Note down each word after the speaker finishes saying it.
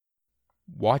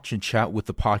Watch and chat with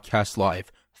the podcast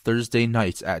live Thursday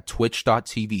nights at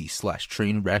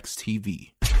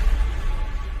twitch.tv/trainwreckstv.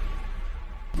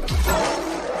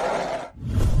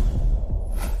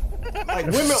 Like,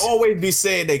 women always be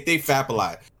saying that they fap a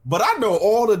lot. But I know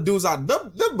all the dudes out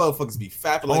them motherfuckers be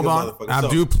fapping like a motherfucker.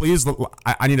 Abdu, please,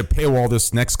 I need to paywall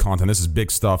this next content. This is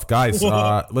big stuff. Guys,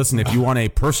 listen, if you want a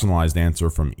personalized answer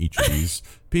from each of these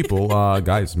people,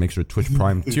 guys, make sure Twitch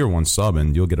Prime Tier 1 sub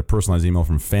and you'll get a personalized email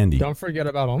from Fandy. Don't forget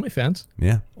about OnlyFans.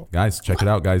 Yeah, guys, check it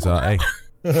out, guys. Hey.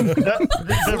 Listen,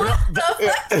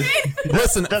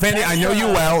 Fanny, I know you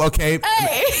well. Okay,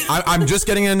 I'm just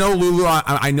getting to know Lulu.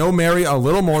 I know Mary a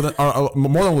little more than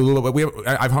Lulu. But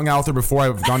I've hung out with her before.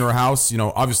 I've gone to her house. You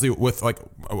know, obviously with like,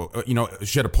 you know,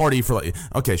 she had a party for like.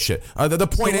 Okay, shit. The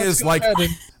point is like,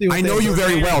 I know you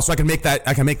very well, so I can make that.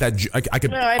 I could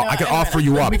offer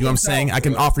you up. You know what I'm saying? I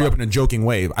can offer you up in a joking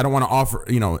way. I don't want to offer.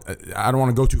 You know, I don't want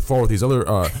to go too far with these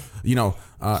other. You know,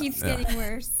 keeps getting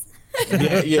worse.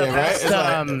 Yeah, right.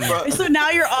 So now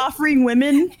you're offering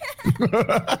women,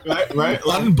 right?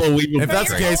 Unbelievable. If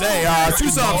that's the case, hey, 2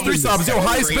 subs, 3 subs, yo,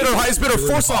 highest bidder,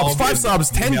 4 subs, 5 subs,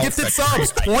 10 gifted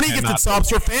subs, 20 gifted subs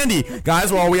for Fandy,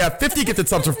 guys. Well, we have 50 gifted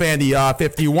subs for Fandy,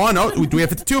 51. Oh, do we have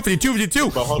 52? 52.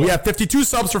 We have 52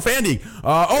 subs for Fandy.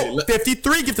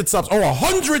 53 gifted subs.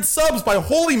 100 subs by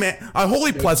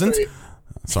Holy Pleasant.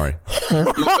 Sorry.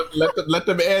 let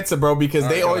them answer, bro, because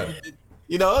they always,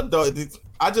 you know.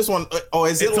 I just want. Is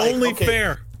it it's like, only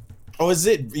fair? Is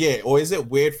it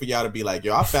weird for y'all to be like,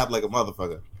 yo, I fap like a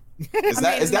motherfucker?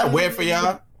 Is that weird for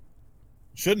y'all?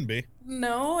 Shouldn't be.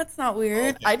 No, it's not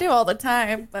weird. Okay. I do all the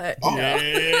time, but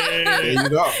there you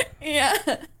go. Yeah.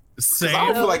 I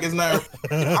don't feel like it's not.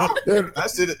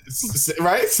 That's it,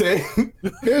 right?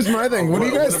 Here's my thing. What do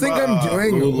you guys think I'm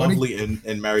doing? Lovely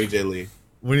and Mary J. Lee.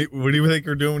 What do you think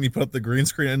you're doing when you put up the green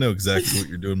screen? I know exactly what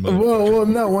you're doing. Well,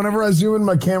 no. Whenever I zoom in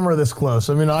my camera this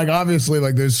close, I mean, like obviously,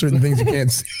 like there's certain things you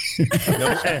can't see.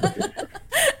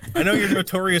 I know you're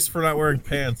notorious for not wearing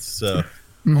pants, so.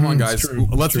 Come on, guys.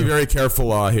 Let's be very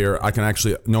careful here. I can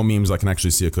actually no memes. I can actually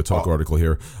see a Kotaku article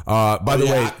here. By the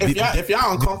way, if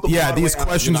y'all uncomfortable, these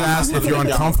questions asked. If you're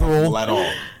uncomfortable at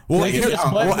all. Well,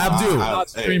 Abdu,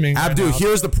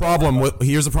 here's the problem with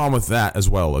that as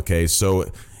well. Okay,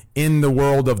 so. In the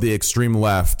world of the extreme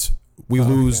left, we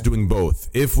lose doing both.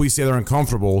 If we say they're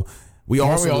uncomfortable, we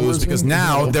also lose because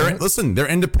now they're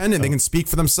independent. They can speak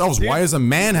for themselves. Why does a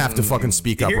man have to fucking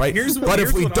speak up, right? But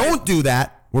if we don't do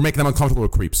that, we're making them uncomfortable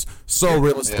with creeps. So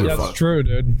realistically, that's true,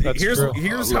 dude.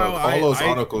 Here's how all those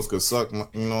articles could suck. You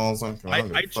know what I'm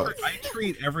saying? I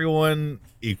treat everyone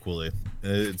equally.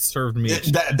 It served me.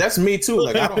 That's me too.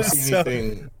 Like I don't see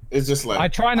anything. It's just like I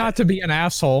try not to be an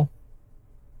asshole.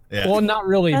 Yeah. Well, not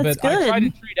really, That's but I try to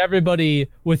treat everybody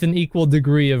with an equal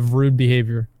degree of rude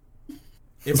behavior.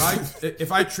 If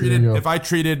I treated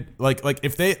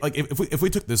if we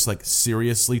took this like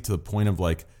seriously to the point of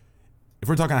like if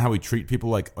we're talking about how we treat people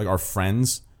like our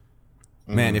friends,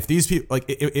 man, if these people like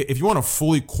if you want a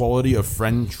full equality of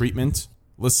friend treatment,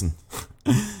 listen.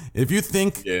 If you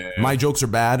think my jokes are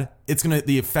bad,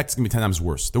 the effect's gonna be 10 times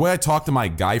worse. The way I talk to my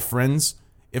guy friends,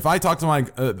 if I talk to my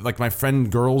my friend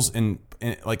girls and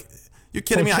like, you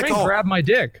kidding me? Grab my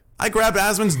dick. I grab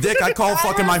Asmon's dick. I call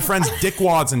fucking my friends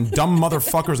dickwads and dumb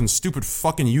motherfuckers and stupid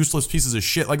fucking useless pieces of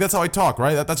shit. Like that's how I talk,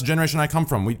 right? That's the generation I come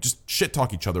from. We just shit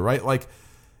talk each other, right? Like,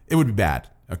 it would be bad.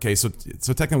 Okay, so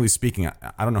technically speaking,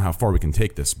 I don't know how far we can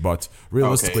take this, but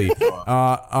realistically,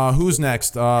 who's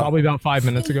next? Probably about 5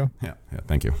 minutes ago. Yeah.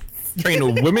 Thank you.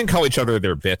 Train, women call each other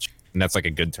their bitch, and that's like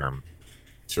a good term.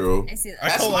 True.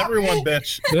 I call everyone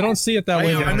bitch. They don't see it that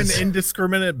way. I'm an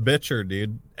indiscriminate bitcher,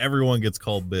 dude. Everyone gets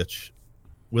called bitch,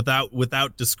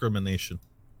 without discrimination.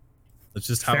 That's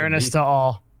just how. Fairness to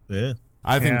all. Yeah.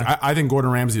 I think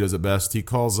Gordon Ramsay does it best. He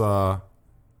calls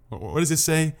what does it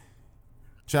say?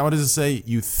 Chad, what does it say?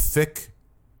 You thick.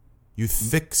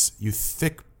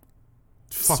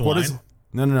 Fuck. Swine? What is?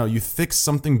 No. You thick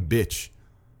something bitch.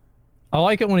 I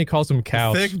like it when he calls them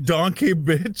cows. Thick donkey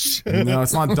bitch. No,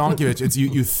 it's not donkey bitch. It's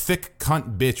you thick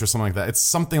cunt bitch or something like that. It's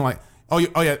something like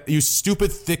you stupid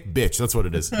thick bitch. That's what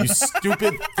it is. You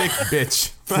stupid thick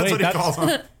bitch. That's what he calls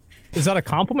them. Is that a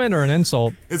compliment or an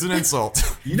insult? It's an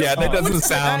insult. Yeah, that doesn't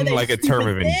sound like a term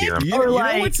of endearment. You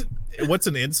know what's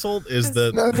an insult is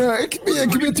that no, it could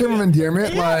be a term of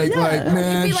endearment, like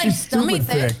man, like she's stupid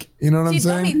thick. You know what I'm she's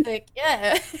saying? She's thick,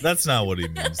 yeah. That's not what he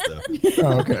means, though.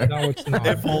 Oh, okay. No, it's not.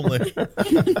 If only.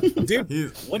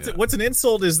 Dude, what's an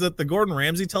insult is that the Gordon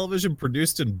Ramsay television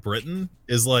produced in Britain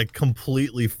is like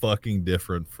completely fucking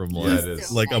different from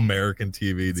like American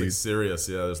TV. It's like serious,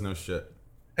 yeah. There's no shit.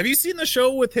 Have you seen the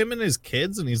show with him and his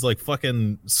kids? And he's like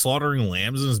fucking slaughtering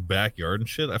lambs in his backyard and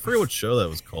shit. I forget what show that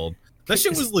was called. That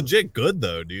shit was legit good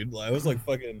though, dude. I was like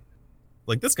fucking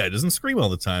like, this guy doesn't scream all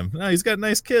the time. No, he's got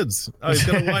nice kids. Oh, he's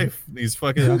got a wife. He's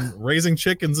fucking raising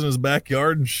chickens in his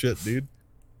backyard and shit, dude.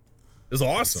 It's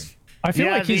awesome. I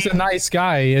feel like he's a nice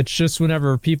guy. It's just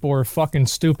whenever people are fucking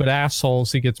stupid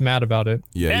assholes, he gets mad about it.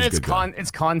 Yeah, and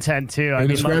it's content too. Are you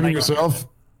describing yourself?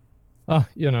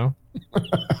 You know.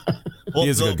 Well, he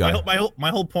is a good guy. My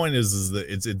whole point is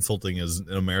that it's insulting as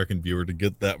an American viewer to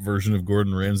get that version of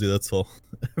Gordon Ramsay. That's all.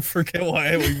 I forget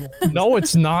why. No,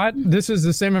 it's not. This is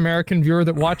the same American viewer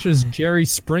that watches Jerry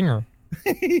Springer.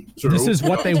 This is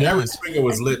what they Jerry want. Springer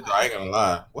was lit, though. I ain't gonna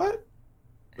lie. What?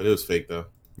 But it was fake, though.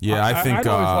 Yeah, I think I'd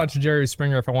always watch Jerry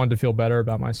Springer if I wanted to feel better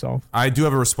about myself. I do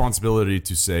have a responsibility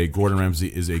to say Gordon Ramsay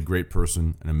is a great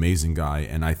person, an amazing guy,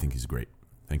 and I think he's great.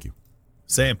 Thank you.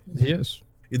 Same. He is.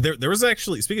 There was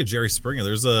actually, speaking of Jerry Springer,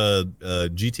 there's a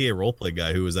GTA roleplay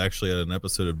guy who was actually at an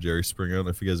episode of Jerry Springer. I don't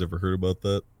know if you guys ever heard about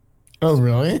that. Oh,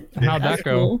 really? How'd that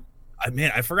go?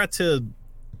 I forgot to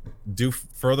do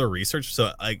further research.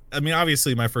 So I mean,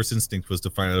 obviously my first instinct was to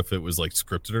find out if it was like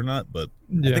scripted or not, but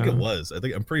I think it was.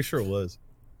 I'm pretty sure it was.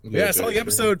 Yeah, I saw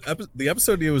the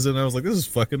episode he was in. I was like, this is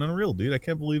fucking unreal, dude. I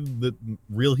can't believe that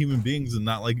real human beings and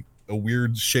not like a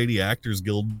weird shady actors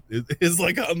guild is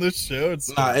like on this show. It's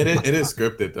it is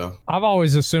scripted though. I've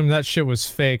always assumed that shit was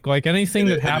fake. Like anything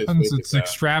that happens that's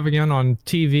extravagant on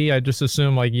TV, I just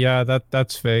assume like, yeah,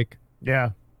 that's fake.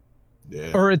 Yeah.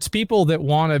 Or it's people that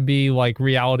want to be like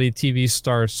reality TV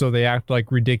stars, so they act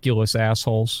like ridiculous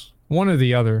assholes. One or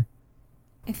the other.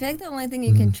 I feel like the only thing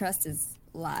you can trust is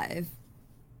live.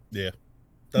 Yeah.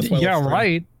 That's why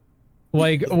right.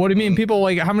 Like, what do you mean? People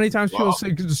like, how many times people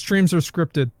say streams are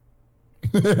scripted?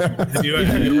 have you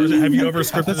ever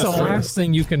scripted? That's the last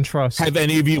thing you can trust. Have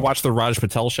any of you watched the Raj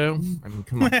Patel show? I mean,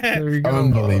 come on. There you go.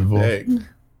 Unbelievable.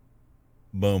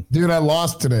 Boom. Dude, I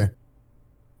lost today.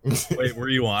 Wait, were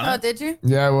you on? Oh, did you?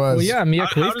 Yeah, I was. Well, yeah, Mia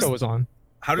Khalifa was on.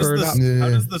 How does this? Yeah. How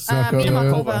does this? Mia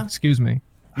Malkova. Excuse me.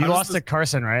 You lost to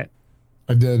Carson, right?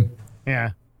 I did. Yeah.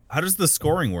 How does the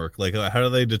scoring work? Like, how do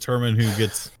they determine who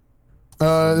gets?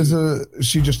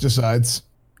 She just decides.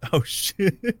 Oh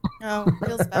shit! Oh,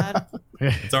 feels bad.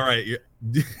 It's all right. You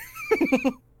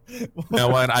know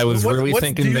what? I was really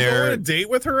thinking do you there. go on a date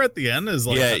with her at the end? Is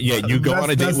like yeah. You go on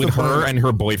a date with her and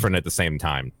her boyfriend at the same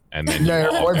time, and then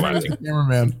her boyfriend is the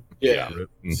cameraman. Yeah.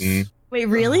 Mm-hmm. Wait,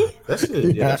 really?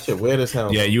 That shit weird as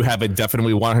hell. Yeah, you have a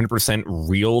definitely 100%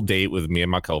 real date with Mia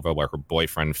Malkova where her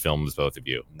boyfriend films both of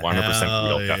you. 100%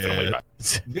 real, definitely.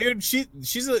 Dude,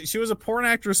 she was a porn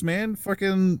actress, man.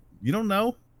 Fucking, you don't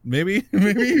know. Maybe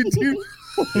you do.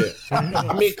 Yeah.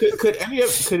 I mean, could any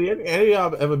of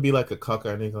y'all ever be like a cuck or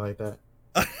anything like that?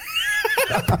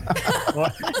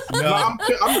 No,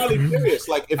 I'm really curious.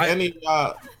 Like, if any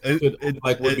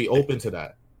would be open to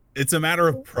that. It's a matter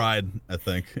of pride, I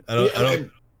think. I don't.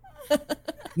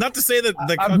 Not to say that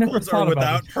the cuckolds are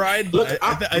without pride. Look,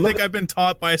 I think I've been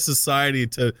taught by society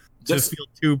to just feel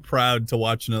too proud to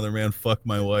watch another man fuck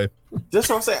my wife. That's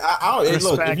what I'm saying.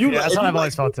 Look, if you, that's what I've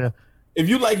always felt too. If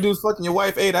you like dudes fucking your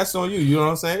wife, hey, that's on you. You know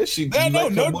what I'm saying?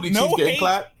 No hate.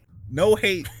 No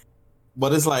hate.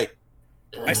 But it's like,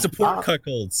 I support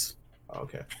cuckolds.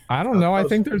 Okay. I don't know. I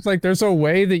think there's a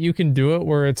way that you can do it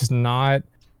where it's not.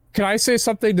 Can I say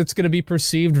something that's going to be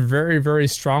perceived very, very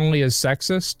strongly as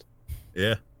sexist?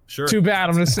 Yeah, sure. Too bad.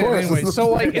 I'm going to say it anyway. So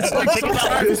like, it's like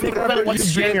think about what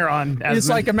stream you're on. It's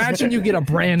like, imagine you get a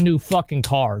brand new fucking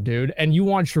car, dude, and you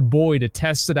want your boy to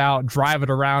test it out, drive it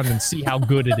around, and see how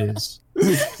good it is.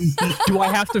 Do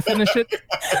I have to finish it?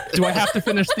 Do I have to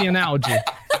finish the analogy?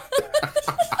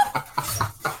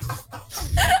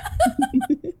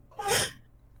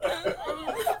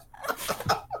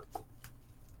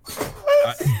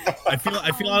 I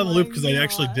feel out of the loop because I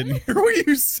actually didn't hear what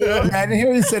you said. I didn't hear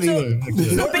what you said either.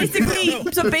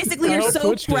 So basically, you're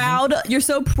so proud. You're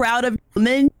so proud of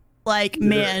women. Like,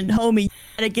 man, homie, you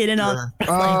gotta get in on.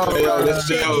 Bro,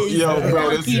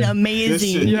 this is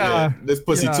amazing. This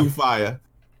pussy too fire.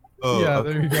 Yeah,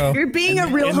 there you go. You're being a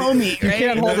real homie, right? You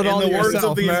can't hold it all to yourself, words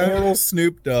of the man. immortal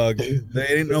Snoop Dogg, they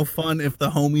ain't no fun if the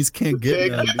homies can't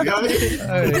get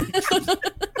none.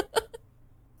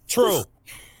 True.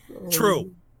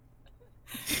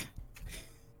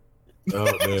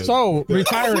 Oh, so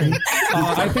retiring.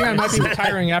 I think I might be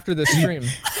retiring after this stream.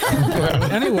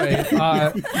 Anyway,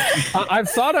 I've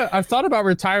thought about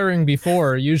retiring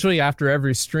before, usually after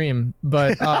every stream,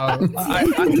 but I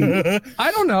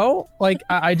don't know. Like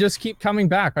I just keep coming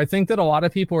back. I think that a lot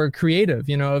of people are creative.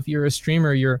 You know, if you're a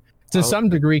streamer, you're to some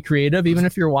degree creative. Even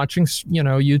if you're watching,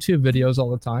 YouTube videos all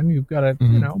the time, you've got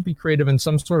to, be creative in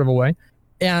some sort of a way.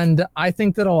 And I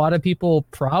think that a lot of people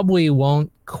probably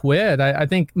won't quit. I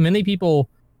think many people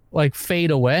like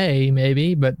fade away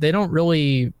maybe, but they don't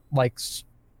really like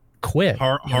quit.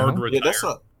 Hard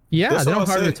retire. They don't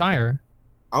hard retire.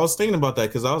 I was thinking about that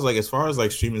because I was like, as far as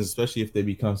like streamers, especially if they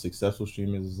become successful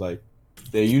streamers, is like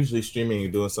they're usually streaming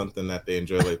and doing something that they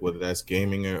enjoy, like whether that's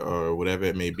gaming or whatever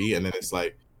it may be. And then it's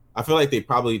like, I feel like they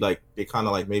probably they kind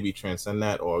of like maybe transcend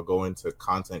that or go into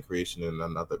content creation in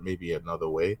another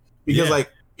way. Because like,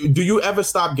 do you ever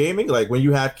stop gaming? Like when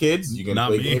you have kids, you're gonna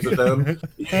play games with them.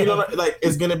 Like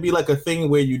it's gonna be like a thing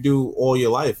where you do all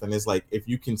your life, and it's like if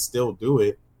you can still do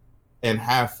it and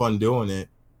have fun doing it,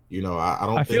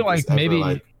 I feel like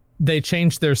maybe they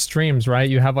changed their streams, right?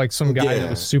 You have like some guy that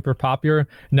was super popular.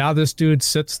 Now this dude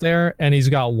sits there and he's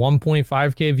got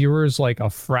 1.5K viewers, like a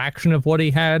fraction of what he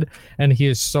had, and he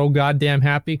is so goddamn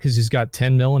happy because he's got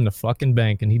 10 mil in the fucking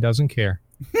bank and he doesn't care.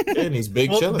 And he's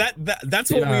big chilling.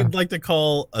 That's what we'd like to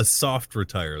call a soft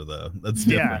retire, though. That's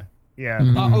different.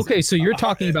 Yeah. Okay, so you're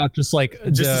talking about just like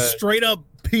a straight up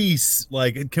peace.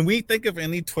 Like, can we think of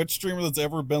any Twitch streamer that's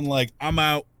ever been like, I'm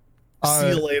out, see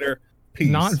you later, peace?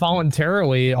 Not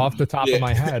voluntarily off the top of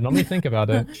my head. Let me think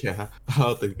about it. Yeah, I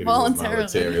don't think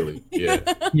voluntarily. Yeah.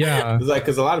 Yeah. It's like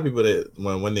because a lot of people that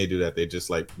when they do that, they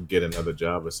just like get another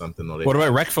job or something. Or what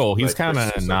about Reckful? He's kind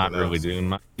of not really doing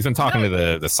much. He's been talking to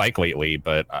the psych lately,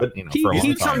 but for a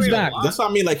long time. Comes back. That's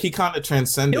what I mean. Like he kind of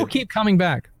transcended. He'll keep coming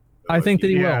back. I think that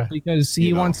he will because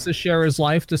he wants to share his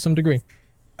life to some degree.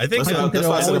 I think that's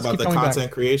what I said about the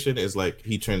content creation is like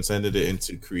he transcended it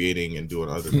into creating and doing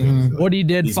other things. Like, what he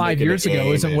did 5 years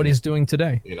ago isn't what he's doing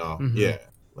today.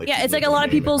 Like it's like a lot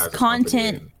of people's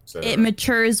content, it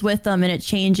matures with them and it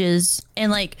changes.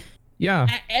 And like,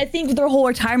 I think their whole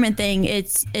retirement thing,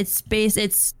 it's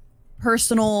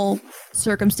personal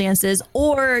circumstances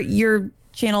or your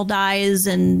channel dies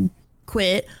and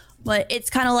quit. But it's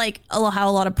kind of like how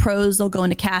a lot of pros, they'll go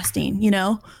into casting,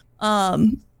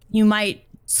 you might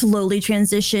slowly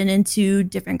transition into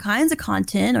different kinds of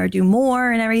content or do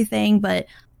more and everything. But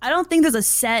I don't think there's a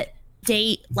set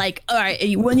date. Like, all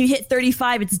right, when you hit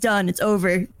 35, it's done. It's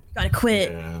over. You gotta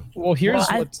quit. Yeah. Well,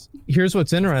 here's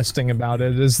what's interesting about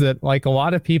it is that like a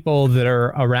lot of people that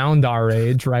are around our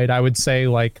age, right? I would say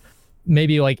like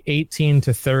maybe like 18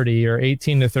 to 30 or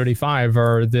 18 to 35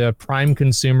 are the prime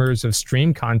consumers of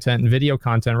stream content and video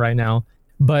content right now.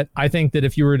 But I think that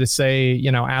if you were to say,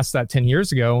 ask that 10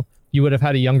 years ago, you would have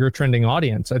had a younger trending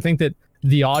audience. I think that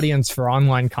the audience for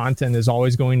online content is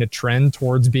always going to trend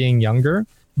towards being younger,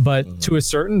 but to a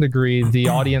certain degree, the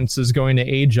audience is going to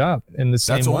age up in the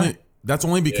same way. That's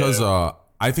only because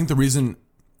I think the reason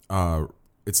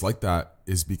it's like that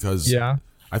is because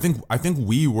I think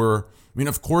we were. I mean,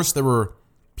 of course, there were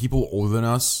people older than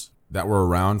us that were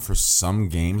around for some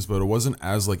games, but it wasn't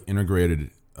as like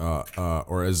integrated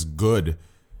or as good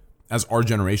as our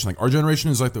generation. Like our generation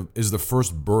is the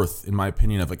first birth, in my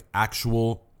opinion, of like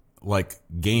actual like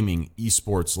gaming,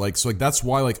 esports. Like so, like that's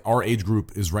why like our age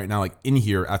group is right now like in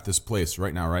here at this place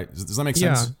right now, right? Does that make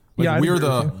sense? Like we're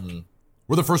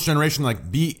the first generation,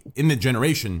 like be in the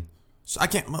generation. So I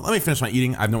can't. Let me finish my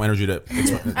eating. I have no energy to.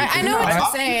 I know what you're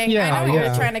saying. I know what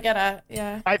you're trying to get at.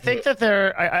 Yeah. I think that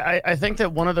I think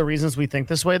that one of the reasons we think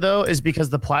this way though is because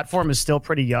the platform is still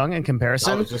pretty young in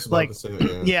comparison. I was just about to say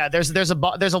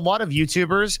that, there's a lot of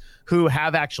YouTubers who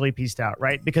have actually pieced out,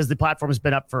 right? Because the platform has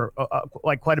been up for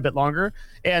like quite a bit longer,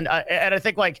 and I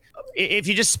think like if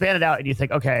you just span it out and you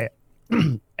think, okay,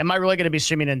 am I really going to be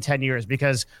streaming in 10 years?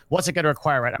 Because what's it going to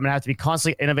require, right? I'm going to have to be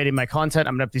constantly innovating my content.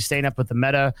 I'm going to have to be staying up with the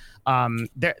meta.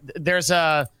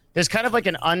 There's kind of like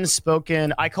an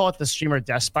unspoken, I call it the streamer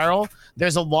death spiral.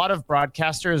 There's a lot of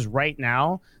broadcasters right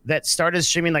now that started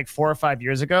streaming like 4 or 5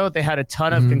 years ago. They had a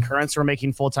ton of concurrents who were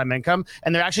making full-time income,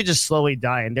 and they're actually just slowly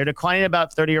dying. They're declining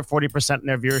about 30 or 40% in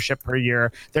their viewership per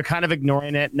year. They're kind of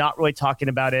ignoring it, not really talking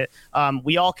about it.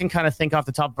 We all can kind of think off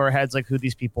the top of our heads like who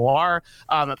these people are,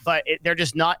 but they're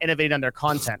just not innovating on their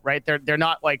content, right? They're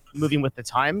not like moving with the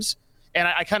times. And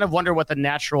I kind of wonder what the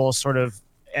natural sort of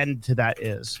end to that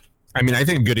is. I mean, I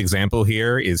think a good example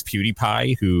here is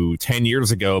PewDiePie, who 10 years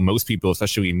ago, most people,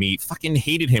 especially me, fucking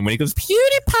hated him when he goes,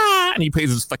 PewDiePie! And he plays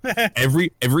his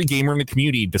every gamer in the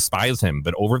community despised him.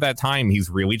 But over that time, he's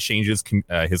really changed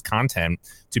his content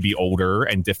to be older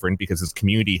and different because his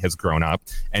community has grown up.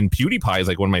 And PewDiePie is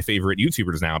like one of my favorite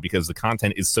YouTubers now because the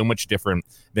content is so much different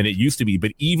than it used to be.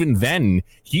 But even then,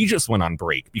 he just went on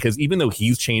break because even though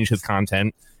he's changed his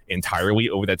content entirely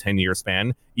over that 10-year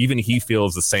span, even he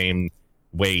feels the same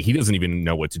way he doesn't even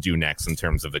know what to do next in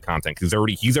terms of the content, because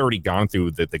he's already gone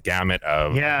through the gamut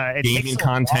of gaming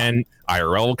content,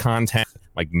 IRL content,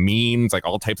 like memes, like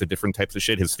all types of different types of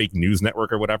shit, his fake news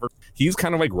network or whatever. He's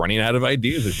kind of like running out of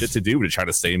ideas of shit to do to try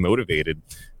to stay motivated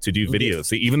to do videos.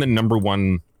 So even the number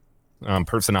one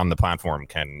person on the platform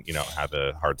can, have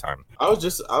a hard time. I was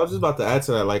just about to add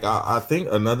to that. Like, I think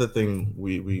another thing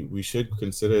we should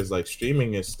consider is like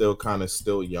streaming is still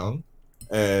still young,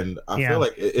 and I feel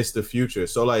like it's the future.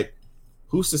 So like,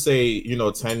 who's to say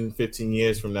 10, 15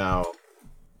 years from now,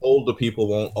 older people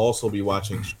won't also be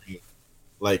watching stream?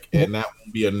 Like, and that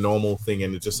won't be a normal thing,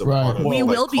 and it's just a part of we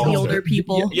will be the older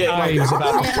people. We gonna be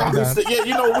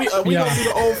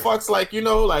the old fucks, like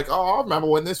I remember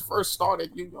when this first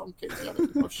started.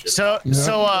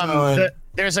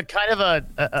 There's a kind of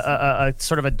a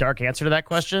sort of a dark answer to that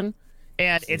question.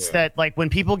 And it's that, like,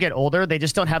 when people get older, they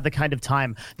just don't have the kind of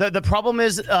time. The problem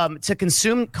is to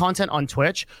consume content on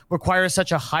Twitch requires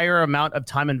such a higher amount of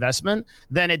time investment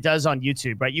than it does on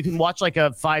YouTube, right? You can watch like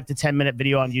a 5 to 10 minute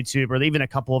video on YouTube, or even a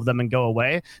couple of them, and go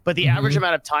away. But the average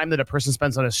amount of time that a person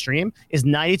spends on a stream is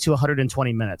 90 to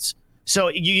 120 minutes. So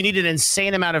you need an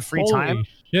insane amount of free time.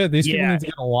 Yeah, these people need to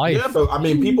get a life. Yeah, but I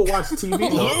mean, people watch TV.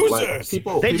 Like,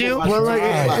 they do. Well, like,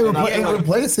 it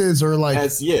replaces or like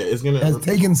has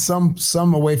taken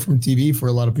some away from TV for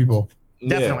a lot of people.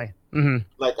 Definitely.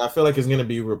 Like, I feel like it's gonna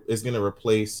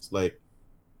replace like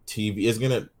TV. It's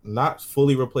gonna not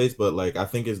fully replace, but like I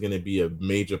think it's gonna be a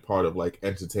major part of like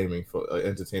entertainment for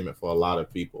a lot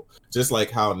of people. Just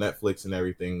like how Netflix and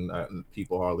everything,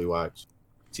 people hardly watch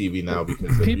TV now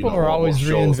because people are always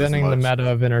reinventing the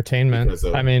meta of entertainment.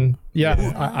 I mean,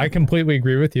 I completely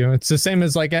agree with you. It's the same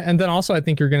as like, and then also I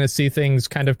think you're going to see things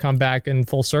kind of come back in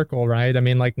full circle, right? I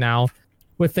mean, like now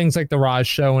with things like the Raj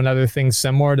Show and other things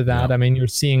similar to that, I mean, you're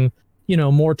seeing,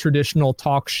 more traditional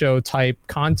talk show type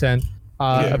content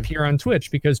appear on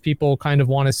Twitch because people kind of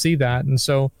want to see that. And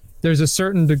so there's a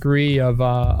certain degree of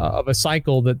a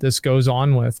cycle that this goes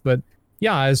on with, but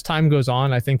yeah, as time goes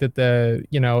on, I think that the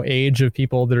age of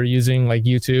people that are using like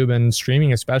YouTube and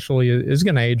streaming especially is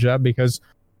going to age up, because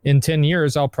in 10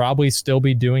 years I'll probably still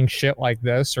be doing shit like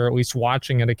this, or at least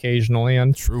watching it occasionally,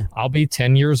 and I'll be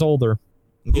 10 years older.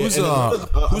 Who's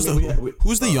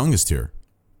the youngest here?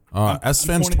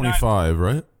 S-Fan's 25,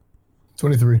 right?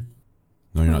 23.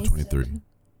 No, you're not 23.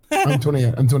 I'm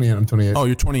 28. I'm 28. Oh,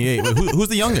 you're 28. Wait, who's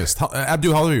the youngest?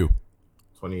 Abdul, how old are you?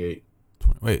 28.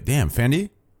 Wait, damn,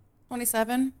 Fandy?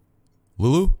 27.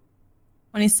 Lulu?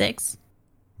 26.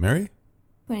 Mary?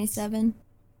 27.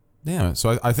 Damn,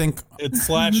 so I think it's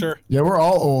Slasher. Yeah, we're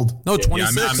all old. No,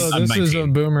 26. Yeah, so this is a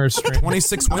boomer stream.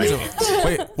 26 wins.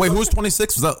 Wait, who was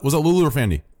 26? Was that Lulu or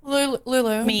Fandy?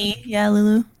 Lulu. Me. Yeah,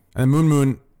 Lulu. And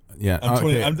Moon. Yeah, I'm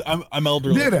 20. I'm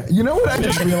elderly. Dude, you know what I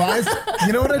just realized?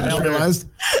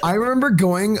 I remember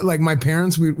going, like, my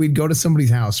parents, we'd go to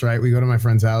somebody's house, right? We go to my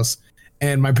friend's house,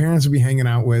 and my parents would be hanging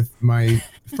out with my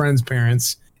friend's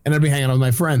parents, and I'd be hanging out with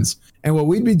my friends. And what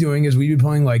we'd be doing is we'd be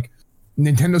playing like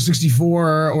Nintendo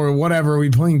 64 or whatever.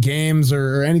 We'd be playing games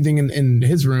or anything in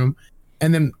his room.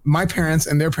 And then my parents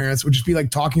and their parents would just be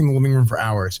like talking in the living room for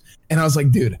hours. And I was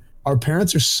like, dude, our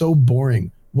parents are so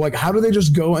boring. Like, how do they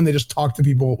just go and they just talk to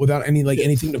people without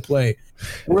anything to play?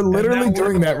 We're literally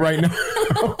doing that right now.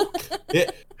 Yeah,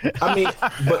 I mean,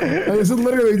 but this is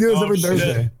literally do this every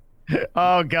Thursday.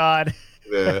 Oh God.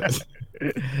 Yeah.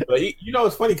 But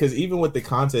it's funny because even with the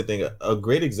content thing, a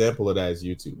great example of that is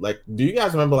YouTube. Like, do you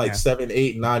guys remember like 7,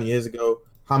 8, 9 years ago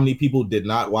how many people did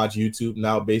not watch YouTube?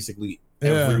 Now basically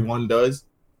everyone does.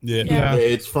 Yeah.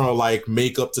 It's from like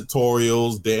makeup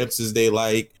tutorials, dances they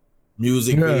like,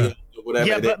 music videos, whatever.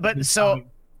 Yeah, but so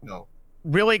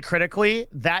really critically,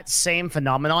 that same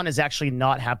phenomenon is actually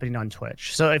not happening on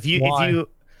Twitch. So if you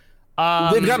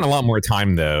they've gotten a lot more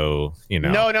time though,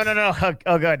 No.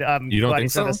 Oh, good. You don't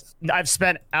think so? I've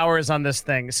spent hours on this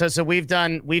thing. So we've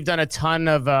done a ton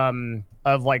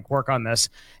of like work on this.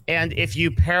 And if you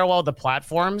parallel the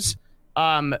platforms,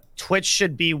 Twitch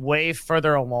should be way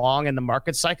further along in the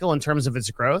market cycle in terms of its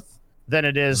growth than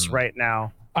it is right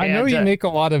now. I know you make a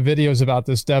lot of videos about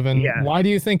this, Devin. Yeah. Why do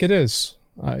you think it is?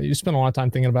 You spend a lot of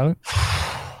time thinking about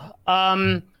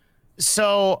it.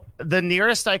 So the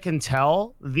nearest I can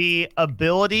tell, the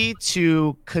ability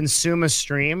to consume a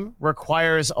stream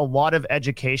requires a lot of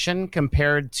education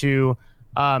compared to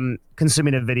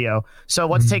consuming a video. So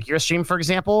let's take your stream, for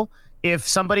example. If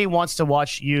somebody wants to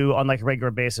watch you on like a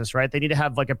regular basis, right, they need to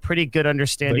have like a pretty good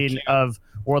understanding of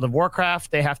World of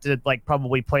Warcraft. They have to like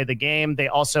probably play the game. They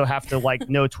also have to like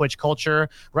know Twitch culture,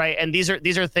 right? And these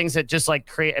are things that just like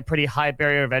create a pretty high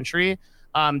barrier of entry.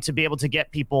 to be able to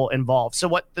get people involved. So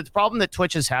what the problem that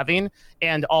Twitch is having,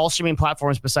 and all streaming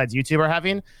platforms besides YouTube are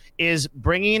having, is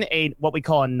bringing what we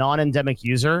call a non-endemic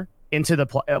user into the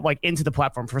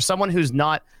platform. For someone who's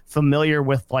not familiar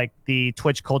with like the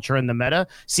Twitch culture and the meta,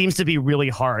 seems to be really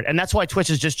hard. And that's why Twitch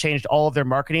has just changed all of their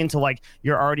marketing to like,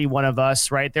 you're already one of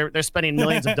us, right? They're spending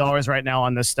millions of dollars right now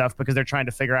on this stuff because they're trying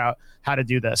to figure out how to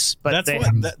do this. But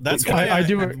that's why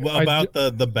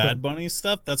the Bad Bunny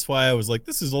stuff. That's why I was like,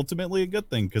 this is ultimately a good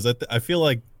thing, because I feel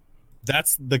like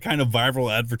that's the kind of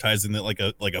viral advertising that like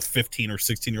a 15 or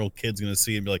 16-year-old kid's gonna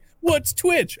see and be like, what's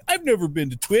Twitch? I've never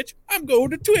been to Twitch. I'm going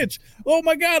to Twitch. Oh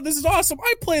my god, this is awesome.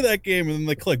 I play that game. And then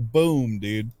they click, boom,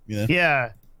 dude.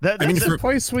 Yeah. That's the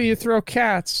place where you throw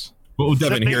cats. Well,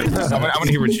 Devin, here, I want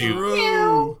to hear what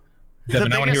you.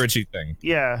 Devin, I want to hear what you think.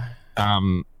 Yeah.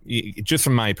 Just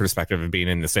from my perspective of being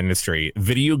in this industry,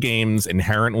 video games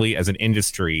inherently as an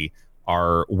industry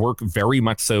work very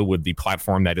much so with the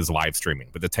platform that is live streaming.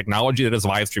 But the technology that is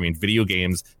live streaming, video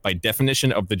games, by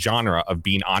definition of the genre of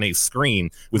being on a screen,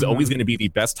 was always going to be the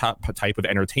best type of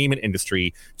entertainment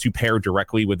industry to pair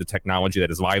directly with the technology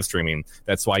that is live streaming.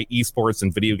 That's why esports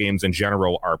and video games in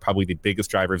general are probably the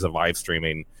biggest drivers of live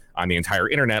streaming on the entire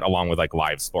internet, along with like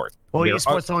live sports. Well,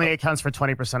 esports only accounts for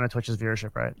 20% of Twitch's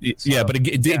viewership, right? Yeah, but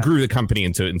it grew the company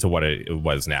into what it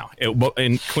was now.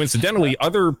 And coincidentally,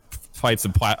 other types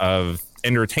of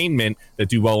entertainment that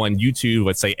do well on YouTube,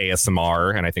 let's say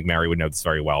ASMR, and I think Mary would know this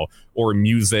very well, or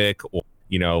music, or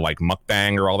like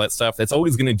mukbang or all that stuff, that's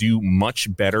always going to do much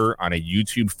better on a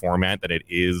YouTube format than it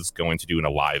is going to do in a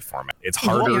live format. It's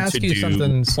harder to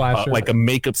do like a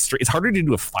makeup stream. It's harder to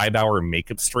do a 5-hour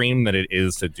makeup stream than it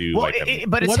is to do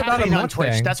but it's happening on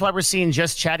Twitch. That's why we're seeing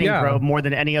Just Chatting grow more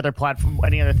than any other platform,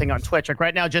 any other thing on Twitch. Like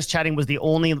right now, Just Chatting was the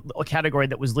only category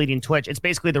that was leading Twitch. It's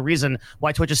basically the reason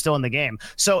why Twitch is still in the game.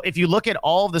 So if you look at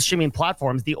all of the streaming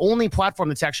platforms, the only platform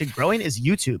that's actually growing is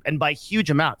YouTube, and by huge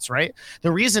amounts, right?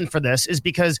 The reason for this is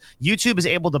because YouTube is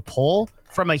able to pull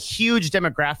from a huge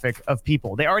demographic of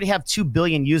people. They already have 2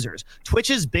 billion users.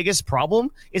 Twitch's biggest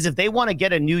problem is if they want to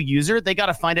get a new user, they got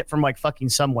to find it from like fucking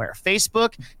somewhere.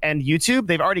 Facebook and YouTube,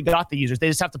 they've already got the users. They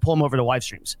just have to pull them over to live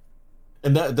streams.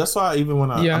 And that's why even when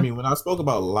when I spoke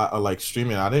about like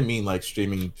streaming, I didn't mean like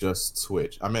streaming just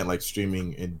Twitch. I meant like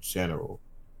streaming in general,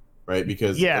 right?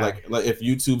 Because like if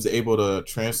YouTube's able to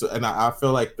transfer, and I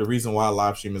feel like the reason why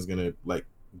live stream is gonna like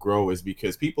grow is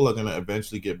because people are gonna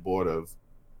eventually get bored of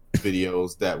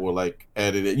videos that were like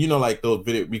edited, like those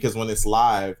video, because when it's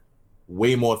live,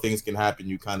 way more things can happen.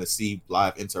 You kind of see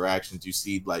live interactions. You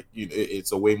see like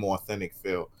it's a way more authentic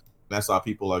feel. And that's why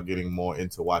people are getting more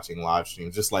into watching live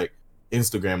streams, just like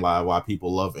Instagram Live. Why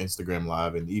people love Instagram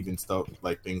Live and even stuff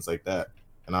like things like that.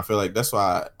 And I feel like that's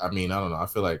why. I don't know. I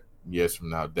feel like years from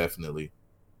now, definitely.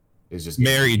 It's just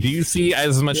Mary, do you see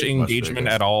as much engagement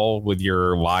at all with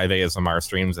your live ASMR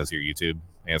streams as your YouTube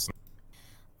ASMR?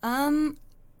 I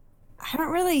haven't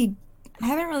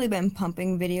really been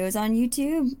pumping videos on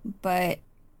YouTube, but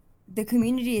the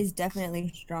community is definitely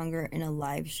stronger in a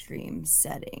live stream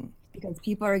setting because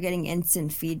people are getting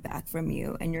instant feedback from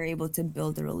you and you're able to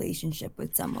build a relationship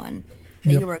with someone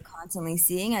that you are constantly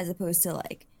seeing, as opposed to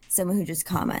like someone who just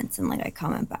comments and like I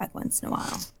comment back once in a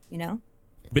while,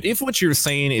 But if what you're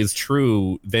saying is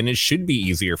true, then it should be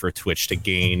easier for Twitch to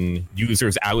gain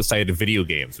users outside of video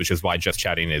games, which is why Just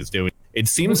Chatting is doing. It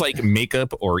seems like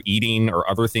makeup or eating or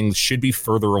other things should be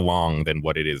further along than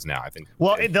what it is now, I think.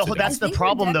 Well, that's the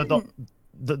problem, though.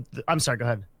 I'm sorry, go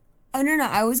ahead. Oh, no.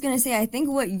 I was going to say, I think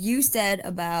what you said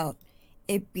about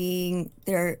it being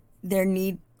their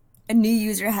need, a new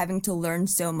user having to learn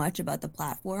so much about the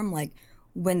platform, like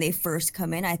when they first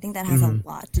come in, I think that has a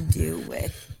lot to do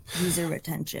with user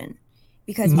retention.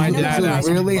 Because my dad has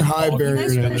a really high barrier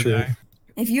to entry.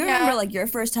 If you remember like your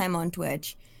first time on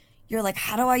Twitch, you're like,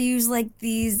 how do I use like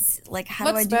these, like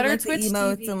how do I do like the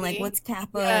emotes and like what's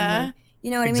Kappa and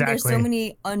you know what I mean? There's so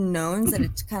many unknowns that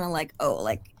it's kind of like, oh,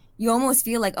 like you almost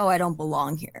feel like, oh, I don't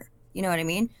belong here. You know what I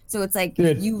mean? So it's like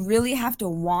you really have to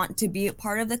want to be a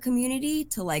part of the community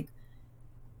to like,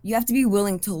 you have to be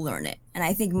willing to learn it. And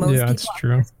I think most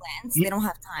people have plans, they don't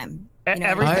have time.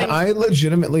 I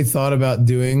legitimately thought about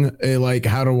doing a like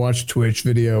how to watch Twitch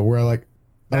video where like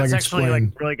that's actually like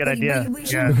a really good idea.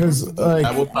 Because like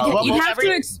you have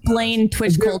to explain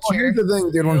Twitch culture. Here's the thing,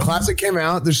 dude. When Classic came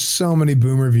out, there's so many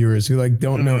boomer viewers who like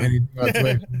don't know anything about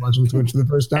Twitch, watching Twitch for the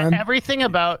first time. Everything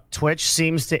about Twitch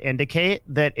seems to indicate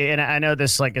that, and I know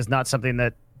this like is not something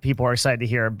that people are excited to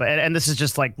hear. But and this is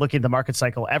just like looking at the market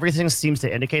cycle. Everything seems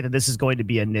to indicate that this is going to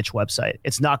be a niche website.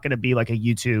 It's not going to be like a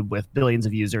YouTube with billions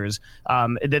of users.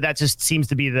 That just seems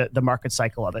to be the market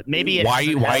cycle of it. Maybe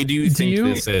why do you think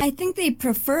this is? I think they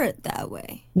prefer it that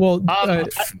way. Well,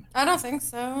 I don't think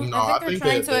so. No, I think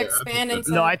they're trying to expand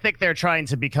into. No, I think they're trying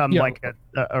to become like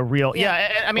a real.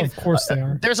 Yeah, I mean, of course they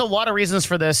are. There's a lot of reasons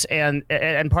for this, and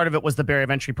part of it was the barrier of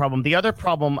entry problem. The other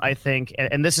problem, I think,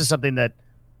 and this is something that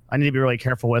I need to be really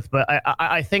careful with, but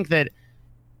I think that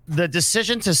the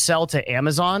decision to sell to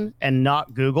Amazon and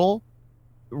not Google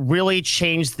really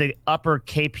changed the upper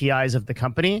KPIs of the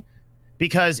company.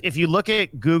 Because if you look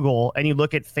at Google and you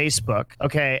look at Facebook,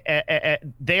 okay,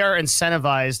 they are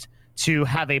incentivized to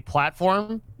have a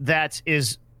platform that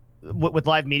is with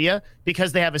live media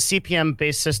because they have a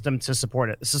CPM-based system to support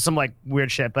it. This is some like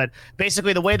weird shit, but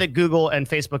basically the way that Google and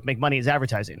Facebook make money is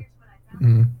advertising.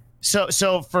 Mm-hmm.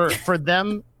 So for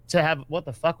them to have, what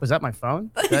the fuck was that? My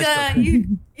phone? Did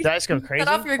I just go crazy?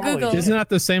 Cut off your Google. Isn't that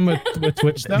the same with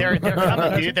Twitch though? They're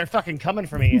coming, dude. They're fucking coming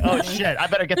for me. Oh shit! I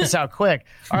better get this out quick.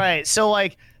 All right. So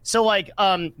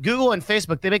Google and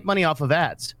Facebook, they make money off of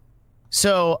ads.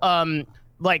 So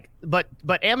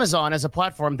but Amazon as a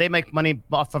platform, they make money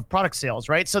off of product sales,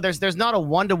 right? So there's not a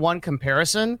 1-to-1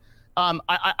 comparison.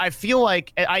 I feel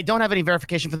like I don't have any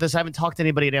verification for this. I haven't talked to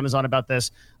anybody at Amazon about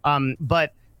this.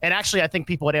 And actually, I think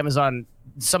people at Amazon,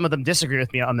 some of them disagree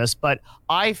with me on this, but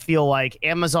I feel like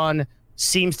Amazon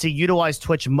seems to utilize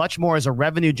Twitch much more as a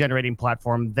revenue generating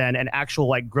platform than an actual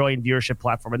like growing viewership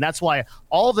platform. And that's why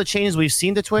all the changes we've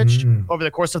seen to Twitch over the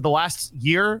course of the last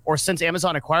year or since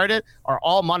Amazon acquired it are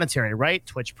all monetary, right?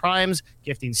 Twitch Primes,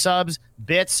 gifting subs,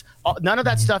 bits, none of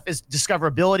that stuff is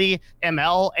discoverability,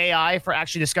 ML, AI for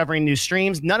actually discovering new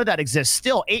streams. None of that exists.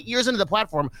 Still, 8 years into the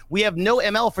platform, we have no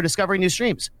ML for discovering new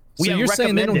streams. So you're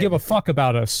saying they don't give a fuck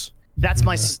about us? That's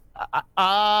my.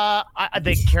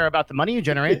 They care about the money you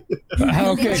generate.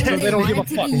 Okay, so they don't give a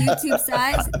fuck. YouTube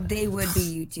size, they would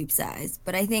be YouTube size.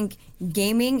 But I think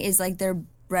gaming is like their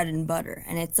bread and butter,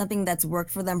 and it's something that's worked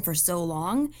for them for so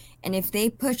long. And if they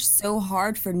push so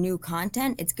hard for new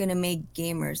content, it's gonna make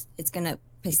gamers. It's gonna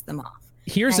piss them off.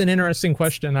 Here's an interesting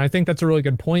question. I think that's a really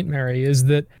good point, Mary. Is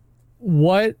that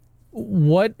what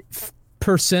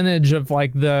percentage of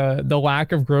like the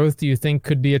lack of growth do you think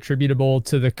could be attributable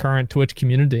to the current Twitch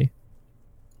community?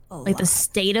 Like the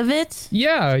state of it?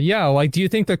 Yeah. Like, do you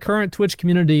think the current Twitch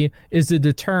community is a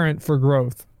deterrent for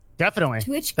growth? Definitely.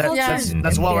 Twitch culture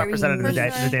that's well represented in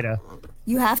the data.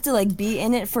 You have to like be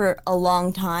in it for a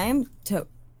long time to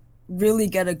really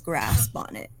get a grasp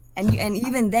on it, and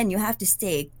even then you have to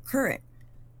stay current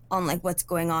on like what's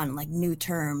going on, like new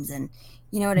terms, and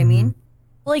you know what I mean.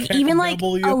 Like even like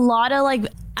a lot of like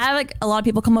I have like a lot of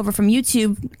people come over from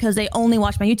YouTube because they only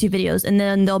watch my YouTube videos, and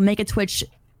then they'll make a Twitch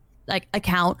like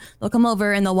account. They'll come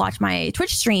over and they'll watch my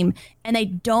Twitch stream, and they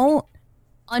don't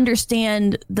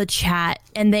understand the chat,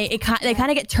 and they kind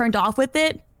of get turned off with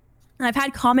it. And I've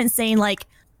had comments saying like,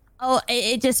 "Oh,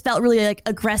 it just felt really like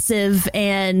aggressive,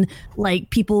 and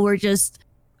like people were just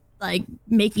like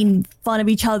making fun of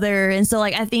each other." And so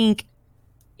like I think.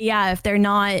 Yeah, if they're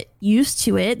not used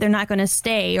to it, they're not going to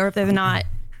stay. Or if they're not,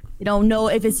 you don't know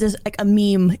if it's just like a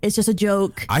meme, it's just a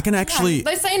joke. I can actually. Yeah,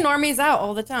 they say normies out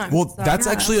all the time. Well, so, that's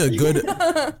actually a good.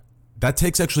 That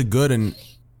takes actually good,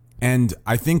 and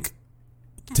I think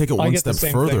take it one step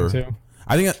further.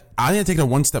 I think take it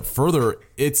one step further.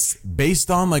 It's based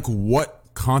on like what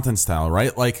content style,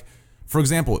 right? Like, for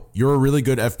example, you're a really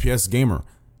good FPS gamer,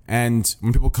 and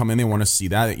when people come in, they want to see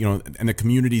that, you know, and the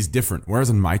community is different.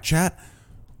 Whereas in my chat.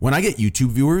 When I get YouTube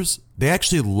viewers, they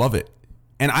actually love it,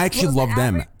 and I actually love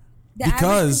them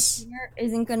because the consumer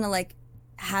isn't gonna like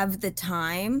have the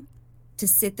time to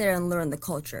sit there and learn the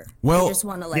culture. Well, they just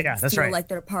want to like feel like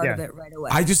they're part of it right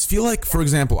away. I just feel like, for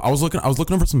example, I was looking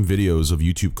over some videos of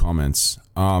YouTube comments,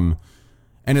 and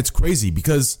it's crazy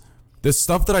because the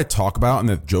stuff that I talk about and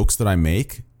the jokes that I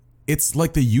make, it's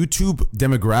like the YouTube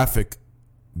demographic.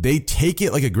 They take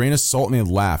it like a grain of salt and they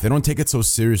laugh. They don't take it so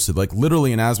seriously. Like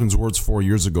literally in Asmon's words 4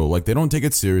 years ago, like they don't take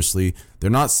it seriously. They're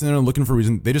not sitting there looking for a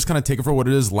reason. They just kind of take it for what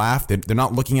it is, laugh. They're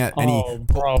not looking at any. Oh,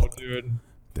 bro, dude.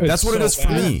 That's what it is for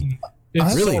me.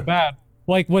 It's really so bad.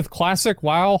 Like with classic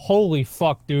WoW, holy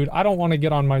fuck, dude. I don't want to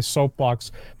get on my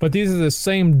soapbox, but these are the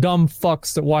same dumb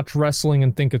fucks that watch wrestling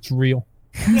and think it's real.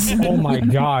 Oh my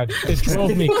God. It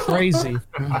drove me crazy.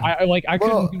 I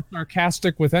couldn't be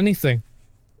sarcastic with anything.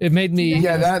 It made me.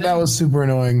 Yeah, that was super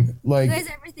annoying. Like, you guys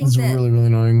ever think it's really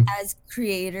annoying. As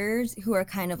creators who are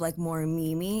kind of like more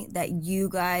memey, that you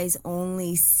guys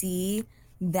only see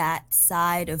that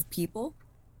side of people?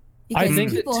 Because I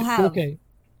think people have. Okay.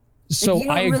 So you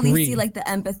don't I really agree. see like the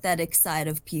empathetic side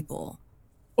of people.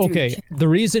 Okay, the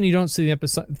reason you don't see the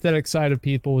empathetic side of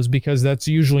people is because that's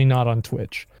usually not on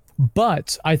Twitch.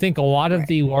 But I think a lot of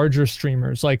the larger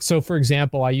streamers, like, so for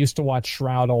example, I used to watch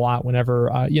Shroud a lot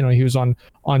whenever, he was on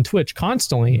Twitch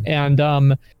constantly.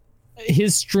 And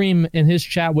his stream and his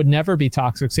chat would never be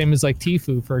toxic. Same as like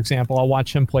Tfue, for example. I'll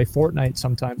watch him play Fortnite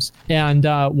sometimes. And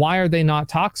why are they not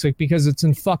toxic? Because it's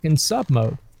in fucking sub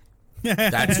mode.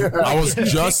 I was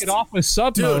just take it off with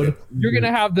sub mode. You're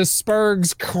gonna have the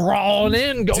Spurgs crawling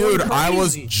in, going dude. crazy. I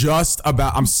was just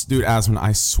about. Dude, Asmon,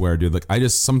 I swear, dude. Like,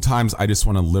 sometimes I just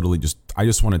want to literally I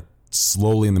just want to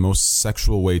slowly, in the most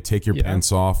sexual way, take your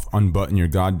pants off, unbutton your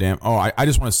goddamn. Oh, I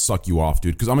just want to suck you off,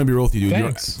 dude. Because I'm gonna be real with you, dude.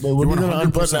 Thanks. But what are you gonna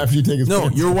unbutton after you take his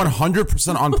pants you're off?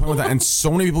 100% on point with that, and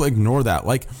so many people ignore that.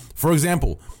 Like, for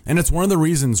example, and it's one of the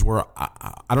reasons where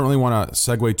I don't really want to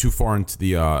segue too far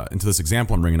into this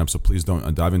example I'm bringing up, so please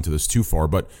don't dive into this too far.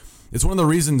 But it's one of the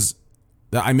reasons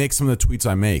that I make some of the tweets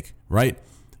I make. Right?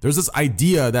 There's this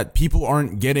idea that people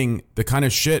aren't getting the kind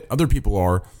of shit other people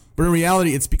are. But in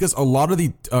reality, it's because a lot of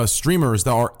the streamers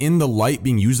that are in the light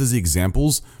being used as the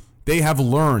examples, they have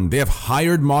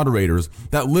hired moderators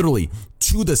that literally,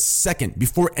 to the second,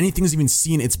 before anything's even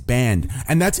seen, it's banned.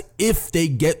 And that's if they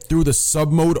get through the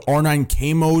sub mode,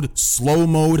 R9K mode, slow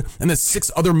mode, and the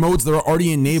 6 other modes that are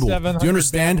already enabled. Do you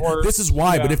understand? This is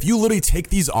why. Yeah. But if you literally take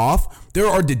these off, there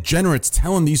are degenerates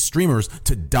telling these streamers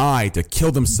to die, to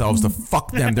kill themselves, to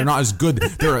fuck them. They're not as good.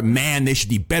 They're a man. They should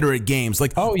be better at games.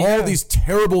 Like, all these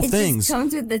terrible things. It just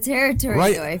comes with the territory,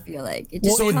 right? though, I feel like. It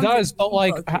does, but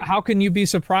like, how can you be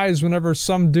surprised whenever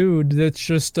some dude that's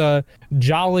just a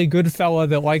jolly good fella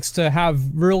that likes to have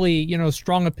really,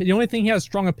 strong opinion. The only thing he has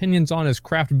strong opinions on is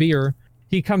craft beer.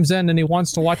 He comes in and he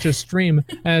wants to watch a stream,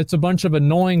 and it's a bunch of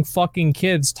annoying fucking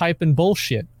kids typing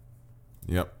bullshit.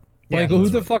 Yep. Like, who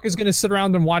the fuck is going to sit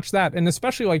around and watch that? And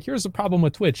especially, like, here's the problem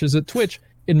with Twitch, is that Twitch,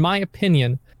 in my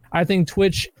opinion, I think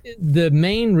Twitch, the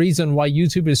main reason why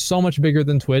YouTube is so much bigger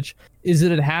than Twitch is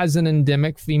that it has an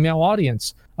endemic female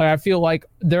audience. Like, I feel like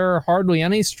there are hardly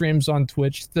any streams on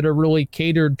Twitch that are really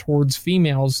catered towards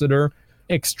females that are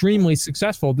extremely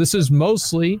successful. This is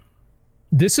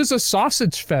a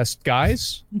sausage fest,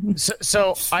 guys.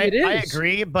 So I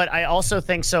agree, but I also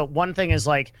think so. One thing is,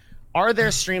 like, are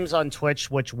there streams on Twitch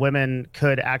which women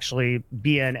could actually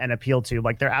be in and appeal to?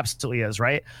 Like, there absolutely is,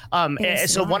 right?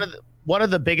 So one of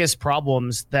the biggest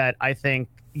problems that I think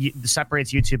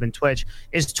separates YouTube and Twitch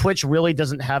is Twitch really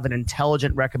doesn't have an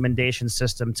intelligent recommendation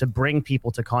system to bring people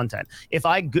to content. If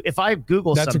I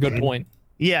Google that's something, a good point.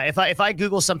 Yeah, if I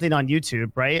Google something on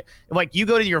YouTube, right? Like, you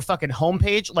go to your fucking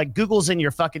homepage, like, Google's in your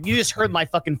fucking. You just heard my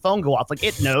fucking phone go off. Like,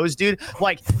 it knows, dude.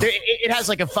 Like, it has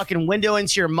like a fucking window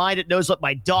into your mind. It knows what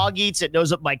my dog eats. It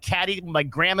knows what my cat eats. My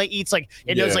grandma eats. Like,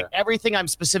 it knows like everything I'm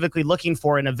specifically looking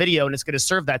for in a video, and it's going to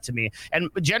serve that to me. And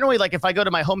generally, like, if I go to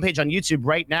my homepage on YouTube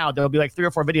right now, there'll be like 3 or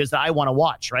 4 videos that I want to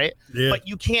watch, right? Yeah. But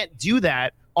you can't do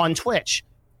that on Twitch.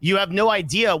 You have no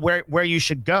idea where you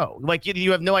should go. Like,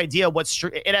 you have no idea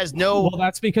it has no. Well,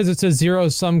 that's because it's a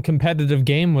zero-sum competitive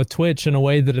game with Twitch in a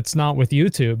way that it's not with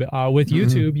YouTube. With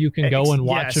YouTube, you can go and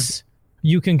watch.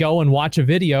 You can go and watch a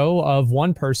video of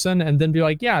one person and then be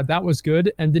like, yeah, that was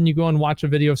good. And then you go and watch a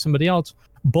video of somebody else.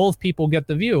 Both people get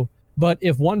the view. But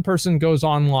if one person goes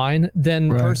online, then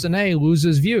person A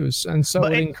loses views. And so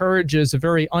it encourages a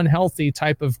very unhealthy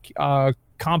type of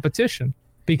competition.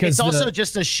 Because it's also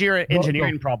just a sheer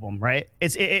engineering problem, right?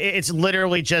 It's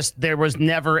literally just there was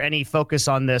never any focus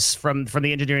on this from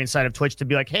the engineering side of Twitch to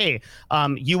be like, hey,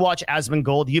 you watch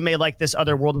Asmongold, you may like this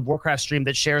other World of Warcraft stream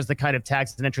that shares the kind of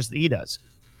tags and interests that he does.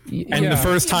 And the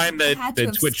first time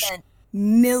that Twitch spent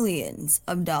millions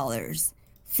of dollars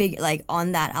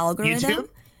on that algorithm, YouTube?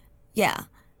 Yeah.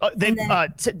 They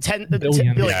 10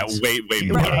 billion. Yeah,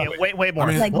 way more.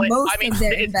 I mean,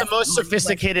 it's the most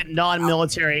sophisticated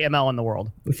non-military ML in the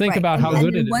world. Think about how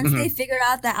good it is. Once they figured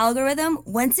out the algorithm,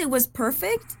 once it was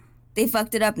perfect, they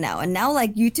fucked it up now. And now,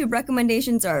 like, YouTube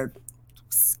recommendations are,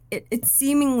 it's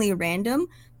seemingly random,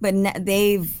 but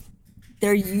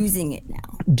they're using it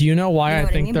now. Do you know why I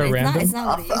think they're random?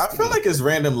 I feel like it's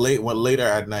random later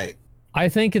at night. I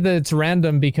think that it's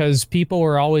random because people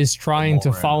are always trying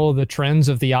to follow the trends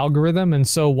of the algorithm. And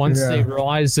so once they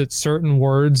realize that certain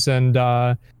words and,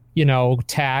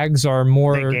 tags are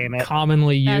more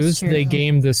commonly used, they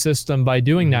game the system by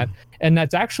doing that. And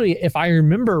that's actually, if I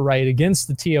remember right, against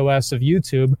the TOS of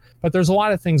YouTube. But there's a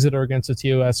lot of things that are against the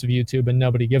TOS of YouTube and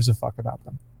nobody gives a fuck about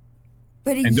them.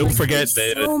 But and don't forget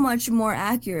that so much more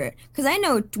accurate. Because I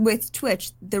know with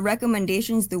Twitch, the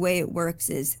recommendations, the way it works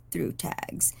is through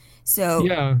tags.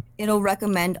 So it'll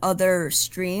recommend other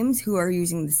streams who are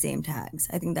using the same tags.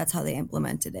 I think that's how they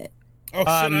implemented it. Oh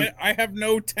shit! I have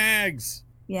no tags.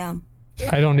 Yeah.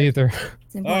 I don't either.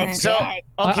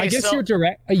 I guess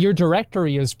your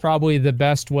directory is probably the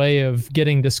best way of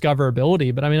getting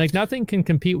discoverability. But I mean, like nothing can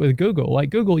compete with Google. Like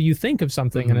Google, you think of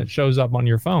something and it shows up on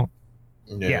your phone.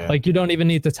 Yeah. Like you don't even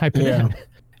need to type it in.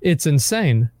 It's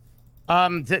insane.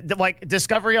 Like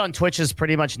discovery on Twitch is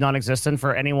pretty much non-existent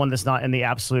for anyone that's not in the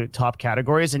absolute top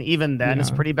categories, and even then it's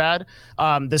pretty bad.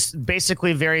 This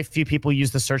basically very few people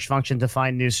use the search function to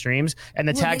find new streams, and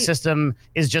the tag system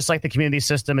is just like the community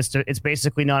system. It's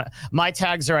basically not. My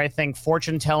tags are, I think,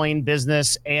 fortune telling,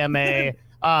 business, AMA.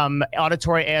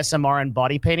 Auditory, ASMR, and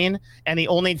body painting, and the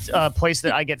only place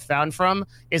that I get found from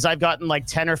is I've gotten like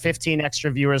 10 or 15 extra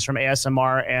viewers from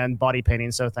ASMR and body painting.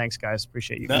 So thanks, guys,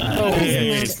 appreciate you.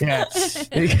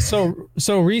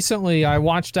 So recently I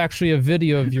watched actually a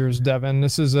video of yours, Devin.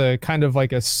 This is a kind of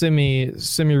like a semi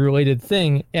related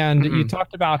thing, and you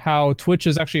talked about how Twitch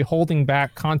is actually holding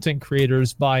back content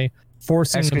creators by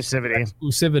forcing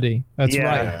exclusivity. That's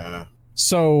right.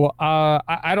 So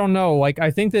I don't know. Like, I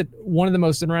think that one of the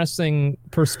most interesting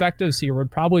perspectives here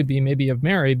would probably be maybe of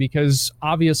Mary, because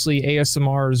obviously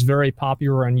ASMR is very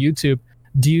popular on YouTube.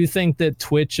 Do you think that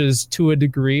Twitch is to a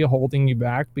degree holding you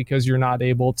back because you're not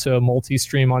able to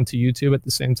multi-stream onto YouTube at the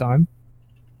same time?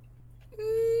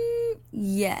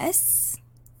 Yes,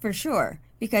 for sure.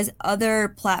 Because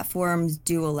other platforms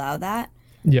do allow that.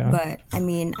 Yeah. But I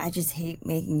mean, I just hate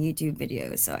making YouTube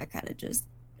videos, so I kind of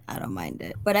I don't mind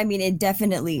it. But I mean, it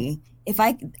definitely, if you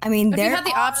had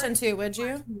the option to, would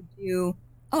you?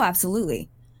 Oh, absolutely.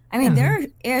 I mean, there are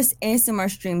ASMR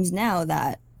streams now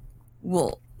that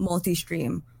will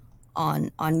multi-stream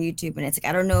on YouTube, and it's like,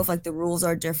 I don't know if like the rules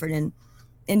are different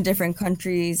in different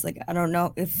countries. Like, I don't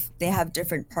know if they have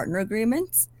different partner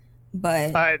agreements,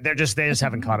 but they just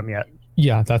haven't caught them yet.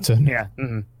 Yeah, that's it. Yeah.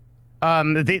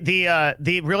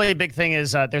 The really big thing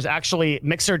is there's actually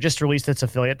Mixer just released its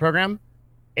affiliate program.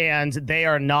 And they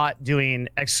are not doing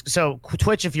so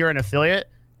Twitch, if you're an affiliate,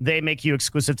 they make you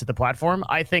exclusive to the platform.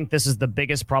 I think this is the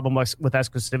biggest problem with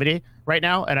exclusivity right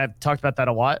now, and I've talked about that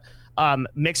a lot.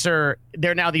 Mixer,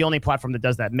 they're now the only platform that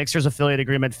does that. Mixer's affiliate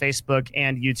agreement, Facebook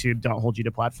and YouTube don't hold you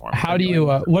to platform. How do you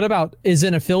what about, is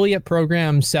an affiliate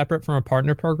program separate from a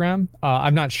partner program?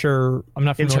 I'm not sure. I'm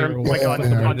not familiar with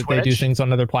that they do things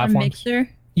on other platforms. Mixer?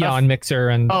 Yeah, on Mixer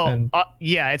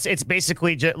it's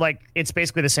basically it's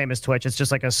basically the same as Twitch. It's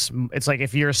just like it's like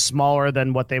if you're smaller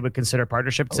than what they would consider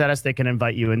partnership status, they can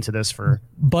invite you into this for.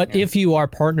 But if you are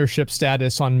partnership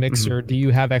status on Mixer, do you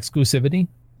have exclusivity?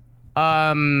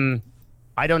 I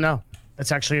don't know.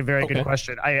 That's actually a very good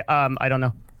question. I don't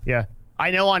know. Yeah. I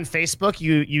know on Facebook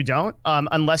you don't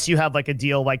unless you have like a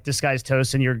deal like Disguised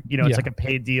Toast and it's like a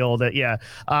paid deal that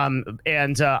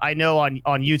I know on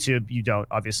YouTube you don't,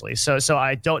 obviously. So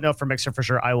I don't know for Mixer for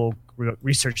sure. I will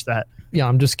research that. Yeah,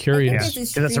 I'm just curious.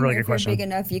 That's a really good question. If you're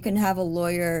big enough, you can have a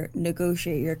lawyer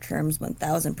negotiate your terms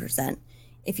 1000%.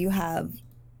 If you have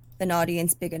an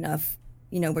audience big enough,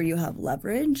 where you have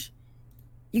leverage,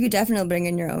 you could definitely bring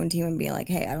in your own team and be like,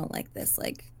 hey, I don't like this,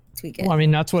 like tweak it. Well, I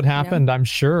mean, that's what happened, I'm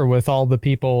sure, with all the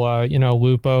people,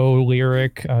 Lupo,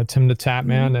 Lyric, Tim the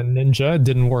Tatman, and Ninja. It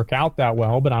didn't work out that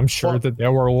well, but I'm sure that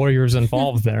there were lawyers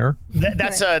involved there.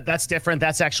 That's different.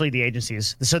 That's actually the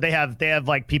agencies. So they have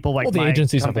like people like the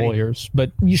agencies have lawyers,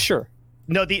 but you sure?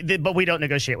 No, but we don't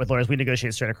negotiate with lawyers. We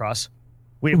negotiate straight across.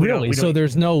 We so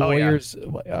there's no lawyers.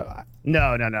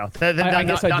 No. I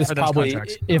guess I just probably,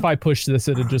 if I push this,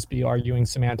 it'd just be arguing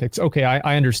semantics. Okay,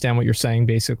 I understand what you're saying,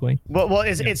 basically. Well,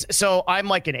 it's so I'm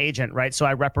like an agent, right? So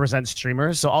I represent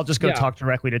streamers. So I'll just go talk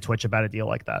directly to Twitch about a deal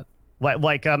like that.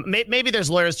 Maybe there's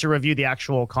lawyers to review the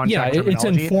actual contract. Yeah, it's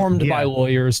informed by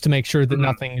lawyers to make sure that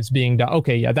nothing is being done.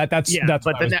 Okay, that's.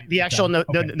 But the actual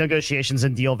negotiations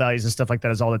and deal values and stuff like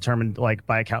that is all determined like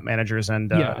by account managers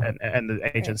and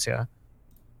the agents. Yeah.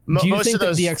 Do you think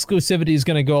that the exclusivity is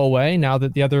going to go away now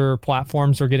that the other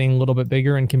platforms are getting a little bit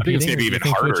bigger and competing? I think it's going to be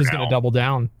even harder Twitch is going to double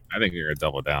down? I think you're going to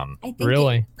double down. I think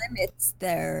really? It limits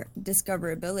their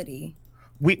discoverability.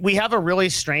 We have a really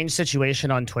strange situation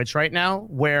on Twitch right now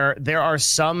where there are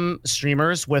some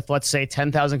streamers with, let's say,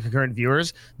 10,000 concurrent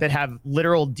viewers that have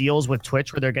literal deals with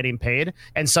Twitch where they're getting paid,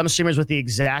 and some streamers with the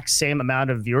exact same amount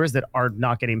of viewers that are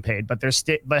not getting paid, but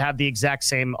have the exact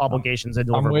same obligations and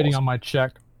deliverables. I'm waiting on my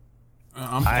check.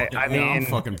 I'm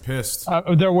fucking pissed.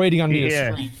 They're waiting on me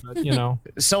to stream, but, you know.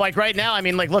 So like right now, I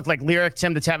mean, like look, like Lyric,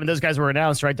 Tim the Tap, and those guys were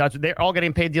announced, right? They're all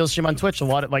getting paid deals to stream on Twitch. A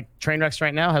lot of like Trainwrecks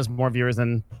right now has more viewers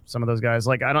than some of those guys.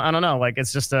 Like I don't know. Like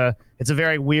it's just a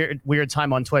very weird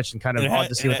time on Twitch, and kind of odd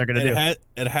to see what they're gonna do.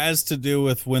 It has to do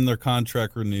with when their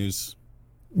contract renews.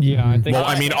 Yeah, I think. Well,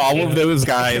 I mean, all of those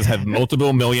guys have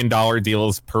multiple $1 million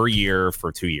deals per year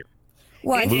for 2 years.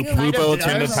 Well, Lupo,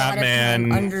 Tim the Tap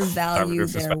Man, undervalue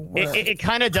their work. It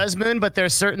kind of does, Moon, but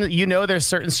there's certain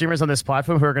streamers on this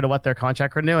platform who are going to let their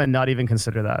contract renew and not even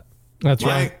consider that. That's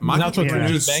right. My contract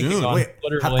renews soon. Wait,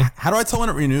 how do I tell when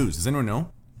it renews? Does anyone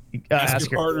know?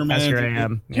 Ask your partner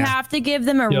manager. You have to give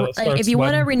them if you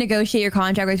want to renegotiate your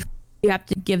contract, you have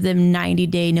to give them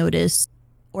 90-day notice,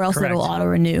 or else it'll auto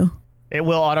renew. It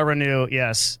will auto renew.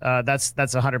 Yes, that's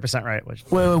 100% right.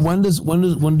 Wait,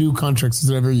 when do contracts? Is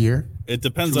it every year? It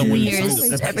depends on when you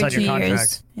sign it. Every 2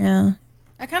 years. Yeah.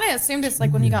 I kind of assumed it's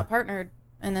like when you got partnered,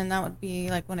 and then that would be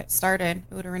like when it started.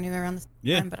 It would renew around the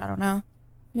same time, but I don't know.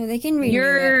 No, they can renew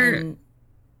it.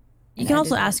 You can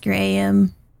also ask your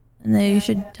AM, and they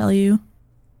should tell you.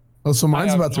 Oh, so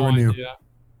mine's about to renew.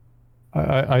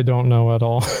 I don't know at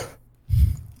all.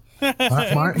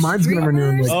 Mine's gonna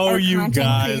renew. Oh, you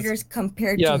guys! Creators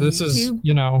compared to this YouTube,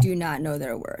 is do not know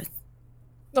their worth.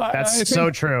 That's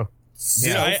so true.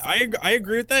 Yeah, I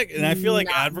agree with that, and I feel like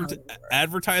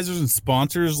advertisers and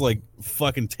sponsors like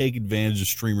fucking take advantage of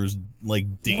streamers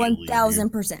like daily.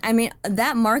 1000%. I mean,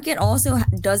 that market also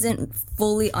doesn't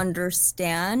fully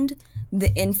understand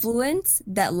the influence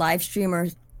that live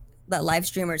streamers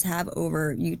have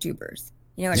over YouTubers.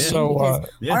 You know what I mean? So,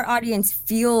 because our audience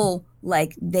feel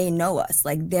like they know us,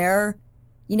 like they're,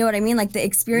 you know what I mean? Like the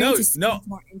experience is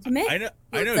more intimate.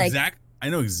 I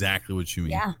know exactly what you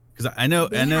mean. Yeah. Because I know.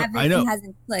 It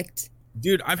hasn't clicked.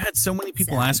 Dude, I've had so many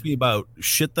people ask me about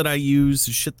shit that I use,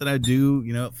 shit that I do.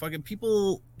 You know, fucking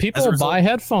people. People buy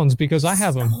headphones because I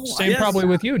have them. Same probably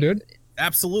with you, dude.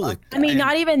 Absolutely. I mean,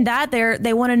 not even that.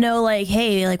 They want to know, like,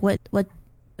 hey, like what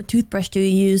toothbrush do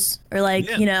you use, or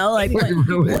like you know, like what's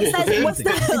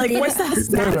that like what's that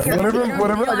snack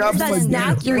whatever I got, that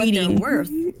snack you're eating?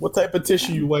 What type of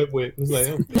tissue you wipe with? It's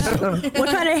like, what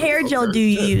kind of hair gel do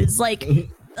you use? Like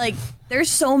there's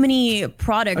so many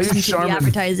products you should be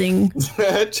advertising. People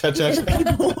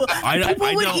would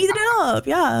eat it up.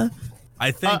 Yeah.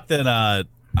 I think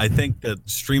that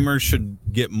streamers should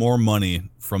get more money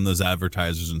from those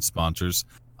advertisers and sponsors.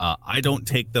 I don't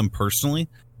take them personally,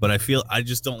 but I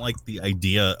just don't like the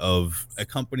idea of a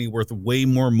company worth way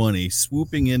more money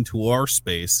swooping into our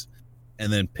space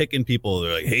and then picking people.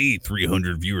 They're like, hey,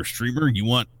 300 viewer streamer, you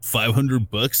want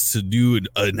 $500 to do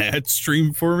an ad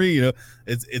stream for me? You know,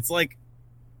 it's like,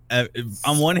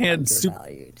 on one hand,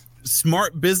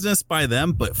 smart business by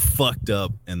them, but fucked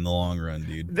up in the long run,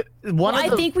 dude.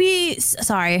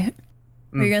 Sorry.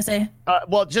 What were you gonna say?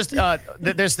 Well, just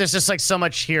there's just like so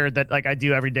much here that like I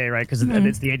do every day, right? Because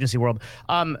it's the agency world.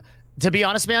 To be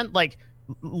honest, man, like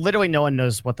literally no one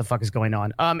knows what the fuck is going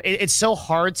on. It's so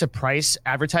hard to price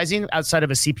advertising outside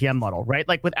of a CPM model, right?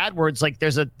 Like with AdWords, like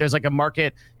there's like a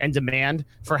market and demand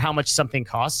for how much something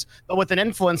costs. But with an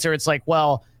influencer, it's like,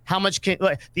 well, how much can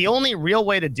the only real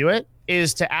way to do it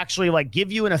is to actually like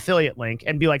give you an affiliate link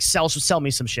and be like, sell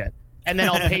me some shit. And then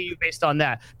I'll pay you based on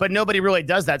that. But nobody really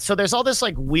does that. So there's all this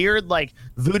like weird like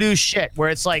voodoo shit where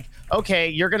it's like, okay,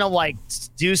 you're going to like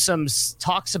do some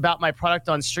talks about my product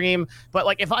on stream. But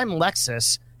like if I'm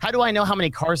Lexus, how do I know how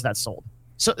many cars that sold?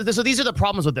 So these are the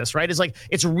problems with this, right? It's like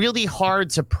it's really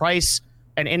hard to price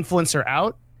an influencer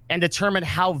out and determine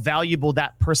how valuable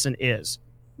that person is.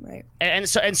 Right. And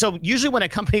so usually when a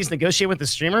company's negotiating with the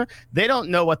streamer, they don't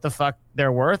know what the fuck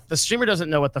they're worth. The streamer doesn't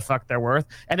know what the fuck they're worth.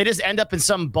 And they just end up in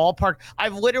some ballpark.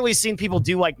 I've literally seen people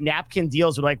do like napkin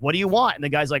deals with like, what do you want? And the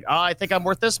guy's like, oh, I think I'm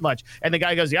worth this much. And the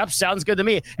guy goes, yep, sounds good to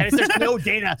me. And there's no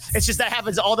data. It's just that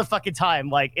happens all the fucking time.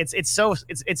 Like it's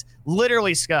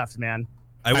literally scuffed, man.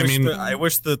 I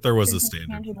wish that there was a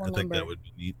standard. I think that would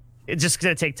be neat. It's just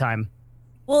going to take time.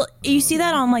 Well, you see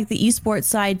that on like the esports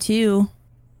side too.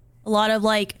 A lot of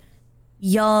like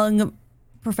young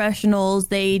professionals,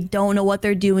 they don't know what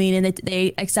they're doing, and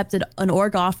they accepted an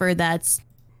org offer that's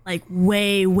like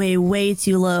way, way, way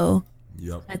too low.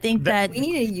 Yep. I think that we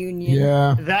need a union.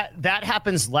 Yeah. That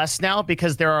happens less now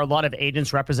because there are a lot of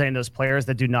agents representing those players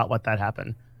that do not let that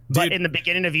happen. But in the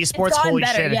beginning of esports, holy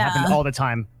shit, it happened all the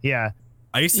time. Yeah.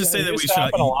 I used to say that we should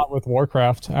happen a lot with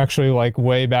Warcraft. Actually, like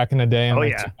way back in the day in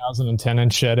 2010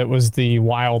 and shit, it was the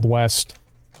Wild West.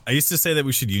 I used to say that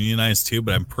we should unionize too,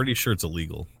 but I'm pretty sure it's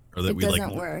illegal. or that it we doesn't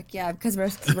like work. Yeah, because we're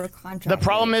contracted. The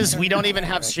problem is we don't even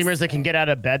have streamers that can get out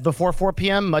of bed before 4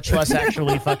 p.m., much less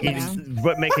actually fucking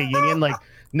make a union. Like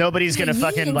nobody's gonna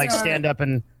fucking like stand up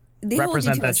and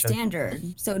represent that shit. Standard.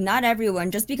 So not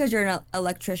everyone, just because you're an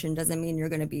electrician doesn't mean you're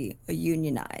gonna be a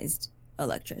unionized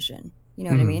electrician. You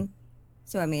know what I mean?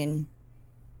 So I mean,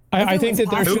 I think that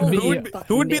there should be.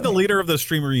 Who would be the leader of the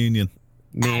streamer union?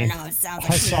 Me. I don't know. It sounds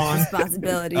like a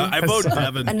responsibility. I vote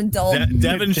Devin. An adult.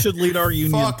 Devin should lead our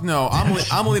union. Fuck no.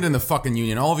 I'm leading the fucking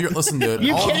union. All of you, listen, dude.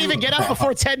 You can't even get up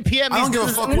before 10 p.m. I don't give a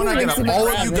fuck when I get up. All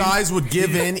of you guys would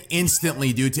give in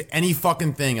instantly, dude, to any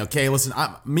fucking thing. Okay, listen.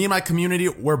 Me and my community,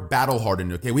 we're battle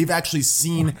hardened. Okay, we've actually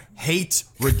seen hate,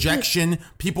 rejection,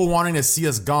 people wanting to see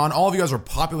us gone. All of you guys are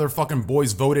popular fucking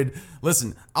boys. Voted.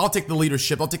 Listen, I'll take the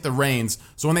leadership. I'll take the reins.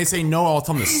 So when they say no, I'll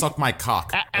tell them to suck my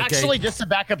cock. Okay? Actually, just to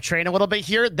back up Train a little bit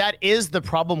here, that is the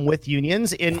problem with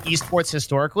unions in esports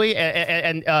historically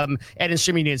and in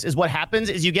streaming unions. Is what happens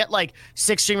is you get like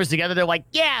 6 streamers together. They're like,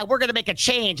 yeah, we're gonna make a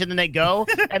change, and then they go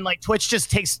and like Twitch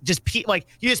just like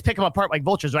you just pick them apart like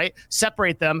vultures, right?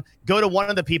 Separate them, go to one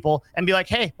of the people, and be like,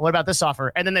 hey, what about this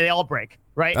offer? And then they all break.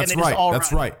 Right. That's and they right. Just all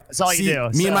That's run. right. That's all See, you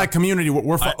do. Me and my community,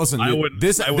 we're listen.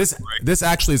 This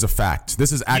actually is a fact.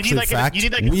 This is actually a fact. You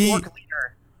need like a work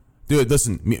leader. Dude,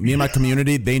 listen. Me and my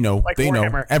community, they know. Like they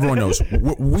Warhammer. know. Everyone knows.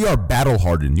 We are battle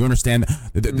hardened. You understand?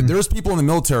 There's people in the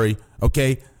military.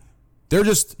 Okay, they're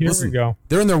just listen. We go.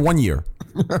 They're in their 1 year.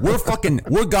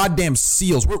 We're goddamn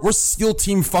SEALs. We're SEAL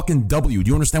Team fucking W. Do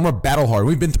you understand? We're battle hard.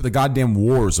 We've been through the goddamn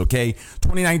wars, okay?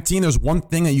 2019, there's one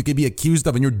thing that you could be accused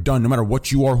of and you're done no matter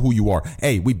what you are, who you are.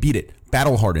 Hey, we beat it.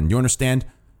 Battle hardened. You understand?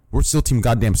 We're SEAL Team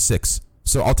goddamn 6.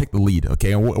 So I'll take the lead,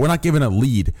 okay? And we're not giving a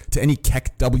lead to any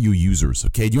Keck W users,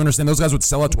 okay? Do you understand? Those guys would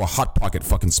sell out to a Hot Pocket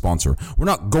fucking sponsor. We're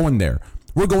not going there.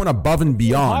 We're going above and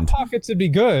beyond. Hot Pockets would be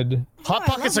good. Hot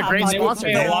Pocket's a great They would sponsor.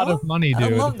 pay a lot of money, dude.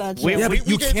 I love that shit. Yeah, but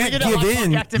you can't give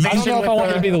in. I don't know if I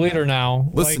want to be the leader now.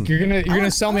 Listen. Like you're gonna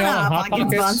sell me out on Hot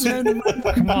Pockets.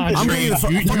 Come on, I'm gonna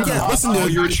listen,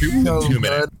 dude. You're 2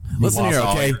 minutes. Listen here,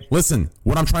 okay? Listen,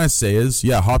 what I'm trying to say is,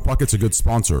 yeah, Hot Pocket's a good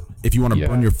sponsor if you want to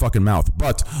burn your fucking mouth.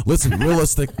 But listen,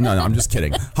 realistic. No, I'm just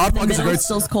kidding. Hot Pocket's a great.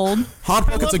 Still's cold. Hot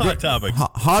Pocket's a great topic.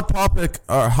 Hot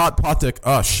Pocket.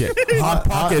 Oh shit. Hot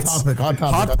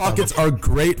Pockets are a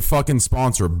great fucking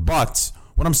sponsor. But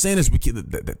what I'm saying is,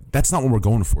 that's not what we're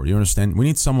going for. You understand? We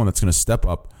need someone that's going to step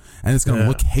up and it's going to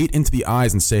look hate into the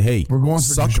eyes and say, hey,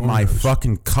 suck my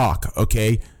fucking cock.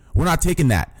 Okay, we're not taking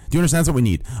that. Do you understand? That's what we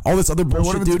need. All this other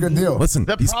bullshit, dude. Listen.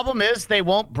 The problem is they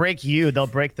won't break you. They'll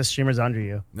break the streamers under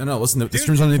you. No. Listen, the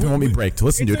streamers underneath won't be breaked.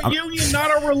 Listen, it's dude. a union,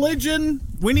 not a religion.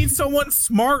 We need someone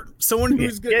smart, someone who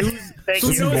knows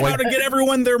how to get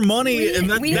everyone their money, and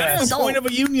that's the point of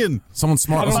a union. Someone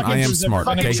smart. Listen, I am smart.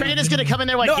 Okay. Train is gonna come in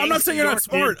there like. No, I'm not saying you're not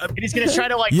smart. And he's gonna try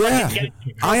to like. Yeah,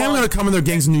 I am gonna come in there,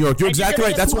 gangs in New York. You're exactly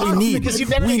right. That's what we need. Because you've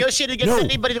never negotiated against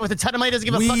anybody with a ton of money. Doesn't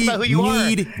give a fuck about who you are.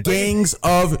 We need gangs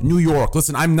of New York.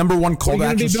 Listen, I'm number one call to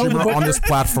action streamer on this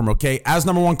platform. Okay, as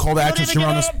number one call to action streamer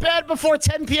on this. Bed before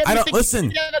 10 p.m. I don't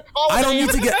listen. I don't need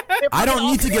to get. I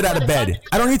don't need to get out of bed.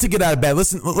 I don't need to get out of bed.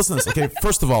 Listen to this. Okay,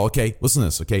 first of all, okay, listen to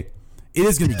this. Okay, it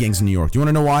is gonna be gangs in New York. Do you want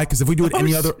to know why? Because if we do it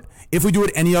any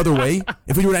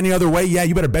other way, yeah,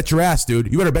 you better bet your ass, dude.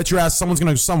 You better bet your ass someone's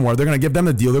gonna go somewhere. They're gonna give them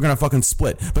the deal. They're gonna fucking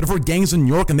split. But if we're gangs in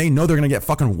New York and they know they're gonna get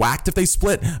fucking whacked if they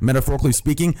split, metaphorically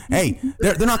speaking, hey,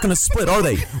 they're not gonna split, are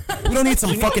they? We don't need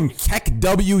some fucking Keck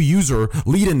W user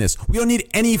leading this. We don't need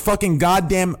any fucking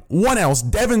goddamn one else.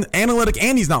 Devin Analytic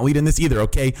Andy's not leading this either.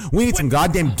 Okay, we need some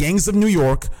goddamn gangs of New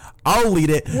York. I'll lead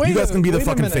it. You guys can be the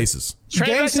fucking faces.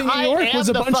 Gangs in New York was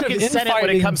a bunch of Senate when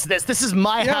it comes to this. This is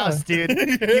my house, dude.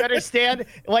 You understand?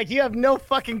 Like, you have no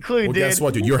fucking clue, dude. Guess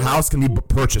what, dude? Your house can be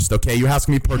purchased, okay? Your house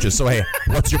can be purchased. So, hey,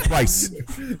 what's your price?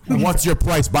 What's your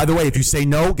price? By the way, if you say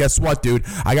no, guess what, dude?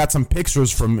 I got some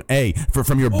pictures from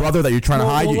your brother that you're trying to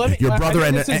hide. Your brother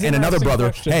and another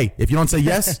brother. Question. Hey, if you don't say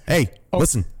yes, hey,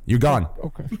 listen, you're gone.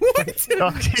 Okay.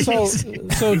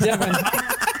 So Devin,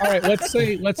 all right, let's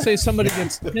say somebody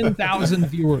gets 10,000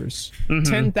 viewers,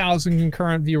 10,000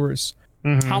 concurrent viewers.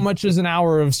 How much is an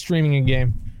hour of streaming a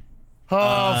game?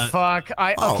 Oh fuck!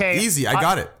 Easy. I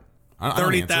got it.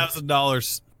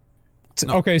 $30,000.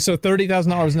 Okay, so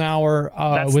 $30,000 an hour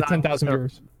with 10,000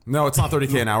 viewers. No, it's not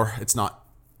 $30K an hour. It's not.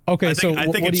 Okay, I so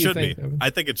think what it do you should think, be. Devin? I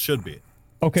think it should be.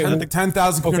 Okay,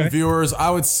 10,000 concurrent viewers. I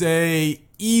would say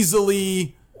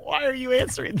easily. Why are you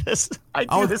answering this? I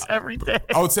do this every day.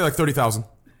 I would say like 30,000.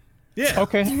 Yeah.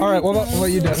 Okay. All right. What about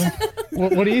you, Devin?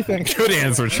 What do you think? Good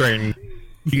answer, Train.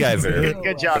 You guys are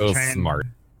good job, so Train. smart.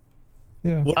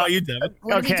 Yeah. What about you, Devin?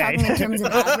 What are we talking in terms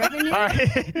of ad revenue? All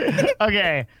right.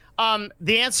 Okay.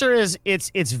 The answer is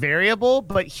it's variable,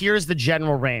 but here's the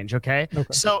general range. Okay.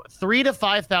 So $3,000 to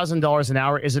 $5,000 an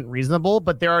hour isn't reasonable,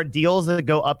 but there are deals that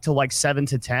go up to like 7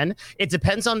 to 10. It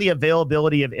depends on the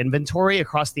availability of inventory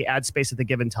across the ad space at the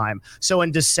given time. So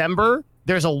in December,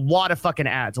 there's a lot of fucking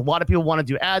ads. A lot of people want to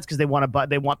do ads because they want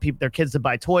their kids to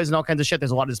buy toys and all kinds of shit.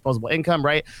 There's a lot of disposable income,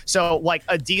 right? So like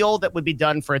a deal that would be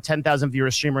done for a 10,000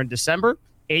 viewer streamer in December,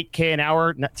 $8K an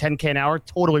hour, 10K an hour,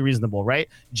 totally reasonable, right?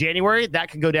 January, that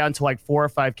could go down to like 4 or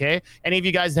 5K. Any of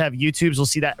you guys that have YouTubes will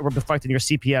see that reflected in your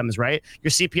CPMs, right?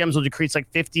 Your CPMs will decrease like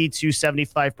 50 to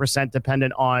 75%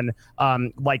 dependent on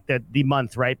like the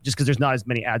month, right? Just because there's not as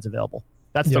many ads available.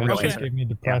 That's the real answer. Gave me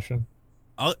depression.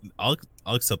 Yeah.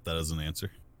 I'll accept that as an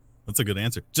answer. That's a good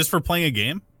answer. Just for playing a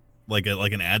game, like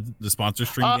an ad, the sponsor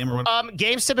stream game or whatever.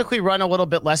 Games typically run a little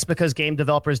bit less because game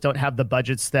developers don't have the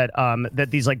budgets that that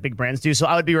these like big brands do. So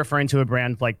I would be referring to a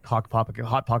brand like Hot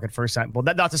Pocket, for example.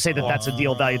 Not to say that that's a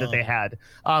deal value that they had,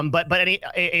 but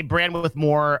a brand with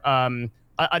more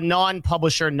a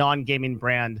non-publisher, non-gaming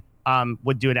brand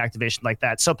would do an activation like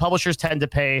that. So publishers tend to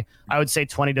pay, I would say,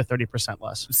 20 to 30%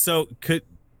 less. So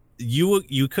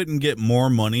you couldn't get more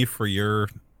money for your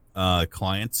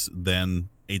clients than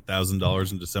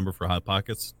 $8,000 in December for Hot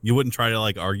Pockets? You wouldn't try to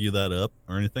like argue that up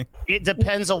or anything? It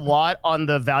depends a lot on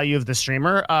the value of the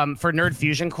streamer. For Nerd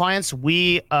Fusion clients,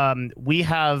 we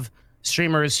have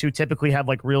streamers who typically have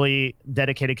like really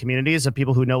dedicated communities of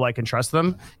people who know, like, and trust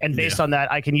them. And based on that,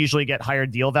 I can usually get higher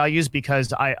deal values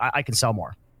because I can sell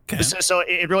more. Okay. So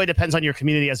it really depends on your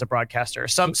community as a broadcaster.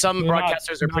 Some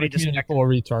broadcasters are pretty disconnected. Full of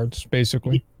retards,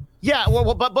 basically. Yeah,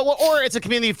 but or it's a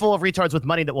community full of retards with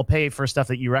money that will pay for stuff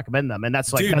that you recommend them, and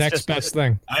that's like that's next best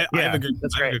thing. I have a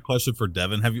good question for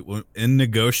Devin. Have you, in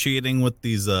negotiating with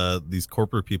these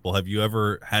corporate people, have you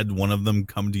ever had one of them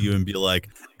come to you and be like,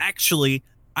 actually,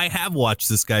 I have watched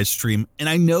this guy's stream and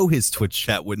I know his Twitch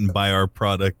chat wouldn't buy our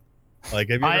product? Like,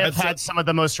 have you I have had some of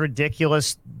the most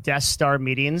ridiculous Death Star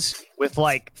meetings with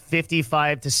like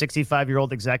 55 to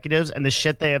 65-year-old executives, and the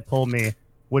shit they have told me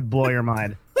would blow your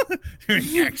mind.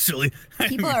 Actually,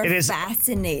 people are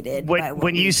fascinated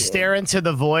when you stare into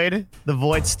the void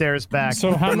stares back.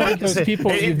 So how many of those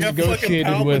people you've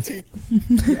negotiated with,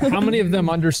 how many of them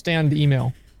understand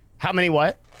email? How many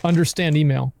what? Understand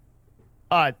email.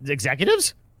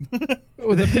 Executives?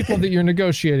 The people that you're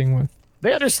negotiating with.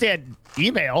 They understand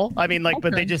email. I mean, like,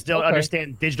 but they just don't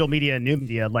understand digital media and new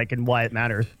media, like, and why it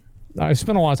matters. I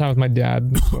spent a lot of time with my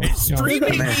dad. So, is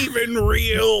streaming even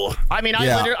real? I mean,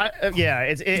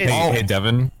 Hey,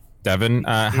 Devin,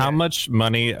 how much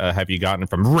money have you gotten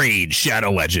from Raid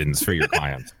Shadow Legends for your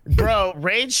clients? Bro,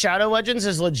 Raid Shadow Legends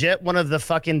is legit one of the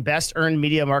fucking best earned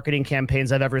media marketing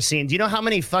campaigns I've ever seen. Do you know how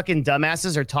many fucking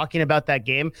dumbasses are talking about that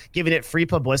game, giving it free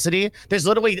publicity? There's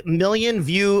literally million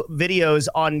view videos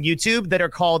on YouTube that are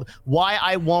called "Why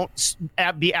I Won't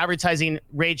Be Advertising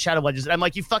Raid Shadow Legends." And I'm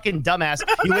like, you fucking dumbass!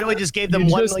 You literally just gave them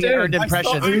 1 million earned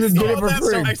impressions. You just did it for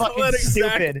free. Fucking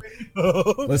stupid.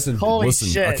 Listen, Holy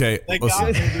shit. Okay,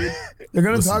 listen. They're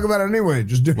going to talk about it anyway.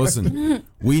 Just do it. Listen,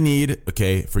 we need,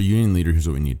 for union leader, here's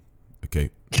what we need. Okay.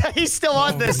 He's still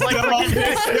on this. Like,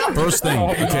 first thing.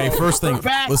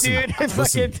 Back, listen, dude.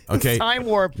 listen. Okay. Time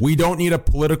warp. We don't need a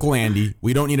political Andy.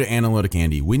 We don't need an analytic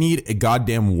Andy. We need a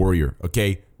goddamn warrior.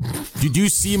 Okay. Do you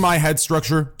see my head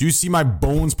structure? Do you see my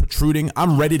bones protruding?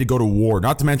 I'm ready to go to war.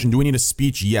 Not to mention, do we need a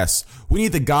speech? Yes. We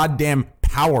need the goddamn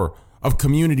power of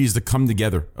communities to come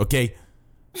together. Okay.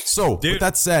 So, with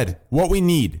that said, what we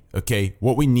need at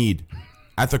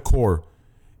the core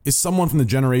is someone from the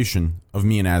generation of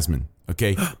me and Asmon.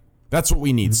 Okay, that's what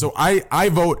we need. So I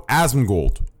vote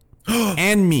Asmongold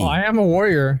and me. Well, I am a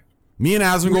warrior. Me and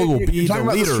Asmongold will be the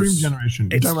leaders. The stream generation.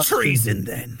 It's treason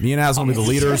then. Me and Asmongold will be the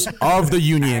leaders of the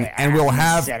union, and we'll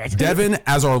have Devin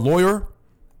as our lawyer.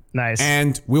 Nice.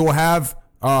 And we'll have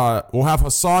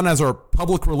Hassan as our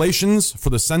public relations for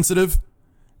the sensitive.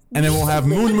 And then we'll have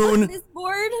Moon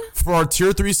for our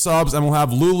tier 3 subs, and we'll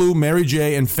have Lulu, Mary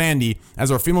J, and Fandy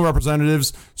as our female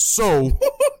representatives. So,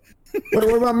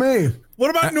 what about me? What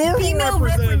about normal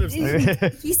representatives?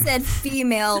 He said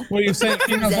female. What are you saying?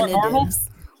 Females are normal?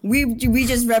 We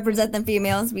just represent the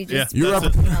females. We just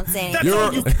saying they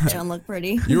don't look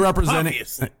pretty. You're representing.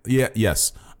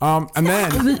 Yes. And then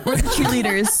we're the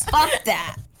cheerleaders. Fuck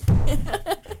that.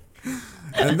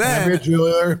 And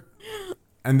then.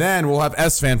 And then we'll have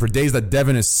S-Fan for days that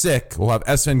Devin is sick. We'll have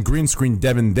S-Fan green screen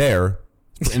Devin there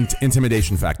for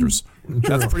intimidation factors.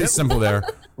 That's pretty simple there.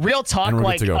 Real talk,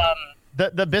 like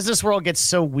the business world gets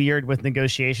so weird with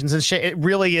negotiations and shit. It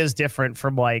really is different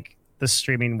from like the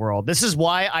streaming world. This is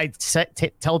why I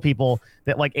tell people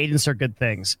that like agents are good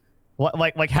things.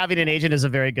 like having an agent is a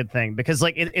very good thing because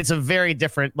like it's a very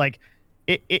different like.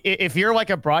 If you're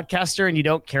like a broadcaster and you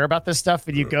don't care about this stuff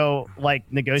and you go like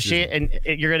negotiate and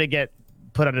you're gonna get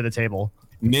put under the table.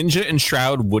 Ninja and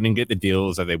Shroud wouldn't get the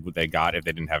deals that they got if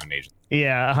they didn't have an agent.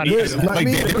 Yeah,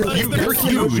 100%. They're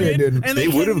huge, and they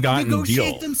would have gotten a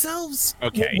deal themselves.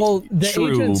 Okay. Well, the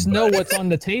agents know what's on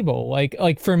the table.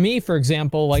 Like for me, for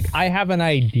example, like I have an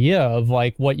idea of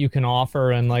like what you can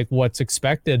offer and like what's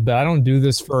expected, but I don't do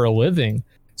this for a living.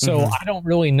 So I don't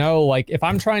really know, like, if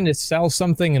I'm trying to sell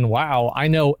something in WoW, I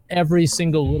know every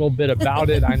single little bit about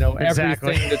it. I know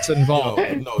everything that's involved.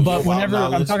 But whenever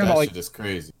I'm talking about, like,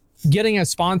 crazy. Getting a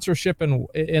sponsorship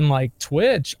in like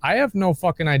Twitch, I have no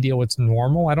fucking idea what's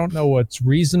normal. I don't know what's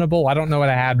reasonable. I don't know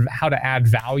how to add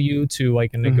value to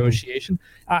like a negotiation.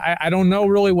 I don't know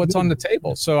really what's on the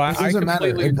table. So I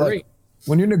completely agree. Like,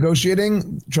 when you're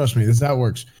negotiating, trust me, this is how it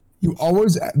works.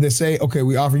 They say, okay,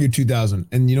 we offer you 2,000,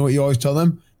 and you know what you always tell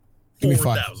them? Give me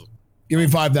 5,000. Give me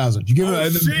 5,000. You give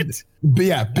them, shit.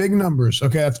 Yeah, big numbers.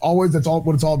 Okay, that's all what it's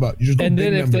all about. You just and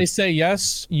then if they say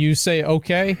yes, you say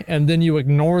okay, and then you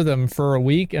ignore them for a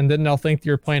week, and then they'll think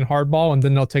you're playing hardball, and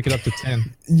then they'll take it up to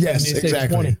 10. Yes,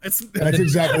 exactly. That's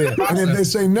exactly it. And if they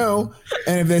say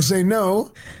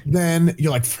no, then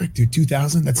you're like, frick, dude,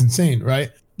 2,000? That's insane, right?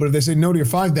 But if they say no to your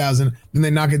 5,000, then they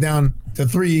knock it down to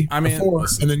 3 or 4,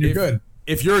 and then you're good.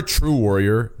 If you're a true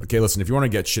warrior, okay, listen, if you want to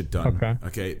get shit done,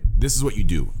 okay, this is what you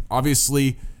do.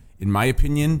 Obviously, in my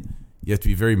opinion, you have to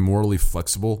be very morally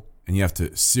flexible, and you have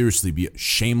to seriously be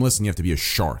shameless, and you have to be a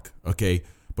shark, okay?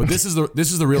 But this is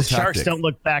the real tactic. Sharks don't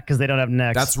look back because they don't have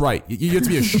necks. That's right. You have to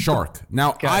be a shark.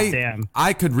 Now,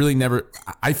 I could really never.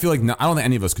 I feel like I don't think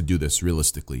any of us could do this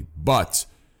realistically. But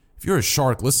if you're a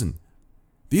shark, listen,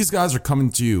 these guys are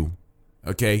coming to you,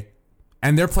 okay,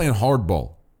 and they're playing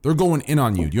hardball. They're going in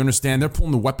on you. Do you understand? They're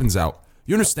pulling the weapons out.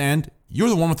 You understand? You're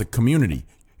the one with the community.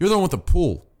 You're the one with the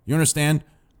pool. You understand?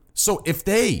 So if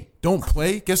they don't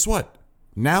play, guess what?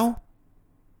 Now,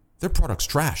 their product's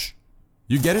trash.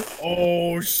 You get it?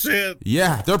 Oh, shit.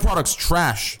 Yeah, their product's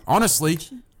trash. Honestly.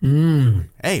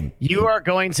 Hey. You are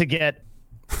going to get...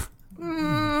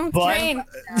 Train.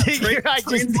 Train's like,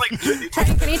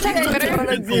 can you check Twitter?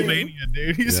 Pennsylvania,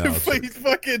 dude. He's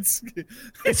fucking.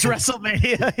 It's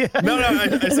WrestleMania. Yeah. No.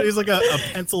 I said he's like a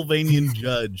Pennsylvanian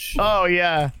judge. Oh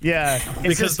yeah.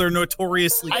 Because they're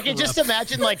notoriously. I can just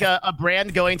imagine like a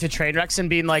brand going to Trainwrecks and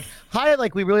being like, "Hi,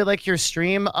 like we really like your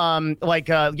stream.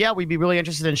 Yeah, we'd be really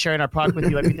interested in sharing our product with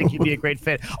you. Like, we think you'd be a great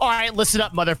fit. All right, listen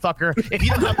up, motherfucker. If you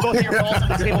don't have both of your balls on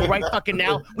the table right fucking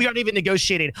now, we aren't even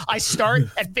negotiating. I start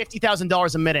at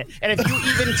 $50,000 a minute, and if you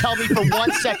even tell me for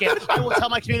 1 second, I will tell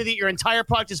my community your entire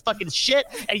product is fucking shit,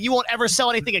 and you won't ever sell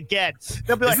anything again."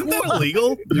 They'll be like, "Isn't that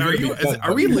illegal?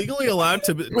 Are we legally allowed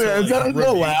to?" Is that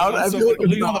allowed? I feel like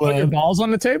it's not put your balls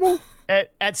on the table.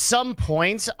 At some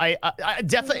point, I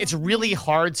definitely, it's really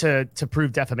hard to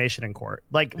prove defamation in court.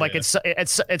 It's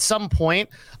at some point,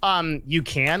 you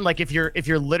can, like, if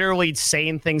you're literally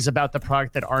saying things about the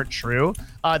product that aren't true,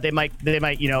 they might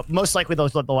most likely they'll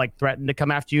like threaten to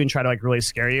come after you and try to like really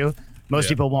scare you. Most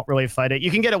people won't really fight it.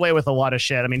 You can get away with a lot of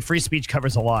shit. I mean, free speech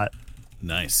covers a lot.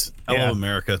 Nice. I love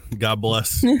America. God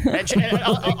bless. And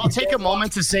I'll take a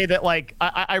moment to say that, like,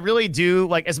 I really do,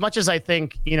 like, as much as I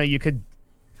think, you could.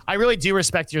 I really do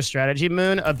respect your strategy,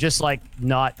 Moon, of just like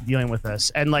not dealing with this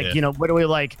and like, literally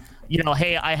like,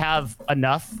 hey, I have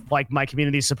enough, like my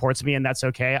community supports me and that's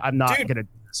okay. I'm not going to do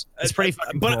this. It's pretty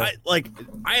fucking cool.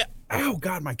 Oh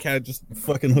God, my cat just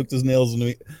fucking hooked his nails into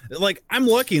me. Like, I'm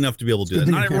lucky enough to be able to do that.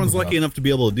 Not everyone's lucky enough to be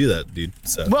able to do that, dude.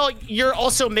 So. Well, you're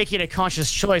also making a conscious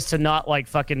choice to not like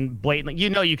fucking blatantly,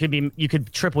 you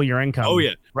could triple your income. Oh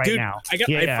yeah. Right dude, now. I got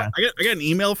an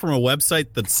email from a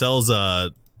website that sells,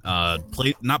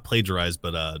 not plagiarized,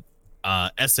 but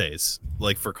essays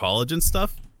like for college and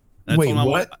stuff. And wait,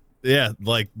 what? Yeah,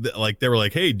 like they were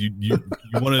like, "Hey, do you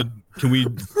want to?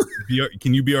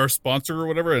 Can you be our sponsor or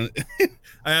whatever?" And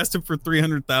I asked him for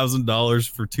 $300,000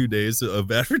 for 2 days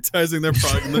of advertising their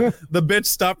product. And the bitch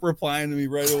stopped replying to me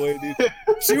right away, dude.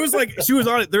 She was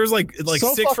on it. There's like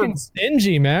so fucking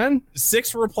stingy, man.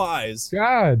 6 replies.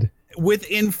 God.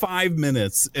 Within 5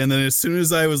 minutes, and then as soon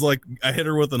as I hit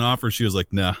her with an offer, she was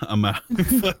like, "Nah, I'm out."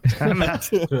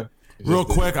 Real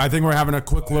quick, I think we're having a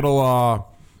quick little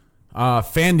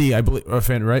Fandy, I believe,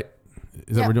 Fandy, right?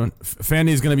 Is that what we're doing?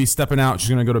 Fandy's going to be stepping out. She's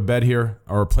going to go to bed here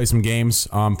or play some games.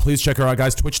 Please check her out,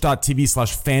 guys.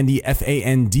 Twitch.tv/Fandy,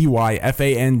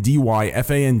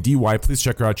 Fandy. Please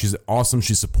check her out. She's awesome.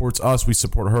 She supports us. We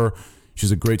support her.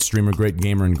 She's a great streamer, great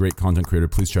gamer, and great content creator.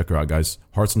 Please check her out, guys.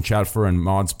 Hearts in chat for her and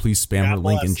mods. Please spam her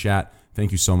link in chat.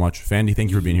 Thank you so much. Fandy, thank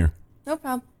you for being here. No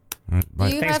problem.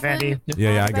 Bye. Thanks, Vandy.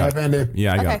 Yeah, I got Bye, it. Vandy.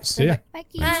 Yeah, I got it. See ya. Bye.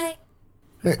 Hey,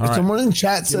 All right. someone in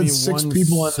chat Give me said 6 1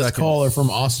 people on this second. call are from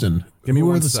Austin. Give me Who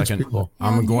are 1 the 6 second. people?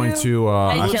 I'm going to.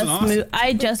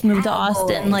 I just moved to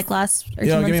Austin like last. Or 2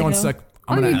 Yeah, months give me 1 ago. sec.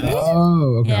 I'm gonna.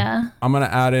 Oh, okay. Yeah. I'm gonna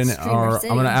add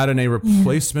in a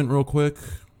replacement real quick.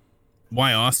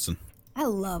 Why Austin? I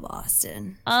love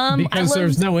Austin. Because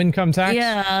there's no income tax.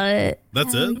 Yeah.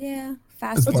 That's Hell it. Yeah.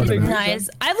 Fast It's food. nice.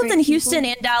 I've lived in Houston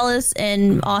and Dallas,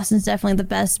 and Austin's definitely the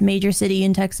best major city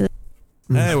in Texas.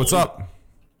 Hey, what's up?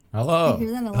 Hello.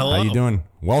 How you doing?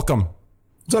 Welcome.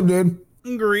 What's up, dude?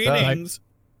 Greetings.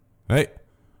 Hey,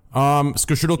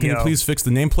 Skashriddle, can you please fix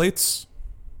the nameplates?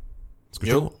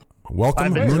 Skashriddle,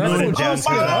 welcome. I'm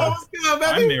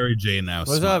Mary Jane now.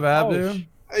 What's up, Abdu?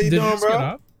 How you doing,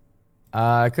 bro?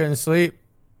 I couldn't sleep.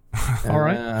 All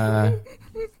right.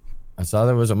 I saw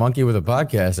there was a monkey with a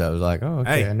podcast. I was like, oh,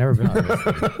 okay. Hey. I've never been on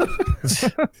this.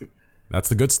 That's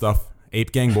the good stuff.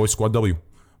 Ape Gang Boys Squad W.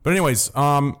 But anyways,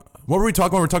 what were we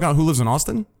talking about? We're talking about who lives in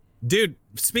Austin? Dude,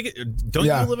 don't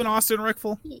you live in Austin,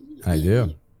 Rickful? I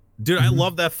do. Dude, I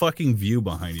love that fucking view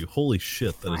behind you. Holy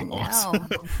shit, that is awesome.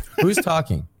 Who's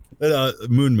talking?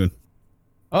 Moon.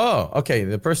 Oh, okay.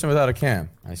 The person without a cam.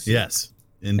 I see. Yes,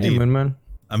 indeed. Hey, Moon.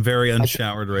 I'm very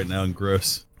unshowered right now and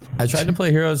gross. I tried to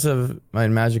play Heroes of Might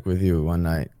and Magic with you one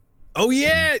night. Oh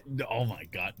yeah! Oh my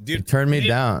god, dude! You turned me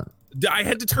down. I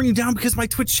had to turn you down because my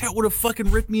Twitch chat would have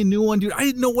fucking ripped me a new one, dude. I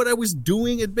didn't know what I was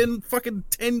doing. It'd been fucking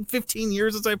 10, 15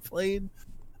 years since I played.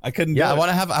 I couldn't. Yeah, I want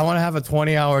to have a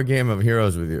 20-hour game of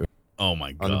Heroes with you. Oh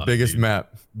my god! On the biggest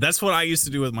map. That's what I used to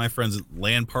do with my friends at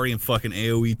LAN party and fucking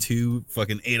AOE 2,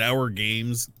 fucking 8-hour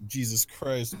games. Jesus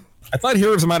Christ! I thought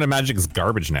Heroes of Might and Magic is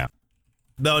garbage now.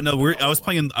 No, I was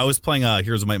playing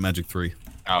Heroes of Might and Magic 3.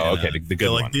 Oh, okay, the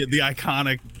good like one. The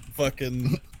iconic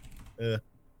fucking.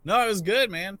 No, it was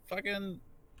good, man. Fucking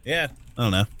yeah. I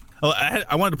don't know. Oh,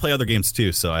 I wanted to play other games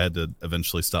too, so I had to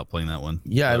eventually stop playing that one.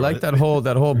 Yeah, I like that whole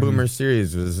Boomer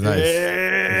series. Was nice.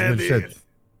 Yeah, shit.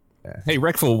 Hey,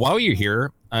 Reckful, while you're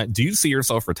here, do you see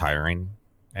yourself retiring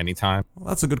anytime? Well,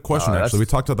 that's a good question, actually. We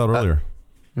talked about that earlier.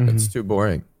 It's too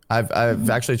boring. I've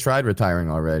actually tried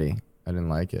retiring already. I didn't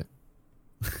like it.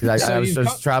 I was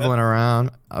just traveling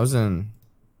around. I was in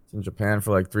Japan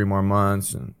for like 3 more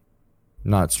months and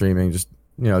not streaming, just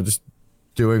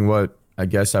doing what I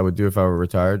guess I would do if I were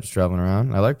retired, just traveling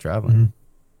around. I like traveling.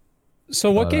 So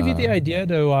what gave you the idea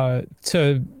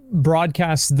to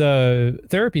broadcast the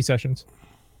therapy sessions?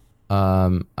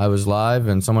 I was live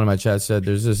and someone in my chat said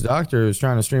there's this doctor who's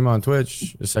trying to stream on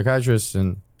Twitch, a psychiatrist,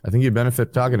 and I think you'd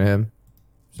benefit talking to him.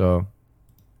 So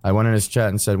I went in his chat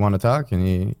and said, want to talk? And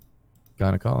he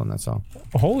got a call, and that's all.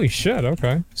 Holy shit,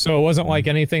 okay. So it wasn't like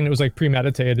anything that was like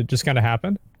premeditated, it just kind of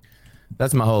happened?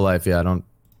 That's my whole life, yeah.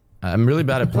 I'm really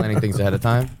bad at planning things ahead of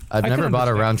time. I've never bought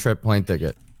a round trip plane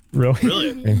ticket.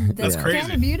 Really? That's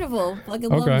kind of beautiful. Fucking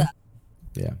love Okay. that.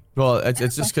 Yeah. Well, it's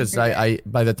just because I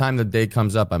by the time the day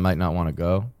comes up, I might not want to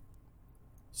go.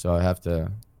 So I have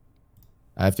to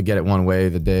get it one way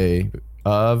the day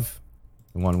of,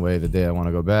 and one way the day I want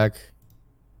to go back.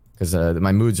 Because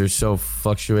my moods are so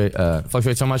fluctuate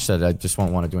so much that I just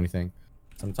won't want to do anything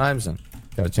sometimes, and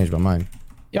gotta change my mind.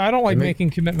 Yeah, I don't like making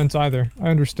commitments either. I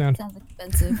understand. Sounds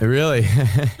expensive. Really?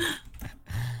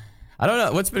 I don't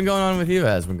know what's been going on with you,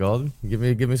 Asmongold. Give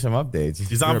me some updates.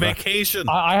 He's on vacation.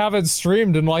 I haven't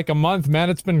streamed in like a month, man.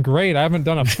 It's been great. I haven't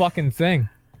done a fucking thing.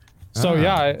 So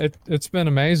yeah, it's been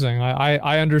amazing.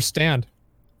 I understand.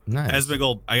 Nice.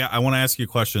 Asmongold, I want to ask you a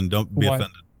question. Don't be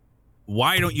offended.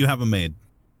 Why don't you have a maid?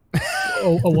 A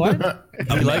what?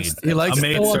 He likes a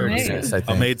maid service.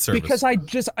 A maid service. Because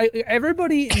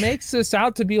everybody makes this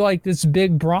out to be like this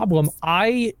big problem.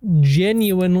 I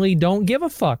genuinely don't give a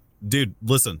fuck. Dude,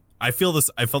 listen. I felt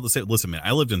the same. Listen, man,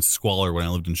 I lived in squalor when I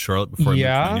lived in Charlotte before I moved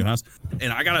to my new house,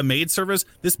 and I got a maid service.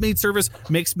 This maid service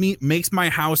makes my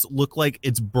house look like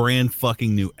it's brand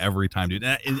fucking new every time, dude.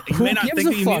 You may not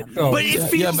think you need, but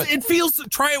it feels.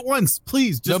 Try it once,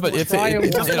 please. Just but it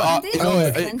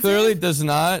clearly does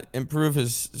not improve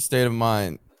his state of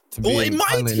mind. It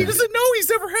might. He doesn't know. He's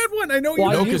never had one. I know you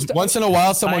know. Because once in a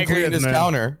while, someone cleaned his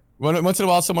counter. Once in a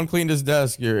while, someone cleaned his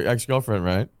desk. Your ex-girlfriend,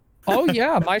 right? Oh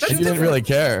yeah, my shit. You didn't really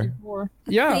care.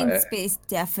 Yeah, clean space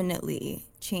definitely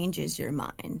changes your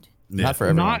mind. Not for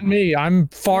everyone. Not me. I'm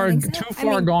too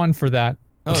far gone for that.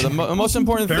 No, the most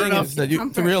important thing is that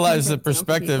you to realize the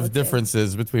perspective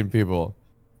differences between people.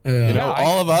 You know,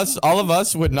 all of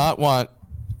us would not want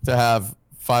to have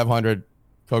 500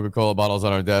 Coca-Cola bottles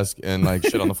on our desk and like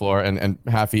shit on the floor and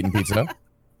half-eaten pizza.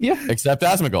 Yeah. Except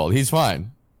Asmongold, he's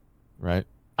fine, right?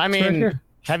 I mean,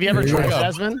 have you ever tried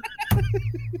Jasmine?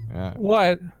 Yeah.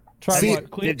 What? Try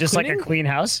what? Just like a clean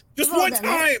house? Just one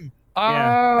time.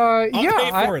 I'll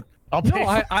pay for it.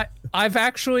 I've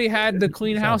actually had the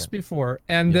clean house before,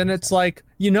 and then it's like,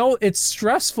 it's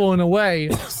stressful in a way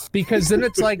because then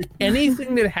it's like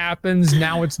anything that happens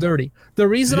now it's dirty. The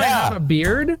reason I have a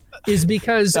beard is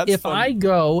because if I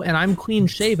go and I'm clean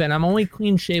shaven, I'm only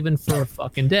clean shaven for a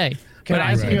fucking day. But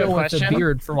I can go with a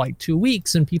beard for like 2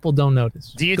 weeks and people don't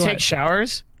notice. Do you take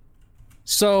showers?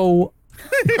 So.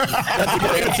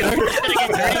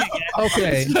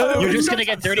 Okay. You're just gonna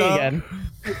get dirty again.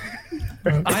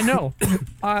 I know.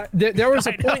 There was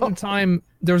a point in time.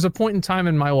 There was a point in time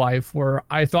in my life where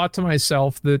I thought to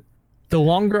myself that the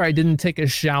longer I didn't take a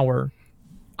shower,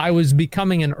 I was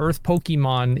becoming an Earth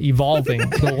Pokemon evolving.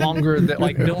 The longer that,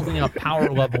 like, building up power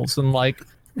levels and like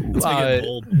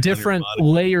different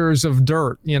layers of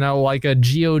dirt. Like a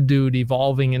Geodude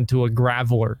evolving into a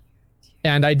Graveler.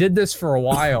 And I did this for a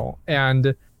while,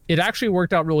 and it actually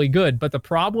worked out really good. But the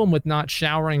problem with not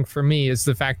showering for me is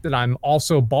the fact that I'm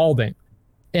also balding.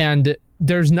 And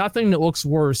there's nothing that looks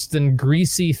worse than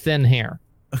greasy, thin hair.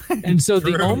 And so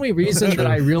the only reason that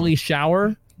I really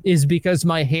shower is because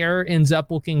my hair ends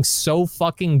up looking so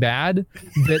fucking bad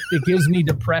that it gives me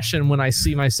depression when I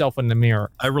see myself in the mirror.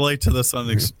 I relate to this on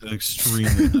an extreme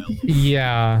level.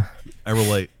 Yeah. I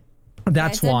relate.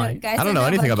 That's why. I don't know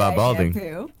anything about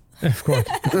balding. Of course.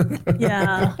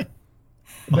 Yeah.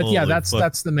 But yeah,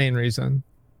 that's the main reason.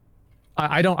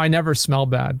 I never smell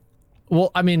bad.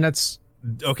 Well, I mean, that's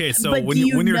okay. So when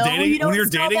you're dating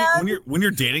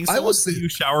someone, do you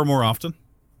shower more often?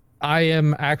 I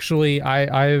am actually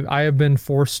I have been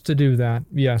forced to do that.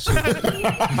 Yes. I'd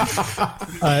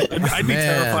be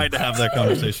terrified to have that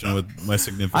conversation with my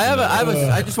significant other.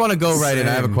 I just want to go right in.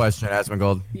 I have a question,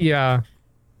 Asmongold. Yeah.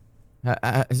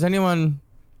 Has anyone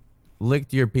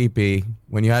licked your pee-pee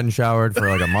when you hadn't showered for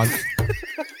like a month?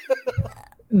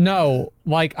 No,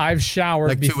 like I've showered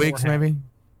like 2 weeks maybe.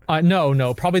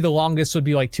 No, probably the longest would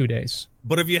be like 2 days.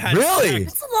 But if you had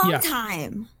that's a long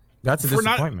time. That's a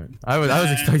disappointment. I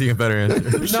was expecting a better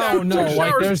answer. No,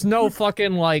 like there's no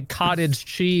fucking like cottage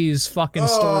cheese fucking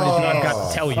story that I've got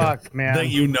to tell you. Fuck, man. That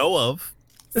you know of.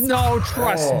 No,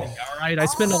 trust me. All right, I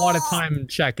spend a lot of time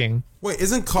checking. Wait,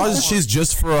 isn't cottage cheese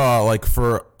just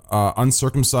for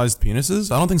uncircumcised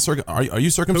penises? I don't think are you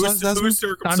circumcised? Who's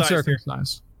circumcised? I'm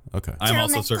circumcised. Okay. I'm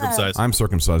also circumcised. I'm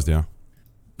circumcised. Yeah.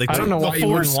 I don't know why you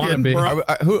wouldn't want to be.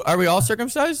 Are we all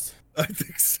circumcised? I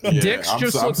think so. Dicks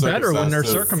just look better when they're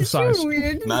circumcised.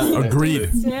 Agreed.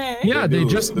 Yeah,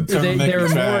 they're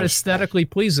more aesthetically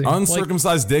pleasing.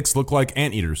 Uncircumcised dicks look like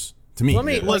anteaters to me.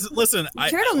 Listen.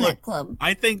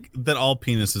 I think that all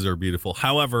penises are beautiful.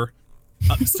 However,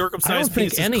 circumcised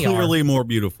penis is clearly more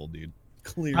beautiful, dude.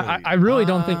 Clearly. I really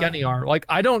don't think any are. Like,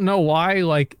 I don't know why.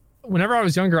 Like, whenever I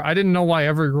was younger, I didn't know why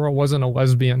every girl wasn't a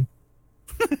lesbian.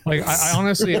 Like, I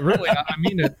honestly, really, I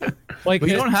mean it. Like, but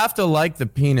you don't have to like the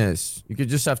penis. You could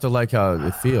just have to like how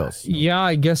it feels. Yeah,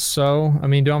 I guess so. I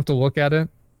mean, don't have to look at it.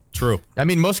 True. I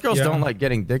mean, most girls don't like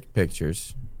getting dick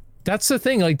pictures. That's the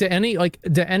thing. Like, do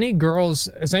any girls?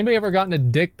 Has anybody ever gotten a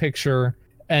dick picture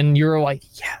and you're like,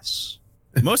 yes?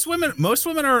 Most women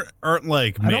aren't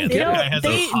like, man,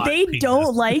 they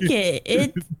don't like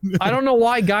it. I don't know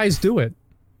why guys do it.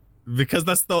 Because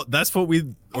that's what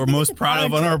we are most proud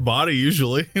of on our body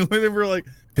usually. We're like,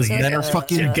 because men are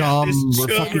fucking dumb. We're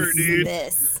fucking dude.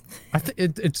 I think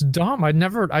it's dumb. I'd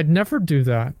never do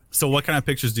that. So what kind of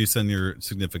pictures do you send your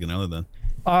significant other then?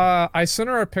 I sent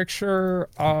her a picture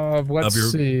of let's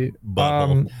see.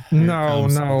 Butthole.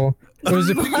 No. It was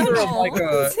a picture of like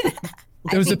a.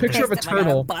 It was a picture of a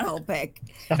turtle. Butthole pic.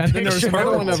 And then there was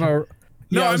another one of a.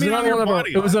 No, I mean on your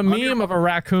body. It was a meme of a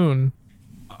raccoon.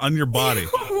 On your body.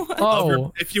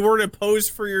 If you were to pose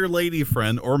for your lady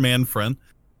friend or man friend,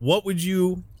 what would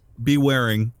you be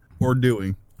wearing or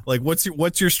doing? Like,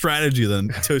 what's your strategy then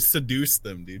to seduce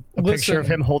them, dude? A picture of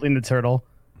him holding the turtle.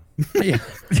 Yeah.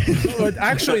 But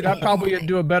actually, that probably would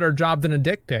do a better job than a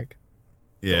dick pic.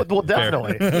 Yeah. Well,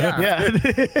 definitely. Yeah.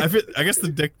 I guess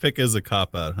the dick pic is a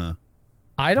cop out, huh?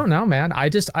 I don't know, man.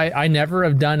 I never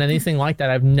have done anything like that.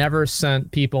 I've never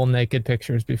sent people naked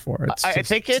pictures before. I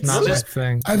think it's not my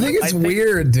thing. I think it's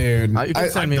weird, dude. I've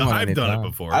done it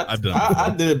before. I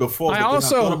did it before. I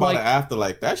also thought about it after,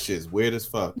 like, that shit's weird as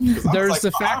fuck. There's the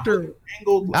factor.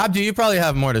 Abdu, you probably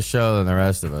have more to show than the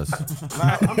rest of us.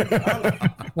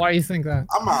 Why do you think that?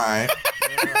 I'm alright.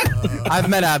 I've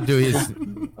met Abdu. He's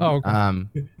okay.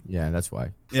 Yeah, that's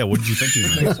why. Yeah, what did you think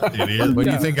you meant, idiot? What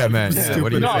do you think I meant? Yeah,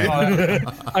 what do you think?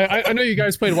 I know you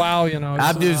guys played WoW, you know.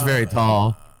 Abdu's very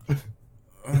tall.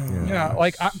 Yeah,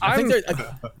 like I think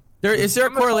Is there a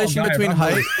correlation between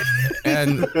height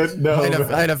and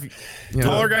height of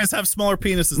taller guys have smaller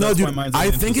penises? No, That's dude. why mine's I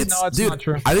think it's not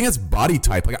true. I think it's body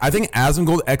type. Like I think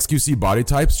Asmongold XQC body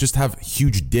types just have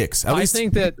huge dicks. At least I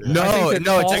think that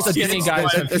it's skinny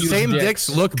guys have the huge same dicks.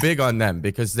 look big on them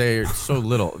because they're so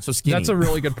little, so skinny. That's a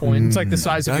really good point. It's like the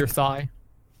size of your thigh.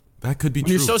 That could be when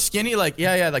true. You're so skinny, like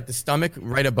like the stomach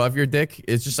right above your dick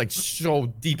is just like so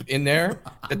deep in there.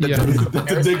 That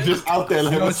the dick just out there,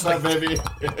 like, what's up, baby?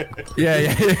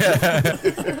 Yeah.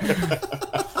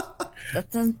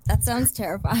 That sounds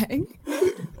terrifying.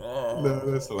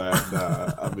 No, that's laugh.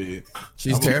 Nah, I mean,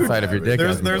 she's terrified of your dick.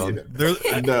 There's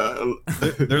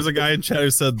a guy in chat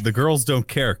who said the girls don't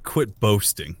care. Quit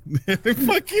boasting.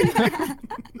 Fuck you.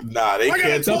 Nah, they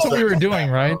can't. That's what we were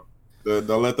doing, right?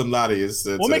 Don't let them lie to you.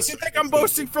 What makes you think I'm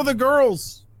boasting for the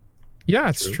girls? Yeah,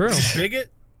 it's true.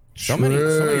 Bigot. So many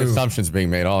assumptions being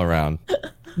made all around.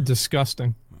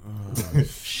 Disgusting.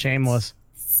 Shameless.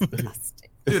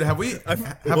 Dude, have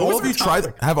all of you tried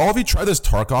this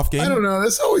Tarkov game? I don't know.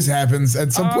 This always happens.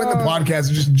 At some point in the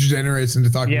podcast, it just degenerates into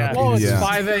talking about Well, it's penis.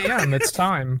 5 a.m. It's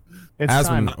time. It's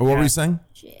Asmon, time. what were you saying?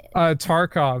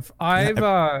 Tarkov.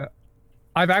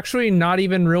 I've actually not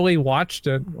even really watched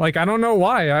it. Like, I don't know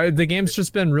why. The game's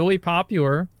just been really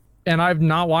popular, and I've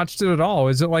not watched it at all.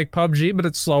 Is it like PUBG, but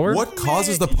it's slower? What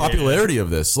causes the popularity of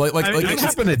this? Like what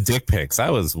happened to dick pics?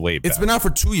 That was way back. It's been out for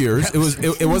 2 years.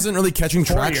 It wasn't really catching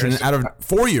traction out of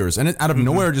 4 years, and it out of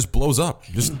nowhere it just blows up.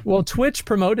 Well, Twitch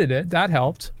promoted it. That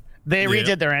helped. They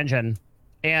redid their engine,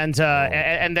 and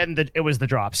then it was the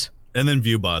drops. And then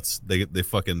ViewBots, they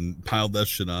fucking piled that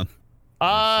shit on.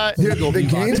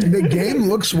 The game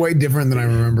looks way different than I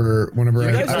remember whenever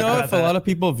You guys know if a lot of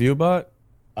people ViewBot?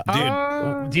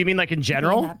 Dude, do you mean like in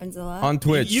general? Happens a lot. On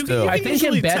Twitch, still. I think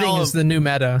embedding is the new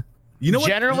meta. You know what?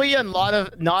 Generally,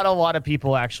 not a lot of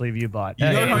people actually ViewBot. You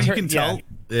know how you can tell?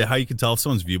 Yeah, how you can tell if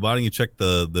someone's ViewBotting? You check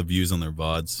the views on their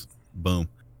VODs. Boom.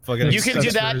 You can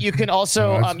do that. You can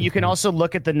also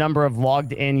look at the number of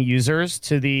logged in users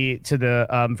to the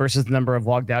versus the number of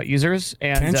logged out users.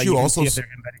 And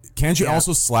Can't you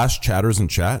also slash chatters in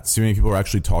chat? See how many people are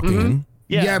actually talking in?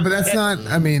 Yeah, but that's not.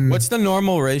 I mean, what's the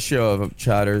normal ratio of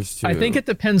chatters to? I think it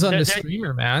depends on the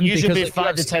streamer, man. Usually because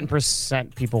 5 to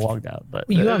 10% people logged out, but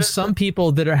you have some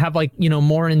people that have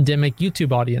more endemic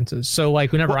YouTube audiences. So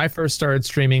like whenever I first started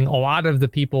streaming, a lot of the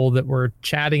people that were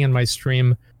chatting in my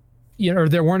stream,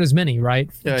 there weren't as many, right?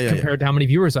 Compared to how many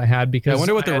viewers I had, because I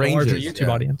wonder what the range is. YouTube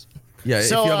audience. Yeah,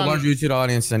 So, if you have a large YouTube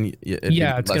audience, then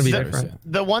it's gonna be different.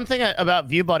 The one thing about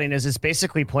viewbotting is it's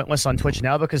basically pointless on Twitch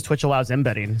now because Twitch allows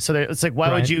embedding. So it's like,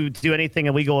 why would you do anything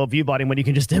illegal viewbotting when you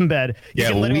can just embed? You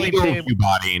can literally legal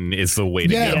viewbotting is the way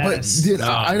to go. Yeah, but dude,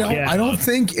 I don't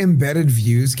think embedded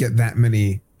views get that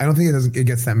many. I don't think it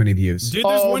gets that many views. Dude,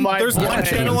 there's one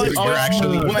channel. You're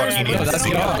actually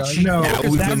No,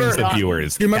 the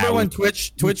viewers. You remember when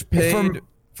Twitch paid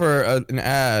for an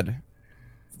ad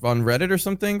on Reddit or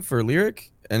something for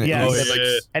Lyric? And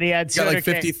and he had like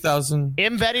 50,000.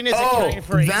 Embedding is accounting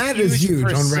for that a is huge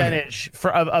huge on percentage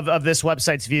of this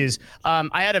website's views.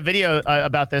 I had a video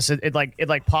about this. It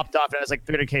popped off and it has like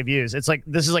 300K views. It's like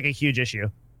this is like a huge issue.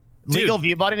 Legal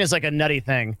viewbotting is like a nutty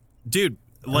thing, dude.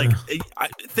 Like,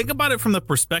 think about it from the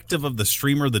perspective of the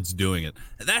streamer that's doing it.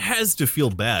 That has to feel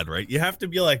bad, right? You have to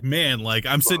be like, man, like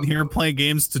I'm sitting here playing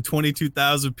games to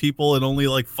 22,000 people, and only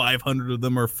like 500 of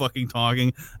them are fucking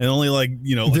talking, and only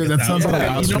Dude, that sounds like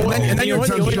a WoW stream. And then It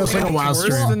sounds just like a WoW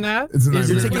stream. It's a You're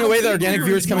nightmare. taking away the organic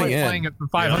viewers coming in.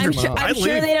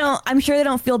 I'm sure they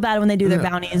don't feel bad when they do their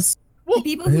bounties. The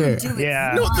people who do it.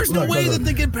 No, there's no way that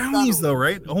they get bounties though,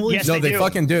 right? Yes, no, they do.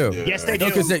 fucking do. Yes, they No,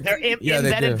 do. 'cause they- Their yeah, they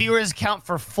embedded do. viewers count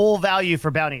for full value for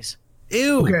bounties.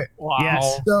 Ew. Okay. Wow.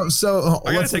 Yes. So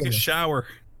I gotta let's take look a at this. shower.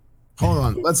 Hold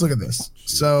on. Let's look at this.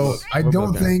 So I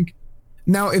don't think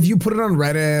now if you put it on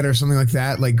Reddit or something like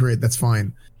that, like great, that's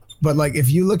fine. But like if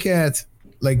you look at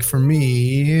like for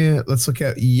me, let's look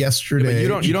at yesterday.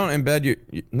 But you don't embed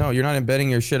you're not embedding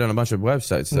your shit on a bunch of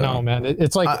websites. So. No, man.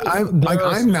 It's like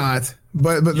I'm not.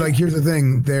 But like here's the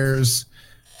thing. There's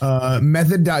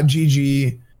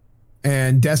method.gg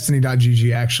and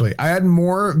destiny.gg actually. I had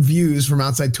more views from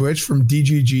outside Twitch from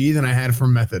DGG than I had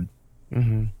from Method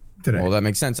today. Well, that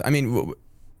makes sense. I mean,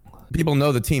 people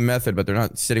know the team Method, but they're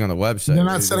not sitting on the website. They're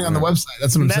not sitting on the website.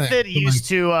 That's what I'm saying.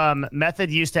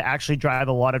 Method used to actually drive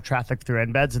a lot of traffic through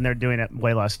embeds, and they're doing it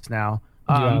way less now.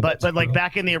 But like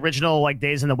back in the original like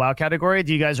days in the WoW category,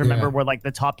 do you guys remember where like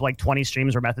the top like 20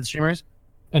 streams were Method streamers?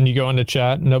 And you go into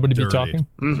chat, and nobody be talking.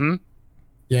 Mm-hmm.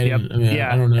 Yeah, Yep.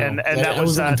 I don't know. And that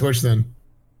was on Twitch then.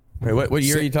 Wait, what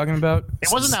year are you talking about? It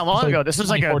wasn't that long ago. This was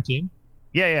like 2014.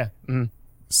 Yeah. Mm-hmm.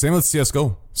 Same with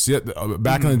CSGO.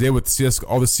 Back in the day with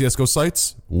all the CSGO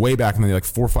sites, way back in the day, like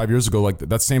 4 or 5 years ago, like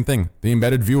that same thing. They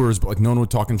embedded viewers, but like no one would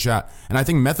talk in chat. And I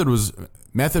think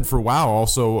Method for WoW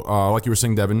also, like you were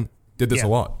saying, Devin, did this a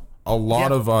lot. A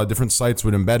lot of different sites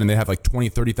would embed, and they have like 20,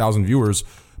 30,000 viewers,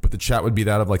 but the chat would be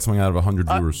that of like something out of 100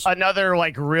 viewers. Another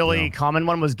like really common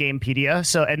one was Gamepedia.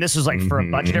 So, and this was like for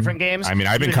a bunch of different games. I mean,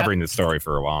 I've been covering this story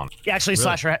for a while. Yeah, actually, really?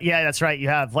 Slasher. Yeah, that's right. You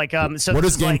have like so. What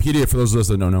is Gamepedia for those of us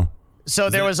that don't know?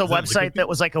 So there was a website that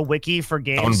was like a wiki for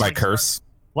games owned by Curse,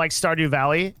 like Stardew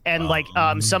Valley, and like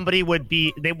somebody would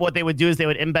be what they would do is they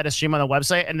would embed a stream on the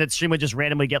website, and the stream would just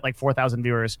randomly get like 4,000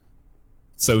 viewers.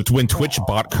 So when Twitch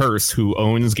bought Curse, who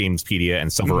owns Gamespedia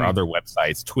and several other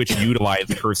websites, Twitch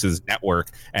utilized Curse's network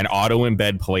and auto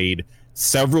embed played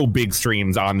several big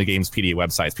streams on the Gamespedia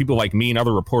websites. People like me and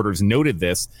other reporters noted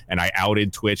this, and I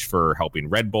outed Twitch for helping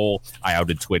Red Bull. I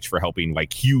outed Twitch for helping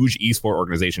like huge esport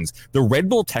organizations. The Red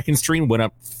Bull Tekken stream went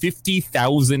up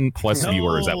 50,000 plus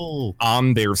viewers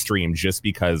on their stream just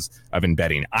because of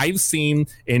embedding. I've seen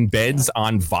embeds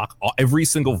on every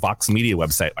single Vox Media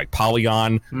website, like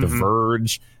Polygon, The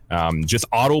Verge, just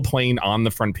auto playing on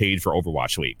the front page for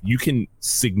Overwatch League. You can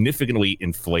significantly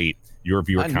inflate your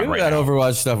viewer count right now. I knew that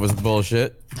Overwatch stuff was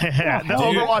bullshit. Yeah, the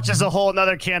Overwatch is a whole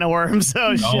nother can of worms.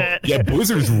 Oh, shit. Yeah,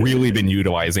 Blizzard's really been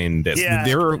utilizing this. Yeah.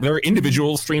 There are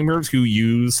individual streamers who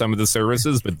use some of the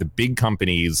services, but the big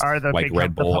companies like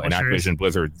Red Bull and Activision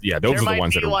Blizzard, those are the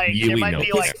ones that are really there might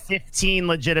be like 15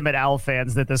 legitimate OWL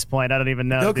fans at this point. I don't even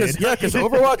know. No, because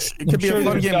Overwatch could be a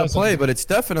fun game to play, but it's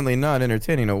definitely not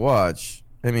entertaining to watch.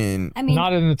 I mean,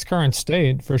 not in its current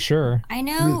state, for sure. I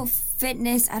know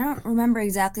fitness, I don't remember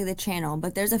exactly the channel,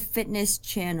 but there's a fitness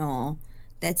channel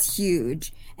that's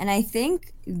huge. And I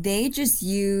think they just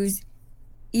use,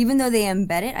 even though they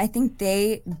embed it, I think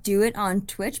they do it on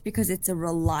Twitch because it's a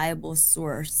reliable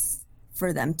source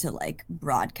for them to like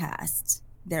broadcast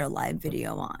their live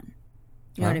video on.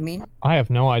 You know what I mean? I have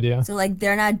no idea. So like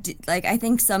they're not, like I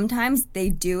think sometimes they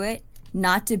do it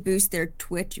not to boost their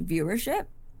Twitch viewership.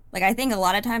 Like, I think a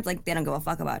lot of times, like, they don't give a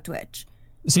fuck about Twitch.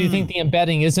 So you think the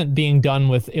embedding isn't being done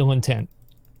with ill intent?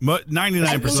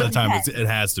 99% of the time, it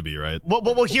has to be, right?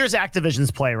 Well, here's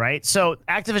Activision's play, right? So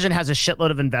Activision has a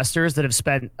shitload of investors that have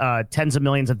spent tens of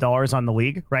millions of dollars on the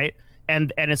league, right?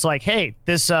 And it's like, hey,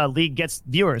 this league gets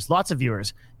viewers, lots of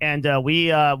viewers, and we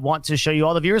want to show you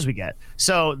all the viewers we get.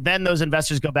 So then those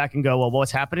investors go back and go, well,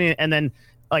 what's happening? And then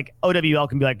like OWL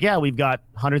can be like, yeah, we've got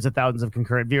hundreds of thousands of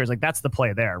concurrent viewers. Like that's the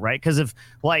play there, right? Because if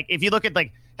you look at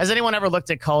like, has anyone ever looked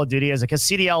at Call of Duty as because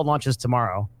CDL launches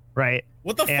tomorrow, right?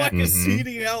 What the fuck is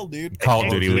CDL, dude? Call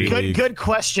of Duty League. Good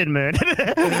question, Moon.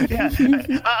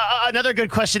 Another good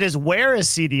question is where is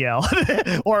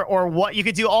CDL, or what? You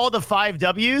could do all the 5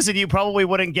 Ws and you probably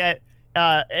wouldn't get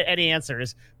any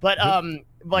answers. But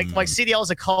like CDL is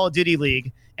a Call of Duty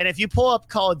League. And if you pull up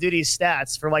Call of Duty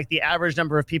stats for like the average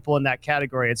number of people in that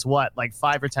category, it's what, like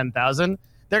 5 or 10,000?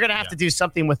 They're going to have to do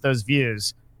something with those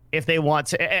views if they want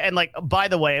to. And like, by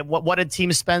the way, what did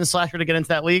teams spend, Slasher, to get into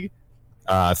that league?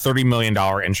 $30 million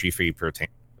entry fee per team.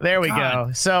 There we go.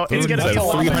 So it's going to be a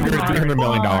 $300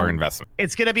 million investment.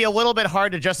 It's going to be a little bit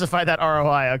hard to justify that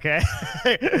ROI, okay?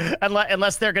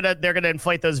 unless they're gonna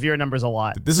inflate those viewer numbers a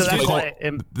lot. This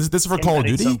is for Call of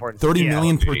Duty. 30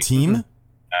 million per team.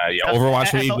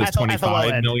 Overwatch League was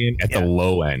 25 million at the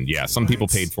low end. Yeah, some people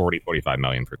paid 45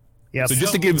 million per. Yeah. So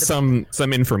just to give some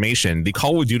information, the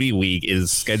Call of Duty League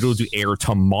is scheduled to air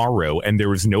tomorrow, and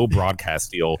there is no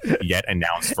broadcast deal yet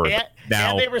announced for it.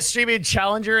 Now, and they were streaming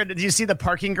Challenger, and did you see the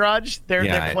parking garage? They're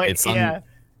playing.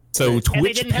 So Twitch and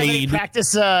they didn't paid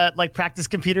have any practice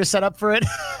computers set up for it.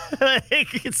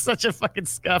 It's such a fucking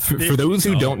scuff. For those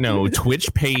who don't know,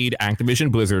 Twitch paid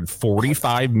Activision Blizzard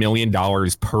 $45 million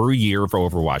per year for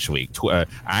Overwatch League.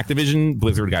 Activision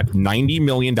Blizzard got $90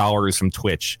 million from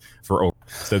Twitch for Overwatch.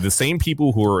 So the same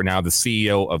people who are now the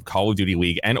CEO of Call of Duty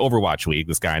League and Overwatch League,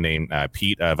 this guy named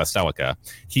Pete Vostelica,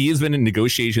 he has been in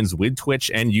negotiations with Twitch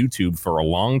and YouTube for a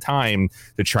long time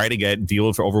to try to get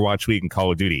deals for Overwatch League and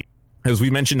Call of Duty. As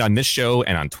we mentioned on this show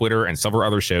and on Twitter and several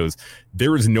other shows,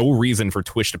 there is no reason for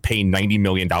Twitch to pay $90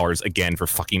 million again for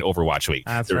fucking Overwatch League.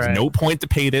 There's no point to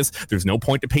pay this. There's no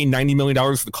point to pay $90 million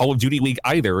for the Call of Duty League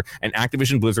either. And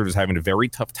Activision Blizzard is having a very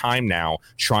tough time now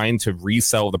trying to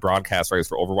resell the broadcast rights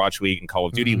for Overwatch League and Call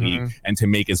of Duty League and to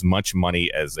make as much money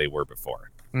as they were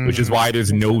before, which is why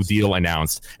there's no deal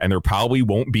announced. And there probably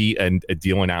won't be a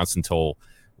deal announced until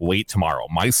late tomorrow.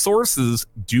 My sources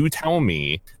do tell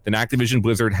me that Activision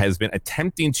Blizzard has been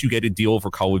attempting to get a deal for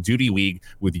Call of Duty League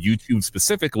with YouTube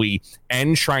specifically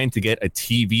and trying to get a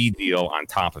TV deal on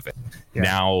top of it. Yeah.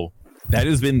 Now, That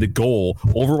has been the goal.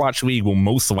 Overwatch League will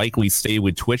most likely stay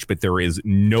with Twitch, but there is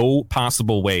no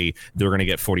possible way they're going to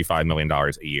get $45 million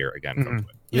a year again from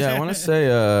Twitch. Yeah, I want to say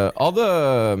all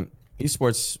the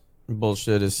esports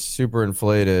bullshit is super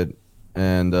inflated,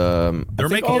 and they're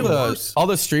making it worse. All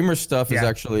the streamer stuff is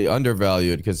actually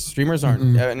undervalued because streamers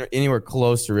aren't anywhere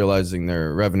close to realizing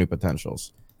their revenue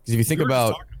potentials. Because if you think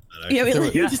about, I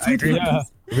agree.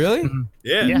 Really?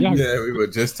 Yeah, we were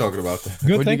just talking about that.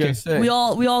 Good thinking. We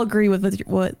all agree with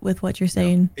what you're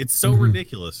saying. It's so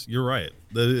ridiculous. You're right.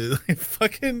 The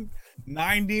fucking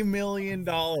 $90 million,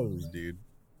 dude.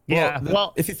 Yeah.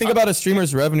 Well, if you think about a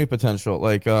streamer's revenue potential,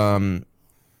 like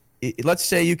let's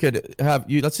say you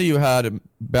had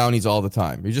bounties all the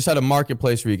time. You just had a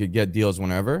marketplace where you could get deals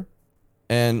whenever.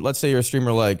 And let's say you're a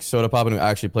streamer like Sodapoppin who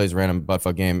actually plays a random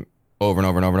buttfuck game over and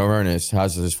over and over and over and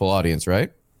has his full audience,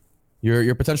 right?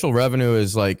 Your potential revenue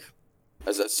is like,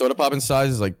 as a Sodapoppin size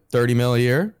is like 30 mil a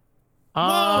year.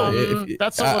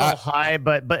 That's a little high,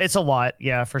 but it's a lot.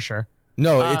 Yeah, for sure.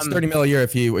 No, it's 30 mil a year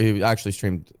if he actually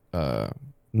streamed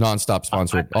non-stop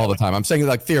sponsored all the time. I'm saying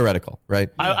like theoretical, right?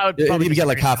 I would probably get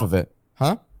like half of it,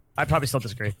 huh? I'd probably still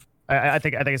disagree. I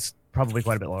think it's probably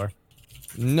quite a bit lower.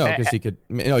 No, because he could.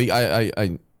 No,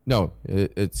 no.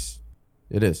 It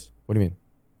is. What do you mean?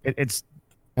 It's.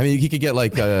 I mean, he could get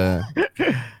like. I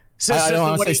don't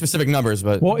want to say specific numbers,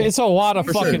 but it's a lot of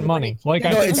fucking money. Like,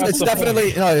 I think it's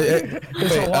definitely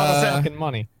it's a lot of fucking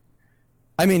money.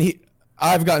 I mean,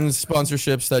 I've gotten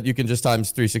sponsorships that you can just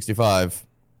times 365.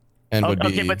 And would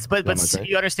okay, be but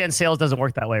you understand sales doesn't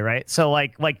work that way, right? So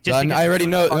like just I already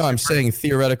know. No, I'm saying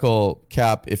theoretical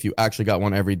cap. If you actually got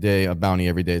one every day, a bounty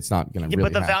every day, it's not going to really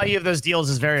but the happen. value of those deals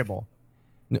is variable.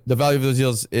 The value of those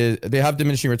deals is they have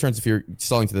diminishing returns if you're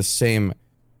selling to the same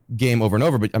game over and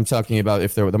over. But I'm talking about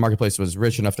if the marketplace was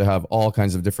rich enough to have all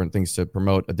kinds of different things to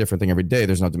promote a different thing every day.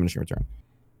 There's no diminishing return.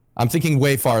 I'm thinking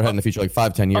way far ahead in the future, like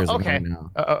 5-10 years. Okay.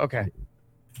 Okay.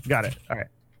 Got it. All right.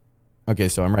 Okay,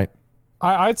 so I'm right.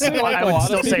 I'd say like I would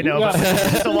still say no, but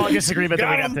it's the longest agreement that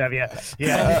we have to have.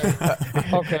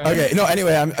 Yeah. Okay. No.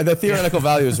 Anyway, the theoretical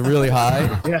value is really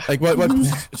high. Yeah. Like what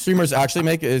streamers actually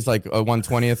make is like a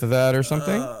 1/20th of that or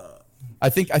something.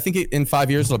 I think in 5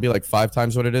 years it'll be like 5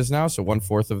 times what it is now. So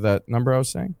 1/4 of that number I was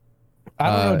saying. I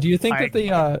don't know. Do you think that the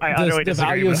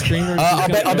value of streamers? I'll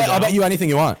bet you anything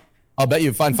you want. I'll bet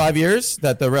you find 5 years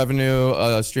that the revenue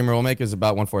a streamer will make is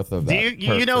about 1/4 of that.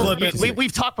 You know,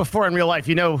 we've talked before in real life.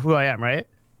 You know who I am, right?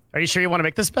 Are you sure you want to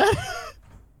make this bet?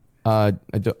 I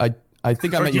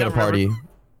think I met you at a party.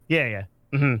 Yeah.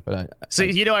 Mm-hmm. But so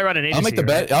you know I run an agency. I'll make the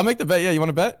bet. Right? I'll make the bet. Yeah, you want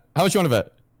to bet? How much you want to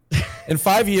bet? In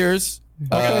 5 years.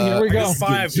 Okay, here we go.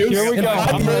 Here we go.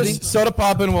 I'm ready.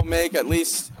 Sodapoppin will make at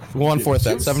least 1/4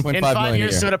 that, 7.5 million. In 5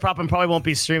 years, Sodapoppin probably won't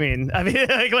be streaming. I mean,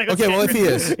 okay, well, if he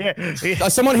is,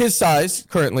 someone his size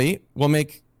currently will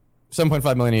make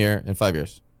 7.5 million a year in 5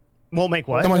 years. Will make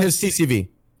what? Someone his CCV.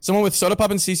 Someone with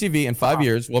Sodapoppin CCV in 5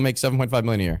 years will make 7.5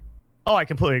 million a year. Oh, I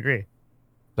completely agree.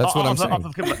 That's what I'm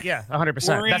saying. Yeah,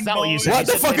 100%. That's not what you said. What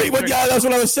the fuck? Yeah, that's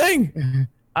what I was saying.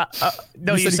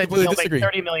 No, you said he'll make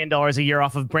 $30 million a year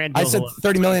off of brand deals. I said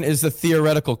 30 million is the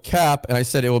theoretical cap, and I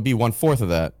said it will be 1/4 of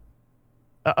that.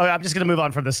 I'm just gonna move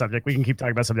on from this subject. We can keep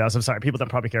talking about something else. I'm sorry, people don't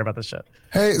probably care about this shit.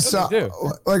 Hey, so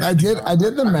like I did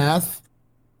the math.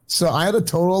 So I had a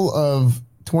total of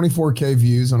 24K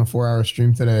views on a 4-hour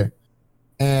stream today,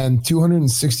 and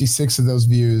 266 of those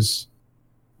views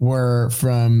were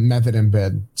from Method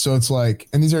Embed. So it's like,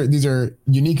 and these are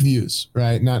unique views,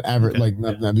 right? Not average, like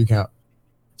not view count.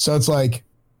 So it's like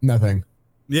nothing.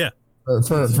 Yeah. For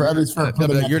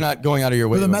you're not going out of your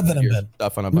way for the Method Embed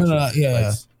stuff on a bunch of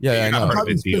yeah. I know. I'm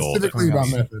talking specifically about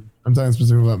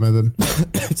Method.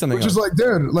 It's something which else. Is like,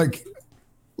 dude, like,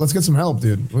 let's get some help,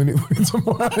 dude. We need some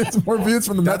more views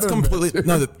from the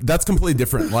Method. That's completely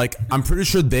different. Like, I'm pretty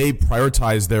sure they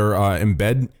prioritize their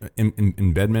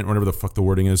embedment, whatever the fuck the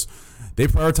wording is. They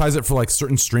prioritize it for like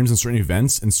certain streams and certain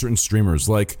events and certain streamers.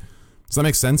 Like, does that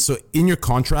make sense? So in your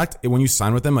contract, when you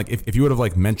sign with them, like if you would have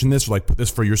like mentioned this or like put this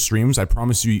for your streams, I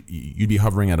promise you you'd be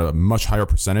hovering at a much higher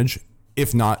percentage,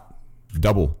 if not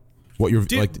double what you're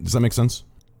like. Does that make sense?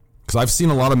 Because I've seen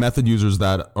a lot of Method users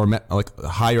that are like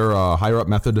higher up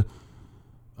Method,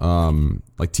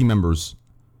 like team members,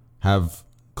 have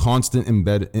constant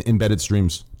embedded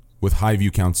streams with high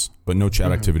view counts but no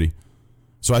chat activity.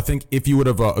 So I think if you would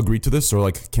have agreed to this or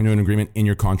like came to an agreement in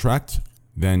your contract,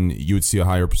 then you would see a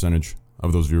higher percentage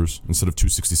of those viewers instead of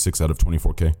 266 out of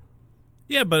 24K.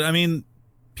 Yeah, but I mean,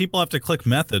 people have to click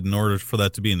Method in order for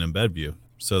that to be an embed view.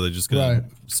 So they're just going to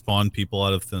spawn people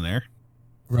out of thin air.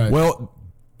 Right. Well,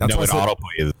 That's no, it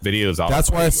autoplays videos. That's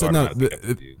why I said no.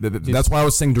 That's why I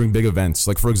was saying during big events,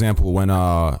 like for example, when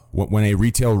a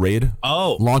retail raid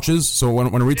launches. So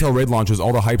when a retail raid launches,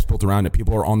 all the hype's built around it.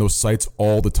 People are on those sites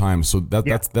all the time. So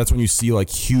that's when you see like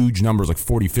huge numbers, like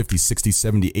 40, 50, 60,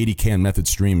 70, 80K on Method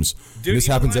streams. Dude, this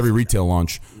happens every retail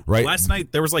launch, right? Last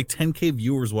night there was like 10K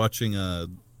viewers watching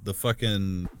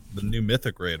the new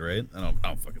Mythic raid, right? I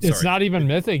don't fucking. It's not even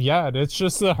Mythic yet. It's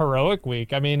just the heroic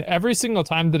week. I mean, every single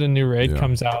time that a new raid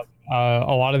comes out,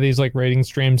 a lot of these like raiding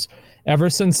streams, ever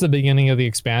since the beginning of the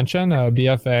expansion,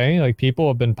 BFA, like people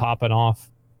have been popping off.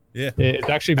 Yeah, it's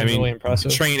actually been really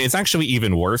impressive. Train, it's actually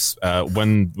even worse.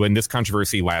 When this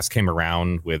controversy last came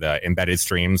around with embedded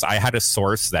streams, I had a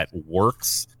source that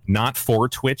works not for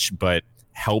Twitch, but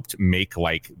helped make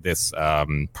like this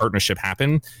partnership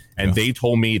happen, and they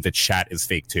told me the chat is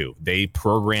fake too. They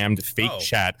programmed fake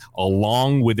chat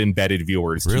along with embedded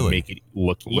viewers to make it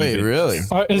look even. Really?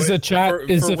 Is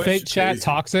the fake chat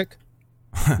toxic?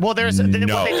 Well, there's what they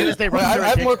do is they run. I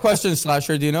have more questions,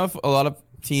 Slasher. Do you know if a lot of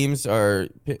teams are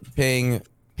paying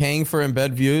for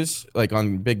embed views, like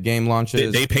on big game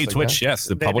launches? They pay like Twitch, that? yes.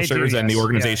 The publishers and the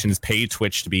organizations pay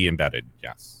Twitch to be embedded,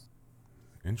 yes.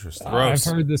 Interesting. I've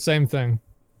heard the same thing.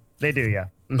 They do, yeah.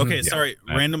 Okay, sorry.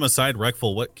 Random aside,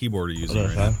 Reckful, what keyboard are you using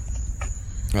right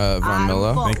now? Von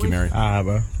Miller. Thank you, Mary.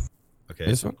 Okay,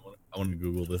 This one? I want to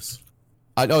Google this.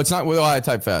 It's not. Well, I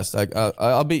type fast.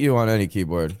 I'll beat you on any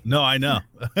keyboard. No, I know.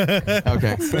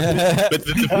 Okay. But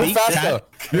You're fast though.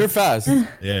 You're fast.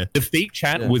 Yeah. The fake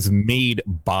chat was made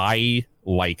by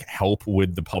like help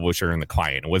with the publisher and the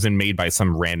client. It wasn't made by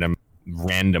some random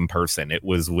person. It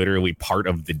was literally part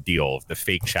of the deal. The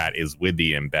fake chat is with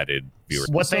the embedded viewers.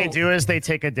 What they do is they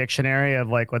take a dictionary of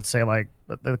like, let's say like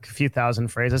a few thousand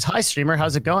phrases. Hi streamer,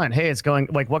 how's it going? Hey, it's going.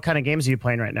 Like, what kind of games are you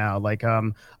playing right now? Like,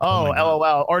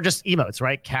 LOL, or just emotes,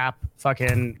 right? Cap,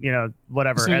 fucking,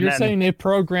 whatever. So you're saying they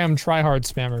program tryhard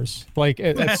spammers, like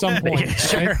at some point?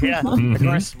 Sure, right? yeah, of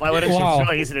course. Why would it? It's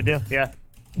really easy to do. Yeah.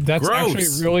 That's actually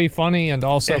really funny and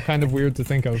also kind of weird to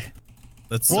think of.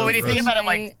 That's well, when you think about it,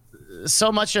 like,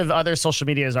 so much of other social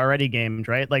media is already gamed,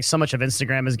 right? Like so much of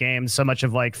Instagram is gamed, so much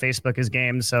of like Facebook is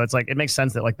gamed. So it's like it makes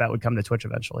sense that like that would come to Twitch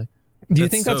eventually. Do you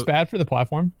think that's bad for the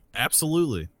platform?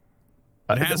 Absolutely.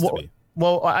 It has to be.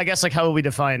 Well, I guess like how would we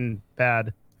define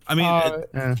bad? I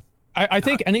mean, I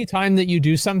think any time that you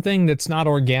do something that's not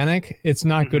organic, it's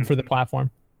not good for the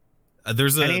platform.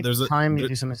 There's a you do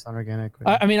something that's not organic.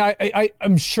 I mean,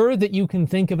 I'm sure that you can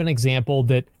think of an example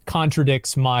that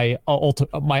contradicts my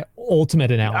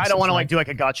ultimate analysis. I don't want to like do like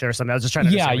a gotcha or something. I was just trying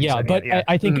to. But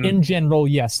I think in general,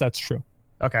 yes, that's true.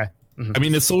 Okay. I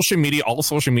mean, all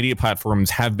social media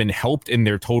platforms have been helped in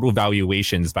their total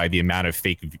valuations by the amount of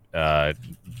fake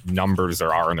numbers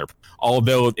there are in there.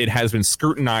 Although it has been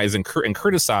scrutinized and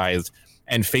criticized,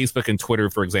 and Facebook and Twitter,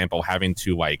 for example, having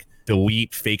to like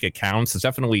delete fake accounts has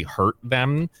definitely hurt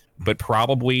them. But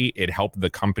probably it helped the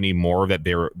company more that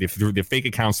the fake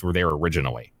accounts were there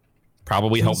originally.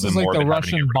 Probably helped them more. This is like the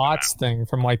Russian bots thing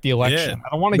from like the election. Yeah. I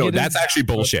don't want to get. That's actually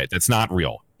bullshit. That's not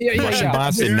real. Russian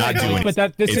bots did not do it.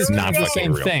 But this is not the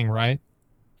same real. thing, right?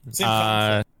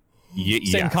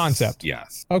 Same concept.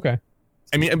 Yes. Okay.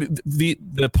 I mean,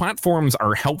 the platforms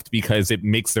are helped because it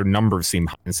makes their numbers seem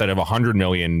high. Instead of 100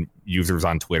 million users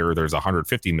on Twitter, there's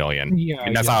 150 million.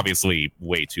 And that's obviously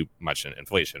way too much in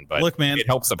inflation. But look, man, it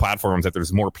helps the platforms that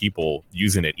there's more people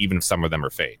using it, even if some of them are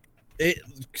fake.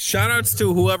 Shout outs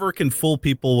to whoever can fool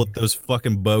people with those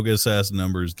fucking bogus ass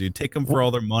numbers, dude. Take them for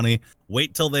all their money.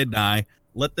 Wait till they die.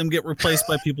 Let them get replaced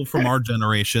by people from our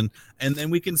generation, and then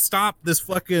we can stop this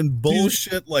fucking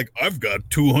bullshit. Like, I've got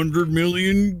 200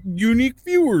 million unique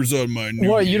viewers on my new.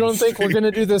 What, you don't think we're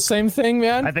gonna do the same thing,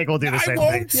 man? I think we'll do the same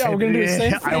thing. Yeah, we're gonna do the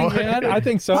same thing, man. I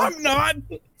think so. I'm not.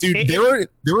 Dude,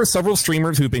 there are several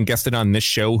streamers who've been guested on this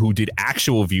show who did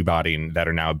actual view botting that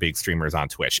are now big streamers on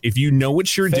Twitch. If you know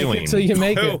what you're doing, so you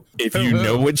make it. If you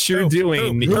know what you're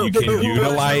doing, you can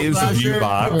utilize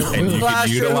ViewBot and you can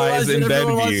utilize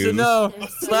embed views,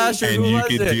 and you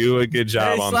can do a good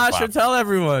job on the platform. Tell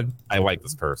everyone. I like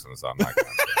this person, so I'm not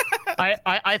gonna.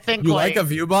 I think you like a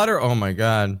ViewBotter? Oh my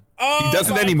god. He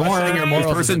doesn't anymore. This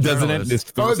person doesn't. This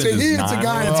person it's a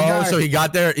guy. So he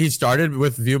got there. He started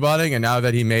with viewbotting, and now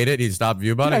that he made it, he stopped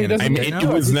viewbotting. Yeah, I mean, it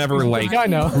was never like I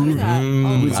know.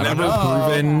 It was never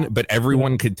proven, but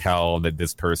everyone could tell that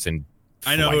this person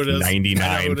I know who it is.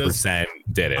 99%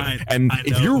 did it. And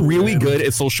if you're really good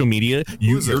at social media,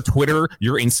 your Twitter,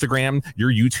 your Instagram,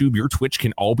 your YouTube, your Twitch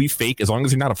can all be fake. As long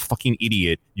as you're not a fucking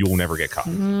idiot, you will never get caught.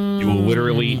 You will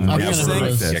literally never get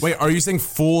caught. Wait, are you saying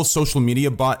full social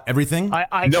media bot everything?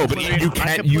 No, but you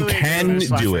can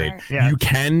do it. Yeah. You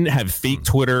can have fake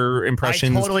Twitter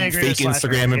impressions, fake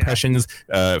Instagram impressions,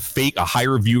 fake a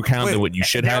higher view count than what you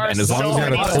should have. And as long as you're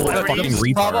not a total fucking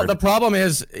retard. The problem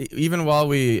is, even while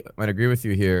we might agree with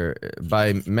you here,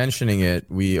 by mentioning it,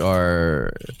 we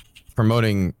are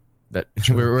promoting that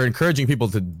we're encouraging people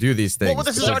to do these things. Well,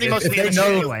 this is already most of the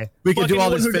industry anyway. We can do all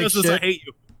this fake shit. I hate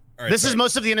you. This is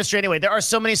most of the industry anyway. There are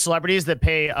so many celebrities that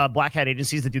pay black hat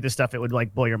agencies to do this stuff. It would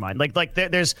like blow your mind.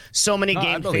 There's so many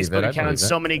gamed Facebook accounts,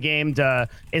 so many gamed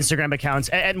Instagram accounts.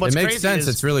 And what's crazy crazy sense. is,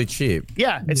 It's really cheap.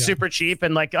 Yeah, it's super cheap.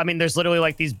 And like, I mean, there's literally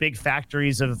like these big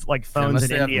factories of like phones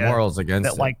in India morals against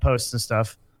that like posts and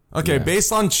stuff. Okay,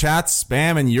 based on chat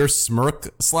spam and your smirk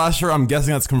slasher, I'm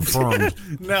guessing that's confirmed.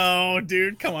 No,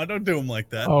 dude, come on, don't do him like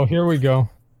that. Oh, here we go.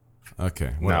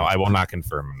 Okay. No, I will not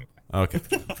confirm. Okay.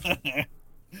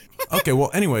 Okay, well,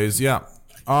 anyways, yeah.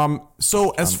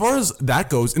 So as far as that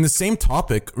goes, in the same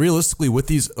topic, realistically, with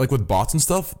these, like with bots and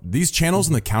stuff, these channels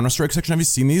in the Counter-Strike section, have you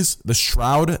seen these? The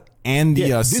Shroud and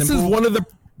the this Simple? is one of the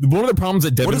problems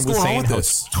that Devin was saying.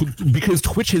 Because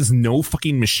Twitch has no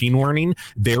fucking machine learning,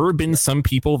 there have been some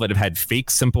people that have had fake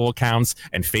Simple accounts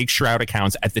and fake Shroud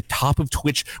accounts at the top of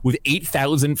Twitch with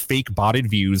 8,000 fake botted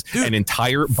views, an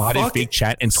entire botted fake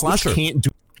chat, and Twitch can't do.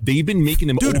 They've been making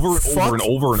them over and over and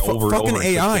over and over. Fucking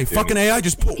AI, fucking AI.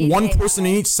 Just put one person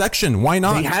in each section. Why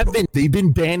not? They have been. They've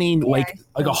been banning like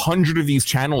 100 of these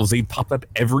channels. They pop up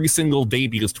every single day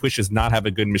because Twitch does not have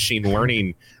a good machine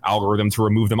learning algorithm to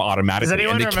remove them automatically.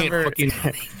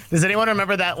 Does anyone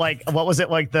remember that? Like, what was it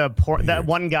like that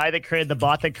one guy that created the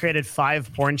bot that created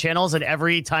 5 porn channels, and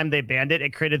every time they banned it,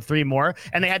 it created 3 more,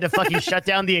 and they had to fucking shut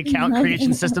down the account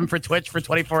creation system for Twitch for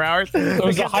 24 hours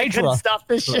because they couldn't stop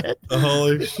this shit.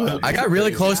 Holy shit! I got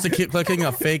really close to keep clicking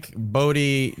a fake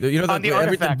Bodhi. You know,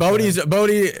 the Bodhi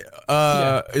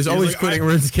is always quitting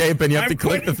RuneScape, and you have to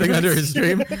click the thing under his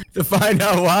stream to find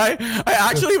out why. I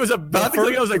actually was about to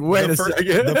click. I was like, wait a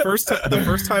second. The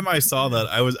first time I saw that,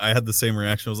 I had the same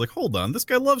reaction. I was like, hold on, this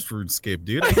guy loves RuneScape,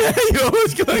 dude. You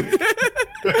almost clicked.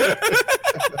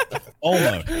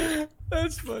 Almost.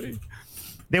 That's funny.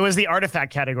 There was the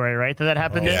artifact category, right? That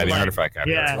happened. Yeah, the artifact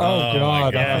category. Yeah. Oh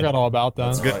god, I forgot all about that.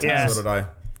 That's good. Yeah. So did I.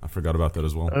 I forgot about that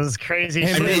as well. It was crazy.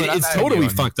 I mean, it's totally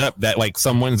fucked up that like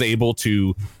someone's able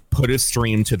to put a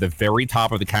stream to the very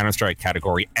top of the Counter-Strike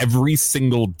category every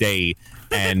single day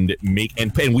and make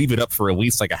and leave it up for at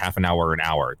least like a half an hour or an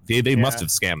hour. They must have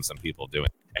scammed some people doing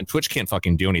it. And Twitch can't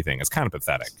fucking do anything. It's kind of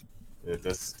pathetic. Yeah,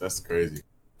 that's crazy.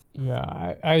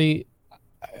 Yeah,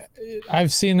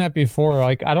 I've seen that before.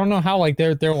 Like, I don't know how like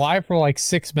they're live for like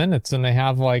 6 minutes and they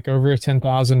have like over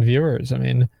 10,000 viewers. I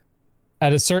mean,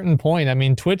 at a certain point, I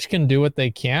mean, Twitch can do what they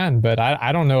can, but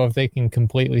I don't know if they can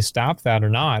completely stop that or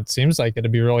not. It seems like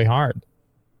it'd be really hard.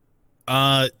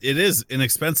 It is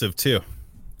inexpensive too,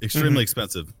 extremely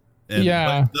expensive. And,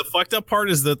 yeah. But the fucked up part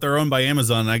is that they're owned by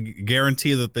Amazon. I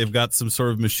guarantee that they've got some sort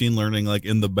of machine learning like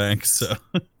in the bank. So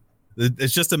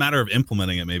it's just a matter of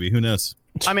implementing it. Maybe, who knows?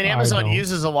 I mean, Amazon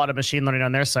uses a lot of machine learning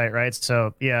on their site, right?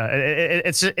 So yeah,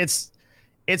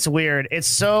 it's weird. It's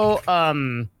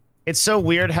so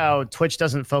weird how Twitch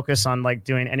doesn't focus on like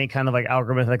doing any kind of like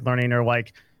algorithmic learning or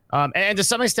like, and to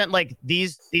some extent, like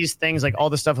these things, like all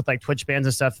the stuff with like Twitch bans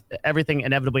and stuff, everything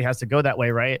inevitably has to go that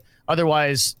way, right?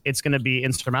 Otherwise, it's going to be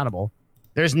insurmountable.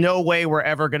 There's no way we're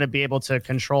ever going to be able to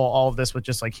control all of this with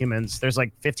just like humans. There's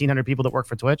like 1,500 people that work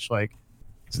for Twitch. Like,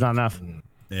 it's not enough.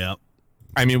 Yeah.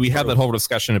 I mean, we had that whole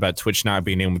discussion about Twitch not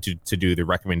being able to do the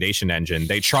recommendation engine.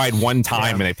 They tried one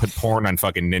time and they put porn on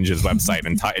fucking Ninja's website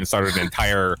and started an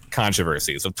entire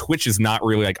controversy. So Twitch is not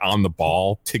really like on the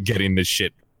ball to getting this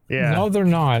shit. Yeah. No, they're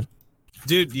not.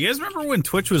 Dude, you guys remember when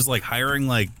Twitch was like hiring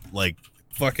like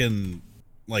fucking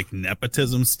like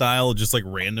nepotism style, just like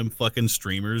random fucking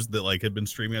streamers that like had been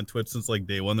streaming on Twitch since like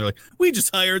day one? They're like, we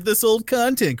just hired this old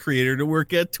content creator to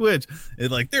work at Twitch,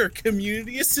 and like they're a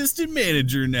community assistant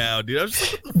manager now, dude. I was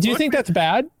just like, do you think that's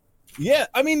bad? Yeah,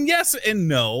 I mean, yes and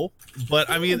no, but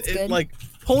I mean, like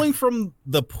pulling from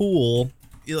the pool,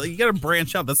 you got to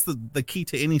branch out. That's the key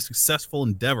to any successful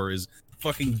endeavor is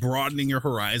fucking broadening your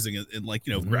horizon and like,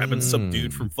 you know, grabbing some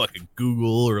dude from fucking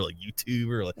Google or like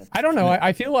YouTube or like, I don't know.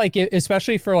 I feel like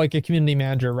especially for like a community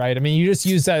manager, right? I mean, you just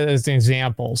use that as an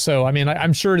example. So, I mean,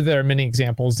 I'm sure there are many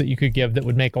examples that you could give that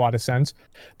would make a lot of sense.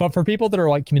 But for people that are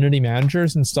like community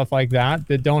managers and stuff like that,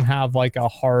 that don't have like a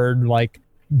hard, like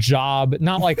job,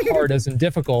 not like hard as in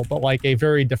difficult, but like a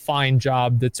very defined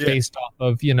job that's based off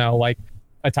of, you know, like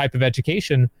a type of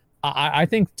education, I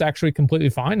think it's actually completely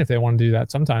fine if they want to do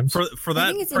that sometimes. For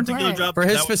that particular job, for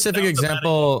his specific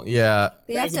example,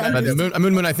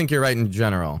 Moon, I think you're right in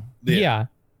general. Yeah.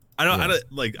 I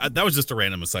don't like that was just a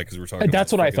random aside because we're talking.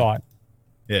 That's what I thought.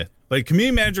 Yeah, like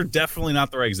community manager, definitely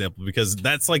not the right example because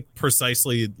that's like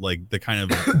precisely like the kind of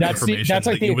information like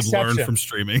that you would learn from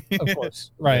streaming. Of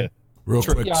course, right. Yeah. Real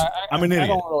quick, I'm an idiot. I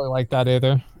don't really like that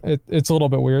either. It's a little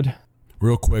bit weird.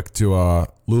 Real quick to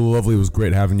Lulu Lovely, it was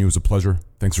great having you. It was a pleasure.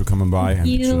 Thanks for coming by and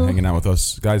thanks for hanging out with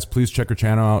us, guys. Please check her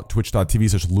channel out,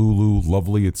 twitch.tv/Lulu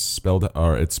Lovely. It's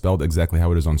spelled exactly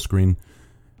how it is on screen.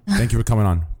 Thank you for coming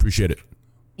on. Appreciate it.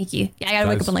 Thank you. Yeah, I gotta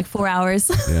wake up in like 4 hours.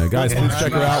 Yeah, guys, please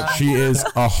check her out. She is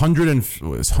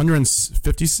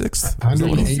 156th?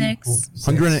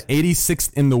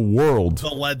 186th in the world. The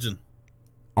legend.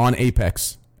 On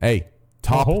Apex. Hey,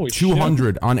 top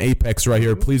 200 on Apex right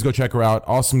here. Please go check her out.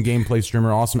 Awesome gameplay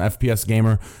streamer, awesome FPS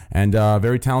gamer, and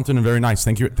very talented and very nice.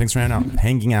 Thank you. Thanks for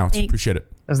hanging out. Thanks. Appreciate it.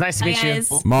 It was nice to meet you.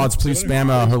 Mods, please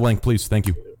spam her link, please. Thank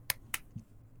you.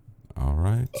 All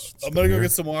right. I'm gonna go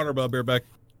get some water, but I'll be right back.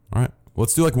 All right.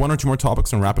 Let's do like 1 or 2 more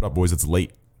topics and wrap it up, boys. It's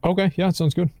late. Okay, yeah,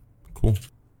 sounds good. Cool.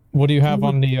 What do you have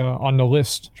on the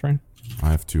list, Train? I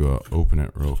have to open it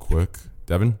real quick.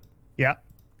 Devin? Yeah.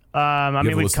 I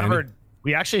mean,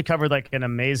 we actually covered like an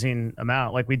amazing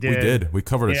amount. Like we did. We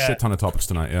covered a shit ton of topics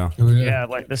tonight. Yeah. Yeah.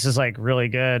 Like this is like really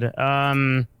good.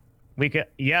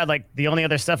 Like the only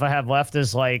other stuff I have left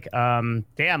is like,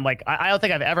 damn, like I don't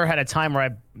think I've ever had a time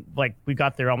where we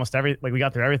got through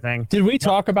everything. Did we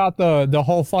talk about the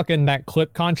whole fucking that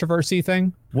clip controversy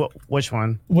thing? Which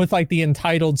one? With like the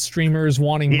entitled streamers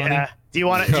wanting money. Do you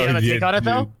want to have a take on it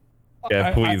though?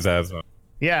 Yeah, please.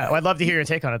 Yeah, I'd love to hear your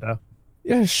take on it though.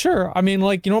 Yeah, sure. I mean,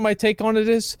 like, you know what my take on it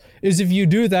is if you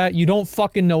do that, you don't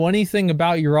fucking know anything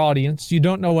about your audience. You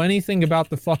don't know anything about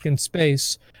the fucking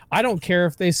space. I don't care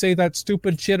if they say that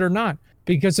stupid shit or not,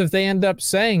 because if they end up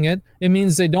saying it, it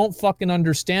means they don't fucking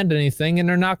understand anything and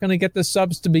they're not going to get the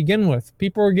subs to begin with.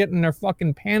 People are getting their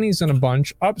fucking panties in a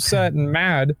bunch, upset and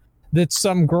mad that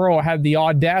some girl had the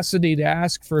audacity to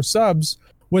ask for subs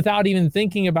without even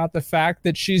thinking about the fact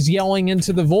that she's yelling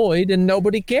into the void and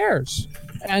nobody cares.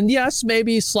 And yes,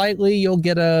 maybe slightly you'll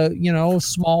get a,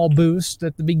 small boost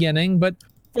at the beginning, but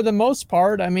for the most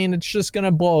part, I mean, it's just going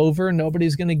to blow over and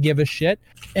nobody's going to give a shit.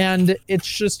 And it's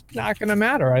just not going to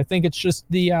matter. I think it's just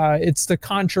it's the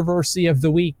controversy of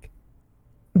the week.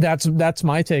 That's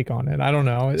my take on it. I don't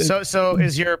know. So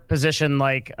is your position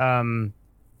like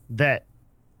that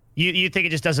you think it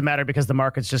just doesn't matter because the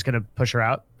market's just going to push her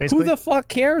out, basically? Who the fuck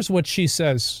cares what she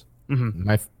says? Mm-hmm.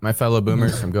 My fellow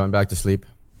boomers, I'm going back to sleep.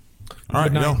 All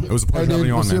right, it was a pleasure having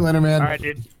you on, See you later, man. All right,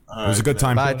 dude. It was a good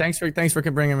time. Bye. Thanks for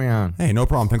bringing me on. Hey, no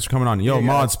problem. Thanks for coming on. Yo,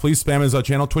 mods, please spam his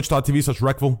channel,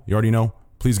 twitch.tv/Reckful. You already know.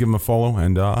 Please give him a follow.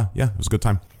 And yeah, it was a good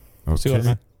time. See you later,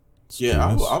 man.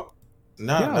 Yeah,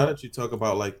 now that you talk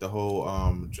about like the whole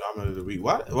drama of the week,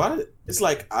 why it's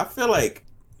like I feel like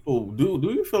people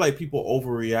do you feel like people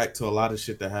overreact to a lot of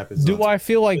shit that happens? Do I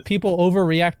feel like people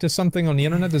overreact to something on the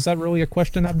internet? Is that really a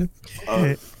question, Abdu?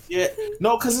 Yeah,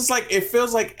 no, because it's like it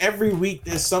feels like every week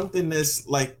there's something that's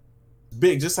like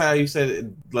big, just how you said it,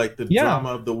 like the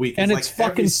drama of the week, and it's like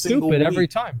fucking stupid every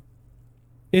time.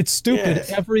 It's stupid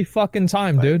every fucking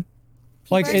time, dude.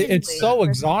 Like it's so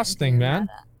exhausting, man.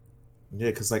 Yeah,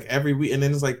 because like every week, and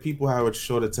then it's like people have a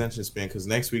short attention span because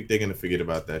next week they're gonna forget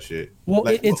about that shit. Well,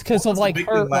 like, it's because of like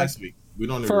her last week. We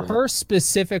don't for her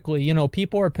specifically.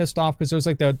 People are pissed off because there's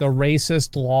like the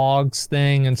racist logs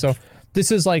thing, and so this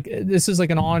is like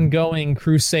an ongoing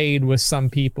crusade with some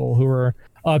people who are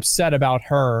upset about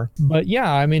her. But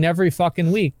yeah, I mean, every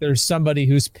fucking week there's somebody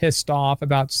who's pissed off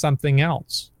about something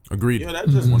else. Agreed. Yeah,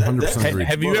 that's just 100% agreed.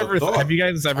 Have you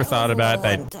guys ever thought about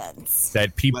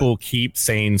that people keep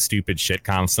saying stupid shit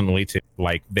constantly to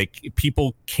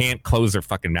people can't close their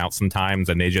fucking mouth sometimes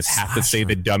and they just have to say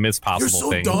the dumbest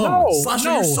possible thing. Dumb.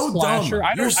 Slasher,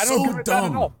 you're so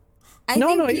dumb. I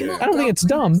don't agree with that at all. I don't think it's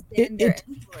dumb.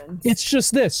 It's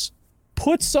just this.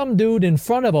 Put some dude in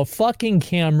front of a fucking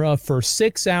camera for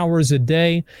 6 hours a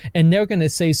day, and they're going to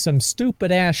say some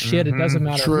stupid ass shit. It doesn't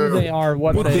matter who they are,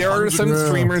 what but there are some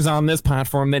streamers on this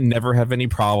platform that never have any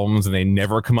problems, and they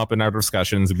never come up in our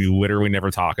discussions, and we literally never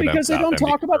talk about because they don't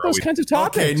talk about those kinds of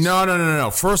topics. Okay,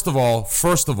 no. First of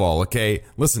all, okay,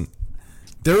 listen.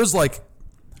 There's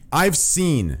I've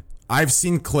seen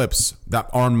clips that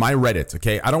are on my Reddit,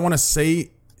 okay? I don't want to say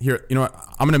here, you know what?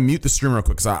 I'm going to mute the stream real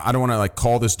quick because I don't want to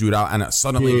call this dude out and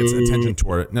suddenly gets attention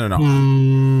toward it. No,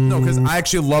 because I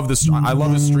actually love this. I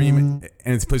love this stream and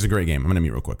it plays a great game. I'm going to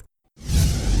mute real quick.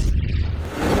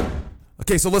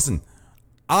 Okay, so listen.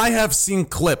 I have seen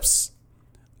clips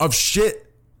of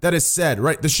shit that is said,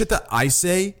 right? The shit that I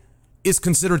say is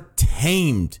considered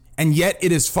tamed, and yet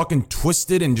it is fucking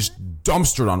twisted and just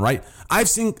dumpstered on, right? I've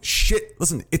seen shit.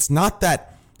 Listen, it's not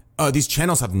that these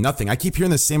channels have nothing. I keep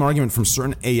hearing the same argument from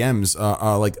certain AMs.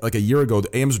 Like a year ago,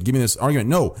 the AMs would give me this argument.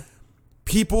 No,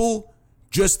 people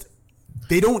just,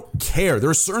 they don't care. There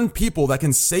are certain people that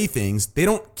can say things. They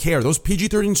don't care. Those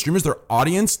PG-13 streamers, their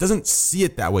audience doesn't see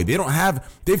it that way.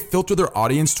 They've filtered their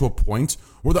audience to a point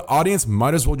where the audience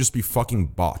might as well just be fucking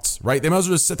bots, right? They might as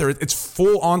well just sit there. It's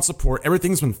full on support.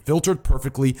 Everything's been filtered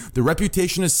perfectly. The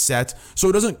reputation is set, so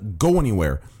it doesn't go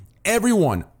anywhere.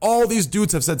 Everyone, all these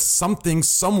dudes have said something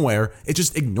somewhere. It's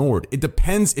just ignored. It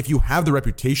depends if you have the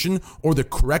reputation or the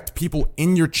correct people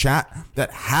in your chat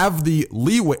that have the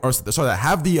leeway, or sorry, that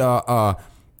have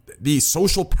the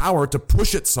social power to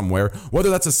push it somewhere. Whether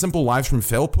that's a simple live stream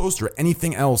fail post or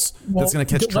anything else that's going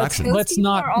to catch traction. Let's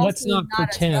not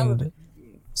pretend.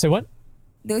 Say what?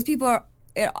 Those people are.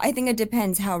 I think it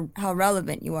depends how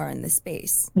relevant you are in the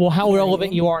space. Well, how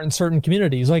relevant you are in certain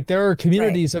communities. Like there are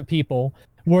communities of people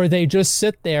where they just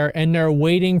sit there and they're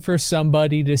waiting for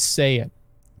somebody to say it.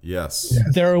 Yes.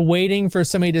 They're waiting for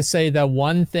somebody to say the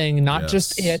one thing, not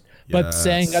just it, but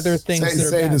saying other things.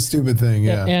 Say the stupid thing,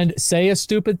 yeah. And say a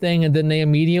stupid thing, and then they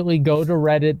immediately go to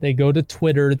Reddit, they go to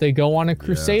Twitter, they go on a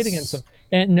crusade against them.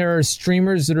 And there are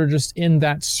streamers that are just in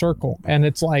that circle. And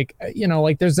it's like,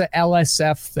 like there's the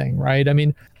LSF thing, right? I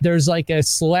mean, there's like a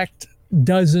select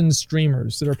dozen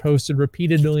streamers that are posted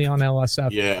repeatedly on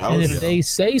LSF. Yeah, and if they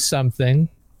say something,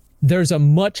 there's a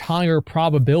much higher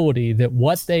probability that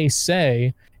what they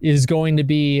say is going to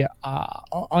be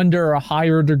under a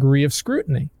higher degree of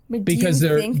scrutiny, because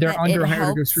they're under a higher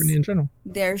degree of scrutiny in general.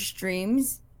 Their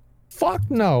streams? Fuck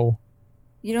no.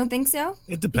 You don't think so?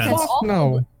 It depends.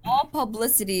 Because all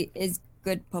publicity is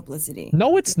good publicity.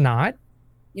 No, it's not.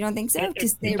 You don't think so?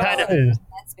 Because they are in that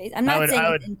space. I'm not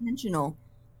saying it's intentional.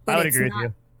 But I would agree with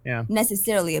you. Yeah.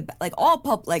 Necessarily like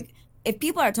if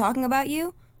people are talking about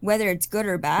you, whether it's good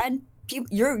or bad,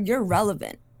 you're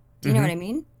relevant. Do you know what I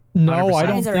mean? No, 100%. I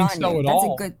don't think so at all.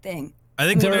 That's a good thing. I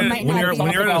think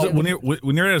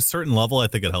when you're at a certain level, I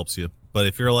think it helps you. But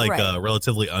if you're like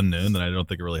relatively unknown, then I don't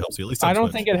think it really helps you. At least I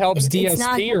don't think it helps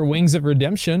DSP or Wings of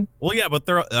Redemption. Well, yeah, but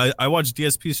I watched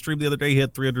DSP stream the other day. He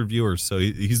had 300 viewers, so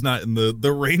he's not in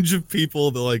the range of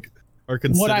people that like are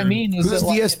considered. What I mean is that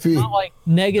DSP? It's not like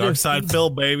negative. Dark Side Phil,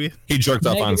 baby. He jerked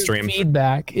up on stream.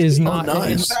 Feedback is not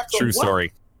nice. True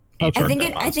story. I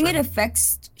think it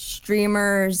affects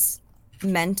streamers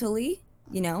mentally.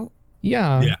 Yeah.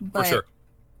 Yeah, but, for sure.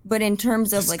 But in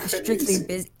terms of like strictly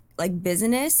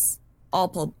business,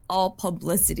 all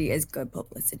publicity is good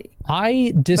publicity.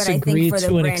 I disagree but I think for to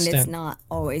the an brand, extent. it's not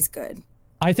always good.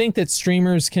 I think that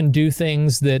streamers can do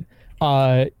things that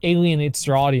alienates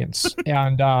their audience,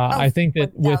 and I think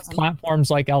that with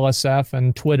platforms like LSF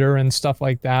and Twitter and stuff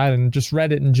like that, and just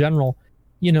Reddit in general,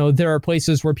 there are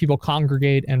places where people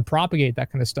congregate and propagate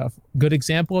that kind of stuff. Good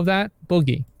example of that,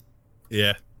 Boogie.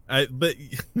 Yeah, that's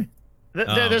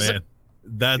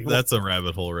a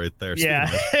rabbit hole right there. Yeah,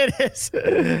 it is.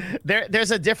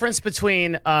 There's a difference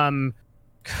between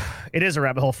it is a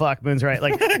rabbit hole. Fuck, Moon's right.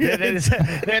 Like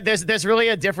there's really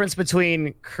a difference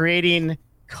between creating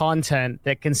content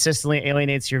that consistently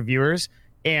alienates your viewers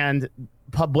and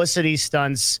publicity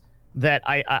stunts that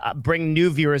I bring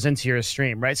new viewers into your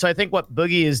stream, right? So I think what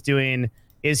Boogie is doing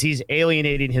is he's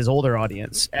alienating his older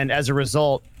audience, and as a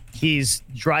result, he's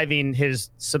driving his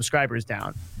subscribers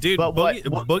down. Dude, but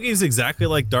Boogie's exactly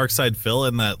like Darkside Phil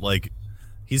in that like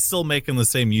he's still making the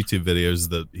same YouTube videos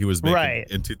that he was making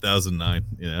in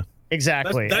 2009.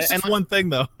 Exactly. That's just one thing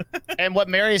though. And what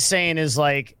Mary's saying is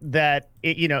like that.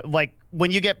 Like when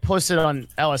you get posted on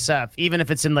LSF, even if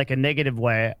it's in like a negative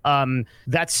way,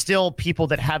 that's still people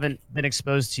that haven't been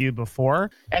exposed to you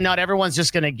before, and not everyone's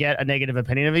just going to get a negative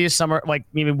opinion of you. Some are like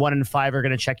maybe 1 in 5 are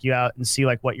going to check you out and see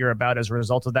like what you're about as a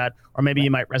result of that, or maybe you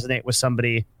might resonate with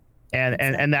somebody,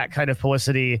 and that kind of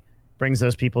publicity brings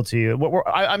those people to you.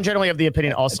 I'm generally of the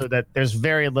opinion also that there's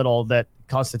very little that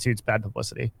constitutes bad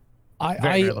publicity.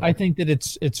 I think that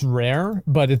it's rare,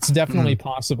 but it's definitely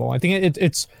possible. I think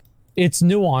it's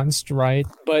nuanced, right?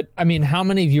 But I mean, how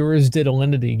many viewers did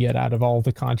Alinity get out of all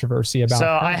the controversy about?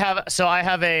 I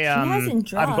have a.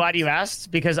 I'm glad you asked,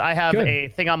 because I have a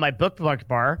thing on my bookmark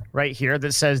bar right here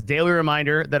that says daily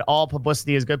reminder that all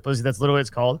publicity is good publicity. That's literally what it's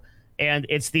called, and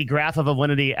it's the graph of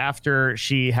Alinity after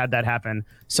she had that happen.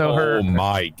 So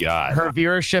my god, her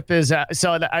viewership is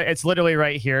it's literally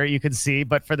right here. You can see,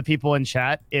 but for the people in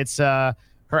chat, it's her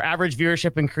Her average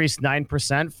viewership increased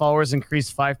 9%, followers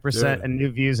increased 5%, and new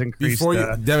views increased. Before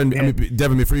you,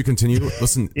 Devin, before you continue,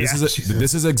 listen.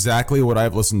 This is exactly what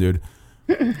I've listened, dude.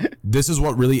 This is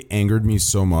what really angered me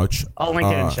so much. I'll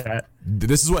link it in chat.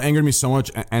 This is what angered me so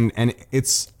much, and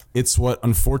it's what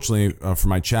unfortunately for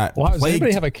my chat. Wow, does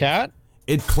anybody have a cat?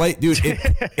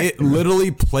 It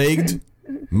literally plagued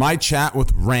my chat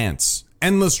with rants,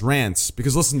 endless rants.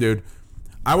 Because listen, dude,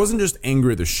 I wasn't just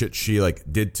angry at the shit she like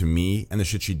did to me and the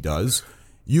shit she does.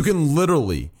 You can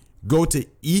literally go to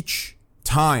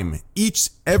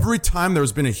every time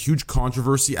there's been a huge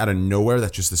controversy out of nowhere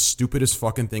that's just the stupidest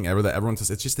fucking thing ever that everyone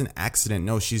says it's just an accident.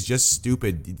 No, she's just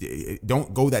stupid.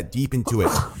 Don't go that deep into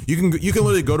it. You can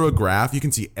literally go to a graph. You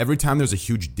can see every time there's a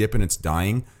huge dip and it's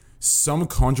dying, some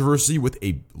controversy with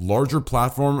a larger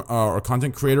platform or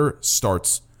content creator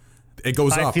starts. It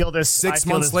goes up. 6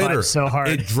 months later, so hard.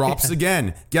 It drops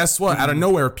again. Guess what? Out of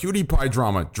nowhere, PewDiePie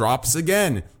drama drops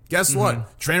again. Guess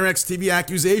what? Trainwrecks TV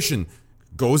accusation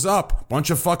goes up.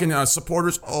 Bunch of fucking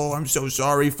supporters. Oh, I'm so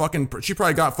sorry. Fucking, she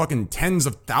probably got fucking tens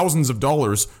of thousands of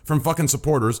dollars from fucking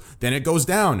supporters. Then it goes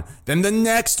down. Then the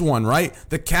next one, right?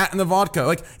 The cat and the vodka.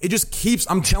 Like, it just keeps,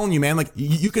 I'm telling you, man, like,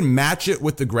 you can match it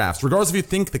with the graphs. Regardless if you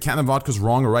think the cat and the vodka's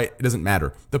wrong or right, it doesn't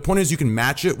matter. The point is you can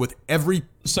match it with every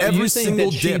you think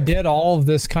that she did all of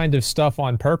this kind of stuff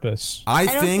on purpose? I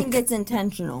don't think it's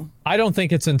intentional. I don't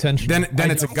think it's intentional. Then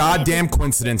it's a goddamn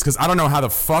coincidence, because I don't know how the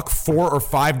fuck 4 or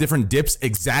 5 different dips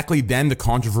exactly then the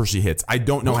controversy hits. I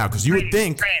don't know how, because you would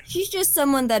think she's just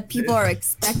someone that people are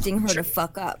expecting her to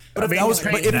fuck up. But if that was,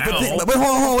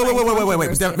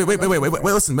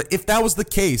 listen. But if that was the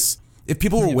case, if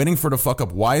people were waiting for her to fuck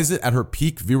up, why is it at her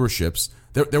peak viewerships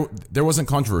there wasn't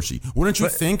controversy? Wouldn't you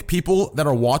think people that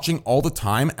are watching all the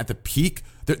time at the peak,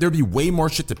 there'd be way more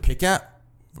shit to pick at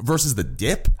versus the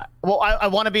dip? Well, I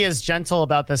want to be as gentle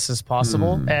about this as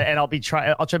possible, and I'll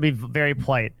try to be very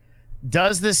polite.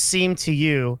 Does this seem to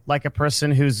you like a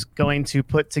person who's going to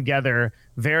put together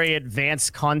very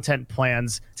advanced content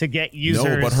plans to get users?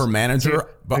 No, but her manager,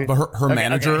 her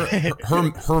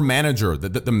manager,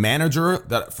 the manager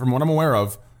that, from what I'm aware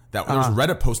of, that there was a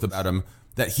Reddit post about him,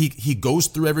 that he goes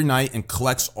through every night and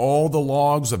collects all the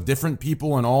logs of different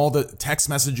people and all the text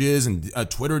messages and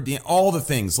Twitter, all the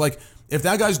things. Like, if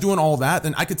that guy's doing all that,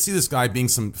 then I could see this guy being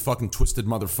some fucking twisted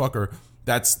motherfucker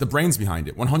that's the brains behind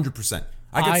it, 100%.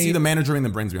 I could see the manager and the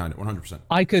brains behind it, 100%.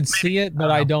 I could see it, but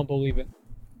I don't believe it.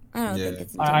 I don't think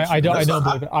it's I don't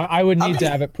believe it. I would need to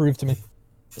have it proved to me.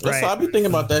 That's I be thinking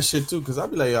about that shit too, because I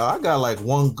be like, yo, I got like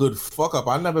one good fuck up.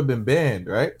 I've never been banned,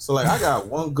 right? So like, I got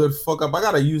one good fuck up. I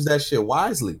gotta use that shit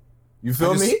wisely. You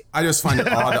feel me? I just find it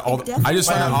odd that all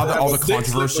the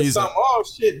controversies.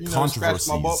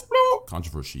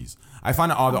 Controversies. I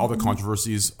find it odd that all the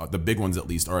controversies, the big ones at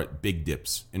least, are at big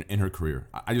dips in her career.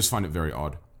 I just find it very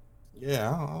odd. Yeah,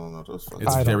 I don't know.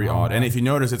 It's very odd. And if you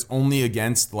notice, it's only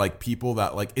against like people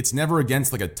that like, it's never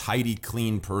against like a tidy,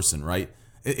 clean person, right?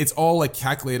 It's all like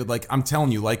calculated. Like, I'm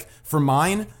telling you, like for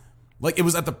mine, like it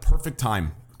was at the perfect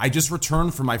time. I just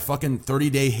returned from my fucking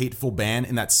 30-day hateful ban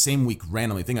in that same week,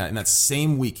 randomly. Think of that. In that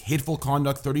same week, hateful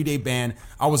conduct, 30-day ban,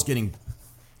 I was getting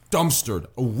dumpstered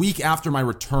a week after my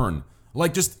return.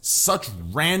 Like, just such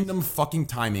random fucking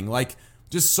timing. Like,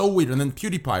 just so weird. And then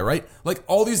PewDiePie, right? Like,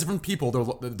 all these different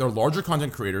people, they're larger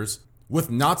content creators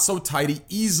with not so tidy,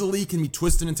 easily can be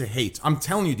twisted into hate. I'm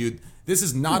telling you, dude, this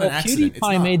is not an accident.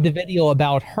 PewDiePie made the video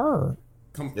about her.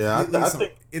 I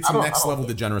think it's next level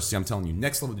degeneracy. I'm telling you,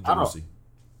 next level degeneracy.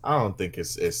 I don't think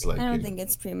it's like. I don't think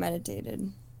it's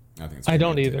premeditated. I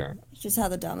don't either. It's just how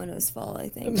the dominoes fall, I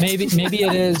think. Maybe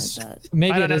it is.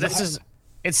 Maybe it is.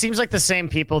 It seems like the same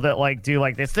people that like do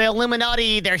like this. The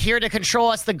Illuminati, they're here to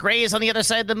control us. The Greys on the other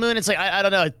side of the moon. It's like I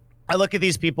don't know. I look at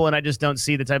these people and I just don't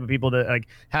see the type of people that like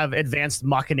have advanced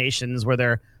machinations where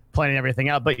they're planning everything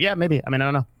out. But yeah, maybe. I mean, I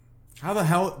don't know. How the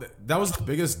hell? That was the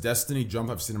biggest Destiny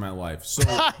jump I've seen in my life. So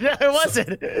it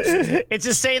wasn't. It's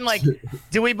just saying, like,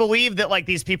 do we believe that like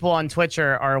these people on Twitch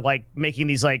are like making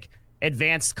these like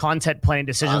advanced content planning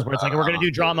decisions where it's like we're gonna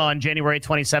do drama on January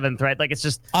 27th, right? Like it's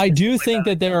just. I do think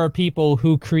that there are people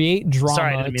who create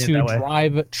drama to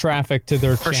drive traffic to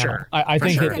their channel. Sure. I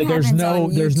think that there's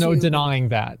no denying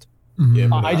that. Yeah,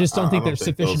 I just don't think there's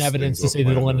sufficient evidence to say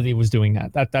that Alinity was doing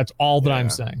that. That's all that I'm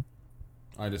saying.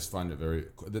 I just find it very.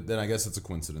 Then I guess it's a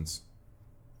coincidence.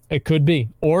 It could be,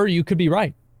 or you could be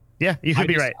right. Yeah, you could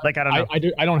be right. Like I don't know.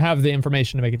 I don't have the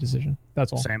information to make a decision.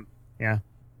 That's all. Same. Yeah.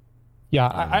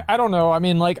 Yeah, I don't know. I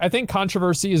mean, like I think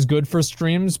controversy is good for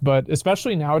streams, but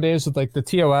especially nowadays with like the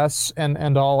TOS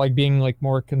and all like being like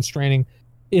more constraining,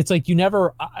 it's like you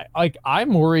never like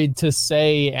I'm worried to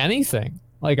say anything.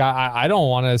 Like I don't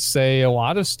want to say a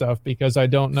lot of stuff because I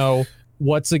don't know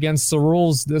what's against the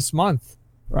rules this month,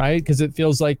 right? Because it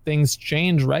feels like things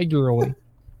change regularly,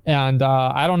 and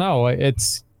I don't know.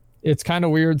 It's kind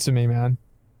of weird to me, man.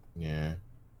 Yeah,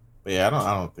 but yeah,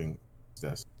 I don't think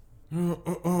that's.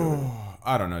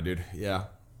 I don't know, dude. Yeah,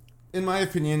 in my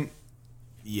opinion,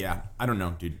 yeah, I don't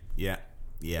know, dude. Yeah,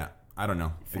 I don't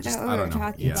know. I don't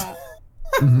know. Yeah.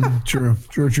 True.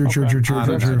 I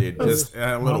don't know, dude. Just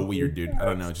a little weird, dude. I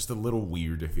don't know. Just a little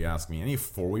weird, if you ask me. Any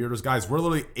 4 weirders, guys? We're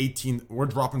literally 18. We're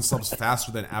dropping subs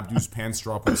faster than Abdu's pants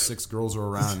drop when 6 girls are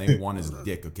around and they want his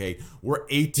dick. Okay, we're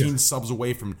 18 subs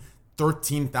away from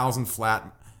 13,000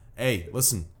 flat. Hey,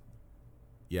 listen.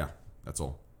 Yeah, that's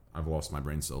all. I've lost my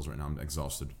brain cells right now. I'm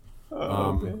exhausted.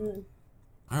 Man.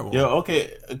 All right, well. Yo,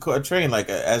 okay, Train. Like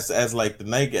as like the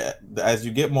night as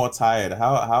you get more tired,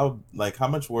 how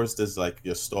much worse does like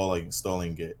your stalling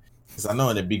get? Because I know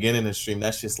in the beginning of the stream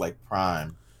that's just like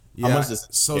prime. Yeah. How much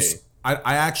does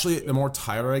I actually, the more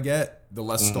tired I get, the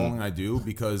less stalling I do,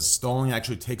 because stalling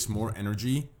actually takes more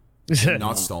energy than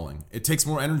not stalling. It takes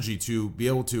more energy to be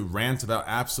able to rant about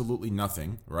absolutely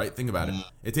nothing, right? Think about it.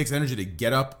 It takes energy to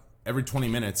get up every 20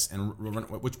 minutes and run,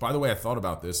 which, by the way, I thought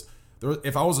about this.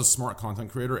 If I was a smart content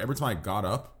creator, every time I got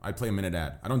up, I'd play a minute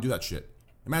ad. I don't do that shit.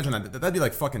 Imagine that. That'd be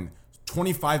like fucking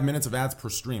 25 minutes of ads per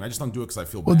stream. I just don't do it because I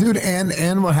feel bad. Well, dude,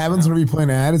 and what happens whenever you play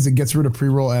an ad is it gets rid of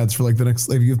pre-roll ads for like the next.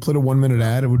 Like if you played a 1 minute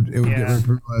ad, it would get rid of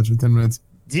pre-roll ads for 10 minutes.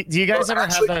 Do you guys ever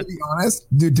actually, have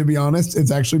that? To be honest,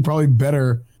 it's actually probably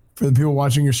better for the people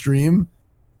watching your stream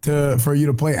for you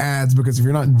to play ads, because if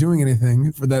you're not doing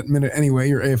anything for that minute anyway,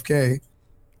 you're AFK.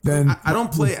 Then I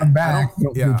don't play.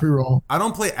 Pre-roll. I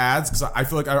don't play ads because I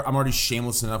feel like I'm already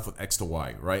shameless enough with X to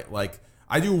Y, right? Like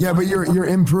I do. Yeah, but you're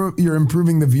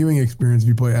improving the viewing experience if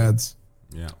you play ads.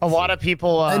 Yeah. A lot of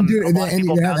people.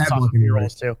 Bounce off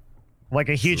pre-rolls too. Like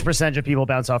a huge percentage of people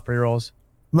bounce off pre-rolls.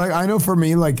 Like I know for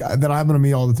me, like that happens to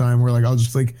me all the time. Where like I'll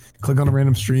just like click on a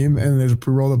random stream and there's a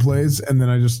pre-roll that plays, and then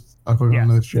I'll click on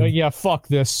another stream. Yeah, fuck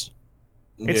this.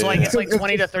 It's like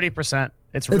 20 to 30%.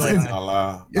 It's really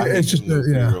high. It's just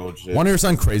Want to hear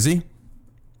something crazy?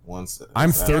 I'm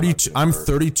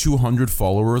 3,200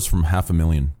 followers from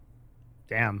 500,000.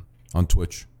 Damn. On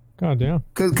Twitch. God damn.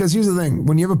 Because here's the thing: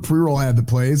 when you have a pre-roll ad that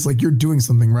plays, like you're doing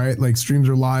something, right? Like streams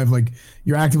are live, like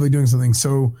you're actively doing something.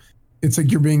 So it's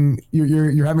like you're having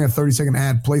a 30-second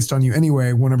ad placed on you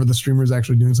anyway whenever the streamer is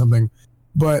actually doing something.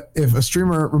 But if a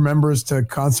streamer remembers to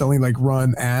constantly like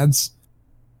run ads,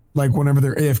 like whenever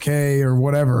they're AFK or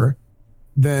whatever,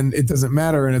 then it doesn't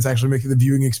matter, and it's actually making the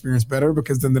viewing experience better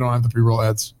because then they don't have the pre-roll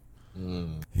ads.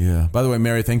 Yeah. By the way,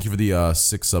 Mary, thank you for the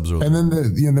 6 subs. And then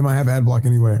they might have ad block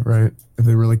anyway, right? If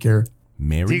they really care.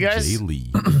 Mary J.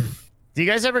 Lee. Do you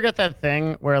guys ever get that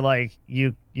thing where like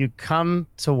you come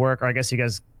to work, or I guess you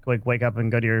guys like wake up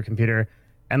and go to your computer,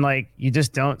 and like you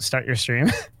just don't start your stream?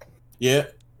 Yeah.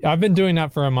 I've been doing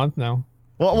that for a month now.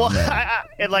 Well,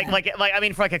 I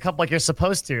mean, for like a couple, like you're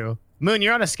supposed to. Moon,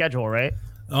 you're on a schedule, right?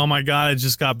 Oh my god, I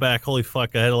just got back. Holy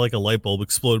fuck, I had like a light bulb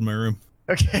explode in my room.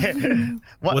 Okay.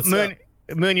 What's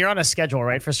Moon, you're on a schedule,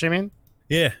 right, for streaming?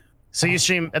 Yeah. So you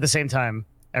stream at the same time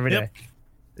every day?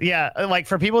 Yeah, like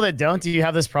for people that don't, do you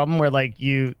have this problem where like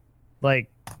you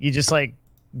just like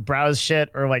browse shit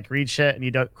or like read shit and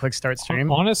you don't click start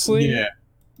stream? Honestly,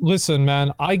 listen,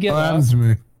 man, I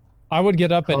would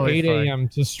get up at 8 a.m.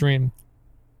 to stream.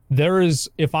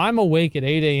 If I'm awake at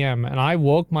 8 a.m. and I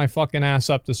woke my fucking ass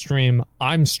up to stream,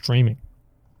 I'm streaming.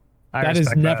 That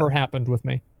has never happened with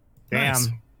me. Damn. Nice.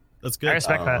 That's good. I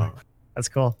respect that. That's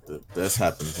cool. That's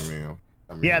happened to me.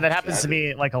 Yeah, that happens to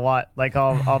me like a lot. Like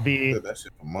I'll be that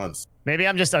shit for months. Maybe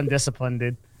I'm just undisciplined,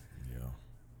 dude. Yeah.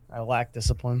 I lack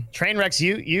discipline. Trainwrecks,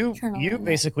 you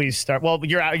basically start. Well,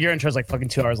 your intro is like fucking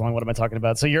 2 hours long. What am I talking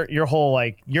about? So your whole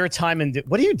like your time and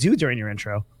what do you do during your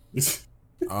intro?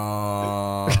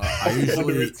 I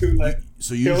usually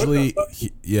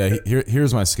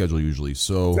here's my schedule usually.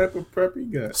 So what type of prep you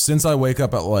got? Since I wake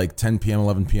up at like 10 p.m.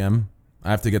 11 p.m.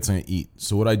 I have to get something to eat.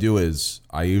 So what I do is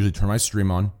I usually turn my stream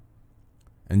on,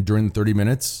 and during the 30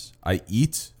 minutes I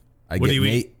eat. I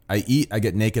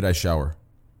get naked, I shower.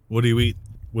 What do you eat?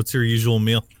 What's your usual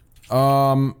meal?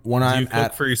 When I'm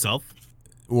cook for yourself?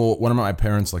 Well, when I'm at my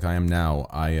parents, like I am now,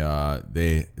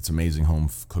 it's amazing home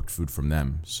cooked food from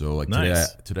them. So like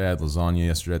today I had lasagna.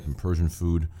 Yesterday I had some Persian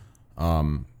food.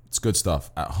 It's good stuff.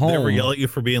 At home, they ever yell at you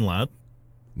for being loud?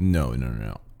 No.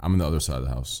 I'm on the other side of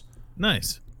the house.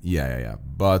 Nice. Yeah.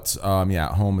 But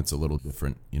at home it's a little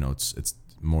different. You know, it's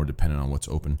more dependent on what's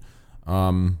open.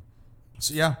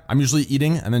 So yeah, I'm usually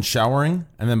eating and then showering,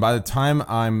 and then by the time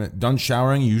I'm done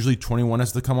showering, usually 21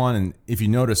 has to come on. And if you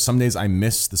notice, some days I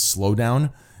miss the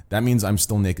slowdown that means I'm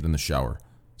still naked in the shower.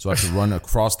 So I have to run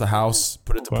across the house,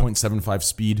 put it to 0.75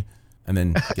 speed, and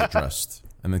then get dressed,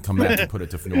 and then come back and put it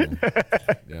to normal.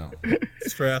 Yeah.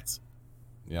 Strats.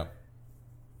 Yeah.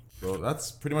 So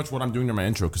that's pretty much what I'm doing to my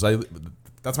intro, because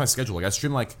that's my schedule. Like I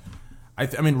stream like,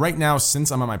 I mean right now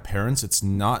since I'm at my parents, it's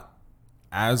not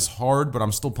as hard, but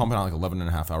I'm still pumping out like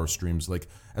 11.5-hour streams. Like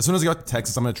as soon as I go to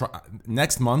Texas, I'm gonna try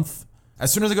next month.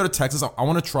 As soon as I go to Texas, I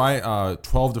want to try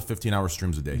 12 to 15-hour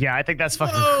streams a day. Yeah, I think that's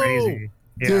fucking crazy.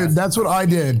 Yeah. Dude, that's what I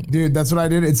did. It's I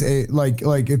did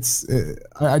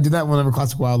that whenever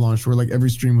Classic WoW launched, where like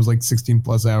every stream was like 16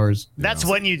 plus hours. That's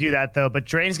when you do that though. But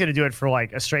Drain's gonna do it for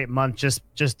like a straight month, just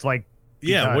like.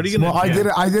 Yeah, what are you gonna? Well,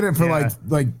 I did it for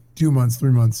like 2 months,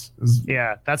 3 months.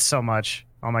 Yeah, that's so much.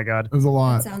 Oh my god, it was a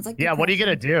lot. Sounds like yeah. What are you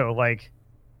gonna do? Like,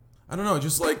 I don't know.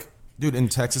 Just like, dude, in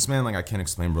Texas, man, like I can't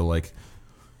explain, bro. Like,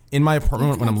 in my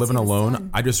apartment when I'm living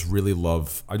alone, I just really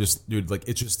love. Dude, like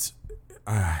it's just.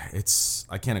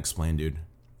 I can't explain, dude.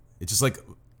 It's just like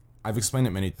I've explained it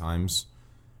many times.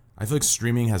 I feel like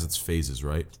streaming has its phases,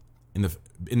 right?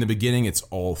 In the beginning, it's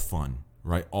all fun,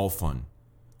 right? All fun.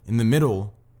 In the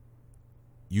middle,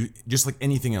 you just like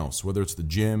anything else, whether it's the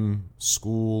gym,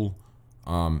 school,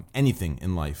 anything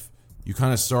in life, you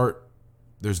kind of start.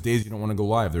 There's days you don't want to go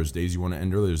live. There's days you want to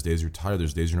end early. There's days you're tired.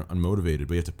 There's days you're unmotivated,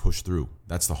 but you have to push through.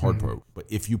 That's the hard part. But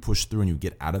if you push through and you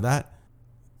get out of that,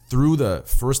 through the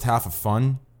first half of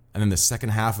fun and then the second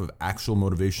half of actual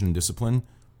motivation and discipline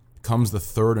comes the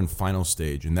third and final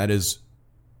stage, and that is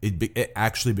it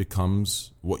actually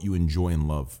becomes what you enjoy and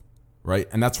love, right?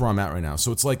 And that's where I'm at right now.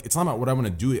 So it's like it's not about what I want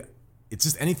to do. It's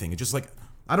just anything. It's just like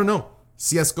I don't know,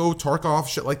 CS:GO, Tarkov,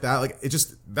 shit like that. Like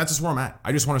that's just where I'm at.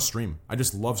 I just want to stream. I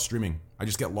just love streaming. I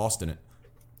just get lost in it.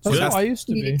 So that's how I used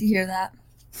to You be. get to hear that.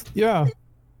 Yeah.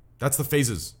 That's the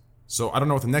phases. So I don't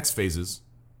know what the next phase is.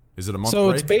 Is it a month So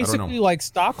break? it's basically like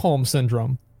Stockholm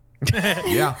syndrome.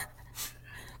 Yeah.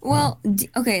 Well,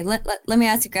 okay, let me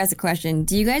ask you guys a question.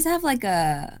 Do you guys have like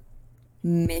a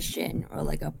mission or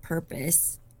like a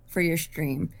purpose for your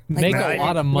stream? Like, Make a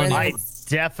lot of money. I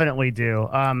definitely do.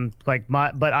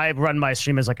 But I run my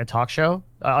stream as like a talk show.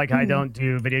 I don't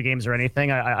do video games or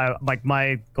anything. I like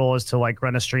my goal is to like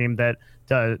run a stream that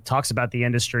talks about the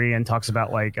industry and talks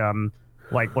about like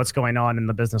what's going on in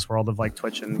the business world of like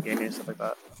Twitch and gaming and stuff like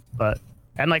that. But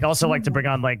and like also like to bring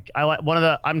on like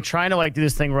I'm trying to like do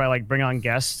this thing where I like bring on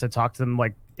guests to talk to them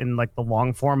like in like the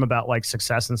long form about like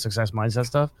success and success mindset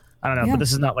stuff. I don't know, but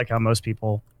this is not like how most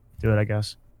people do it, I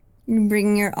guess.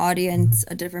 Bringing your audience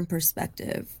a different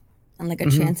perspective and like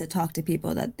a chance to talk to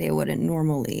people that they wouldn't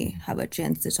normally have a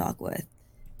chance to talk with.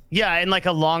 Yeah, in like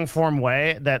a long form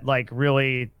way that like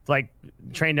really like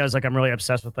Train knows like I'm really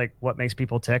obsessed with like what makes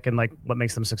people tick and like what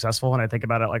makes them successful, and I think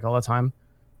about it like all the time.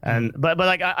 And but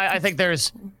like I think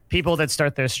there's people that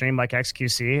start their stream like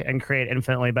XQC and create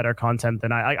infinitely better content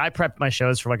than I prep my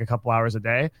shows for like a couple hours a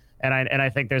day, and I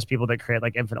think there's people that create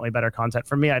like infinitely better content.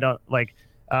 For me, I don't like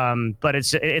but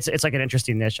it's like an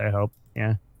interesting niche, I hope.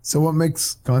 Yeah. So what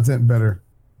makes content better?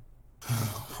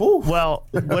 Well,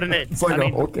 wouldn't it? It's like a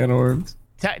whole can of worms.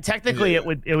 Technically, it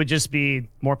would just be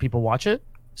more people watch it.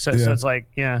 So it's like,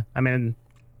 yeah, I mean,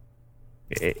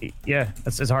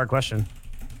 it's a hard question.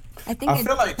 I think it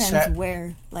feel like depends chat,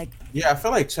 where, like. Yeah, I feel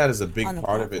like chat is a big on the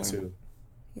part of it platform. too.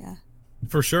 Yeah.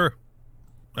 For sure.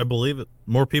 I believe it.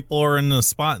 More people are in the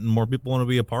spot and more people want to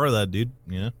be a part of that, dude.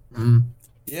 Yeah.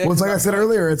 Yeah, Well, it's like I said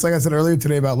earlier. It's like I said earlier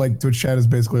today about like Twitch chat is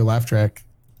basically a laugh track.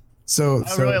 So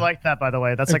I really like that, by the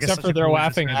way. That's like Except for they're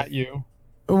laughing at you.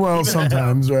 Well,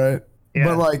 sometimes, right? Yeah.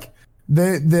 But like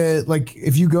the like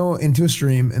if you go into a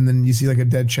stream and then you see like a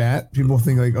dead chat, people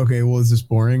think like, okay, well, is this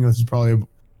boring? This is probably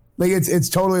like it's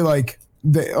totally like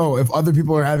if other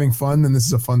people are having fun, then this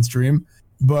is a fun stream.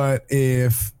 But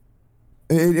if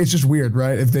it's just weird,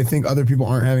 right? If they think other people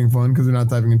aren't having fun because they're not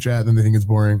typing in chat, then they think it's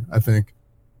boring. I think.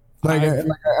 Like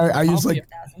I use like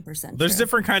 1,000% There's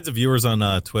different kinds of viewers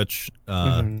on Twitch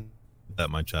that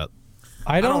might chat.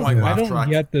 I don't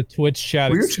get the Twitch chat.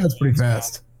 Well, your chat's pretty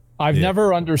fast. I've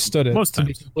never understood it. Most to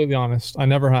be completely honest, I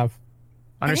never have.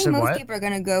 I think most people are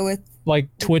gonna go with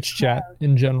Like Twitch chat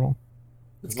in general.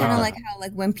 it's kind of like how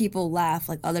like when people laugh,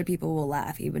 like other people will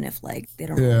laugh even if like they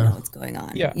don't really know what's going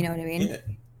on. Yeah. You know what I mean?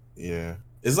 Yeah.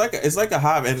 It's like a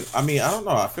hive, and I mean, I don't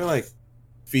know. I feel like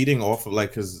feeding off of like,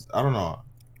 because I don't know.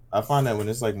 I find that when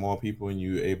it's like more people and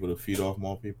you're able to feed off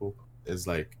more people, it's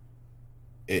like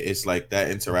it's like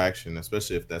that interaction,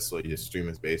 especially if that's what your stream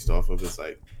is based off of. It's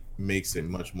like makes it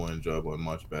much more enjoyable and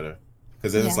much better,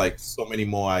 because then it's like so many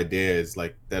more ideas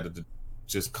like that are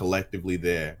just collectively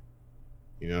there.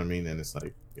 You know what I mean? And it's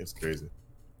like it's crazy.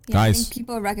 Yeah, I Guys. think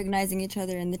people recognizing each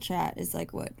other in the chat is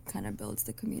like what kind of builds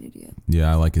the community up.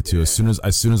 Yeah, I like it too. As soon as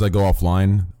I go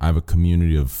offline, I have a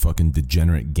community of fucking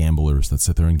degenerate gamblers that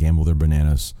sit there and gamble their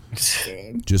bananas,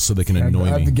 just so they can annoy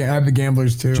me. I have the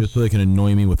gamblers too. Just so they can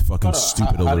annoy me with fucking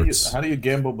stupid alerts. How do you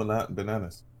gamble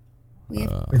bananas?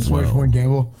 Exclamation point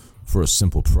gamble. For a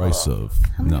simple price of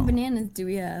How many bananas do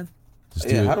we have? Just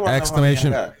do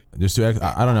exclamation. Just do.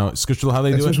 I don't know. Scriptural, how they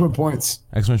do it? Exclamation point points.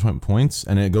 Exclamation point points,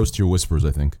 and it goes to your whispers,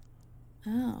 I think.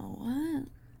 Oh, what?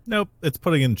 Nope, it's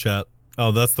putting in chat.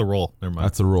 Oh, that's the roll. Never mind.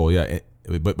 That's the roll, yeah.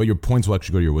 But your points will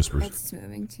actually go to your whispers. It's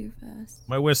moving too fast.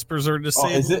 My whispers are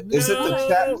disabled. Is it the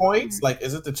chat points? Like,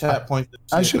 is it the chat points?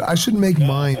 I should make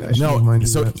mine.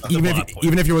 So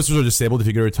even if your whispers are disabled, if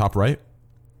you go to the top right,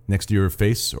 next to your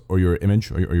face or your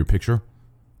image or your picture,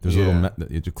 there's a little.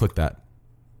 You click that.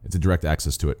 It's a direct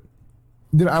access to it.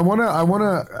 Dude,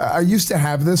 I used to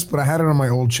have this, but I had it on my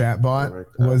old chat bot.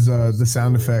 Was the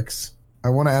sound effects? I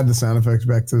want to add the sound effects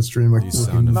back to the stream. Like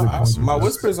my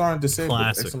whispers aren't disabled.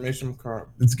 Classic. Exclamation mark.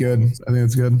 It's good. I think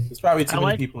it's good. It's probably too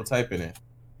many people typing it.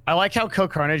 I like how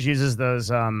Carnage uses those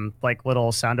like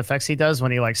little sound effects he does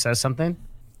when he like says something.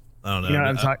 I don't know. You know what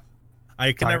I'm talking?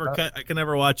 I can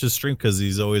never watch his stream because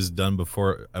he's always done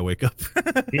before I wake up.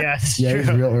 Yes. Yeah, he's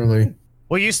real early.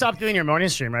 Well, you stopped doing your morning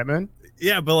stream, right, Moon?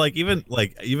 Yeah, but like even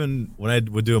when I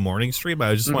would do a morning stream,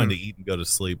 I just wanted to eat and go to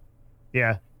sleep.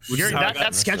 Yeah.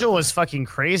 That schedule was fucking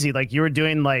crazy. Like you were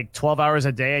doing like 12 hours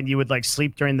a day and you would like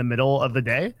sleep during the middle of the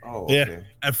day. Oh, yeah. okay.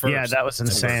 At first. Yeah, that was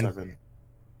insane.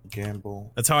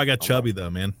 Gamble. That's how I got chubby though,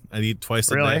 man. I'd eat twice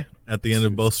a day at the end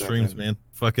of both streams, man.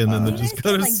 Fucking and then just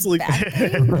go to sleep.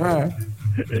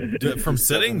 From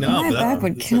sitting? No, My back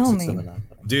would kill me.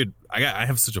 Dude, I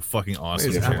have such a fucking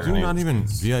awesome Wait, chair. you're not even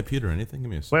VIP'd or anything? Give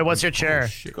me a second. Wait, what's your chair? Oh,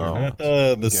 shit, I got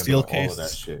the steel case.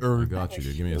 I got you,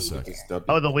 dude. Give me a second.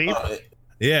 Oh, the Leaf?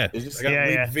 Yeah. I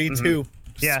got Leaf V2.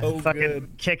 Yeah, So fucking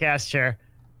good. kick-ass chair.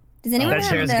 Does anyone That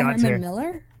have chair's the god tier. Herman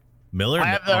Miller? Miller?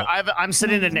 I'm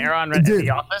sitting in an Aeron right at the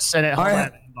office and it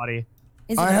held everybody.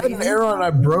 I had an error and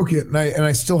I broke it, and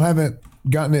I still haven't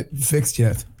gotten it fixed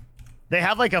yet. They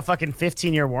have like a fucking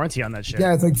 15-year warranty on that shit.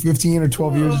 Yeah, it's like 15 or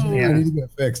 12 years. Yeah. I need to get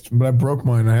it fixed, but I broke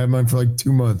mine. I had mine for like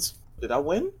 2 months. Did I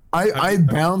win? I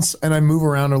bounce and I move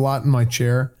around a lot in my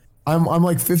chair. I'm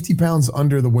like 50 pounds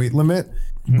under the weight limit,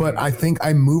 but I think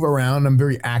I move around. I'm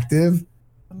very active.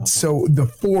 So the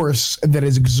force that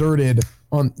is exerted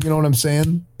on, you know what I'm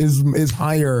saying, is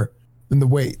higher than the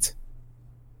weight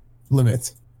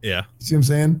limit. Yeah. You see what I'm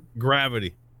saying?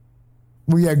 Gravity.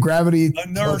 Well, yeah, gravity.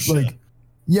 Inertia. Like,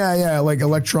 yeah, like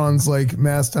electrons, like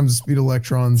mass times the speed of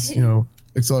electrons, you know,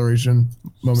 acceleration,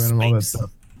 momentum, all that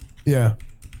stuff. Yeah.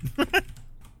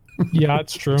 Yeah,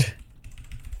 it's true.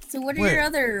 So what are your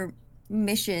other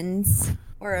missions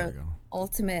or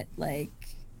ultimate like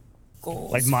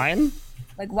goals? Like mine?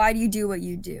 Like why do you do what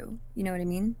you do? You know what I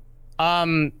mean?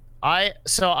 I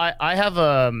have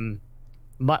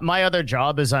my other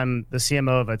job is I'm the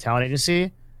CMO of a talent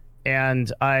agency,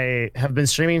 and I have been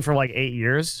streaming for like 8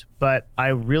 years, but I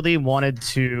really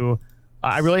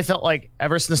felt like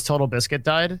ever since Total Biscuit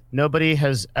died, nobody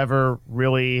has ever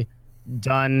really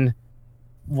done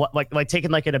what like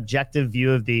taken like an objective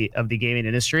view of the gaming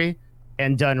industry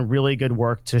and done really good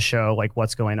work to show like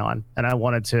what's going on. And I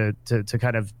wanted to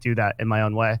kind of do that in my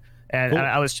own way. And, Cool.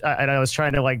 I was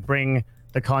trying to like bring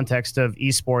the context of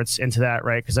esports into that,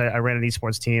 right? Because I ran an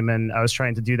esports team, and I was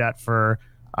trying to do that for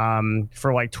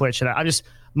like Twitch. And I'm just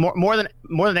more than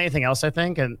anything else, I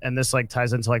think, and this like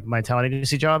ties into like my talent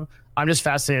agency job. I'm just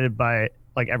fascinated by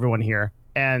like everyone here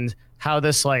and how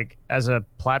this like as a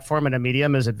platform and a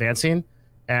medium is advancing,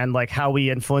 and like how we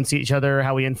influence each other,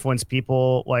 how we influence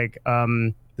people. Like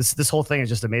this whole thing is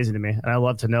just amazing to me, and I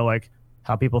love to know like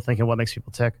how people think and what makes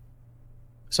people tick.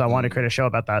 So I wanted to create a show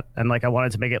about that, and like I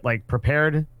wanted to make it like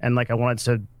prepared, and like I wanted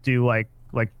to do like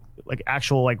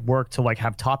actual like work to like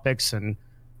have topics and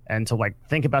to like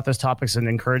think about those topics and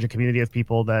encourage a community of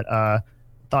people that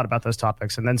thought about those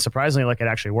topics. And then surprisingly, like it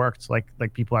actually worked. Like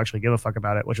people actually give a fuck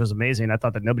about it, which was amazing. I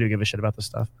thought that nobody would give a shit about this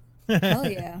stuff. Hell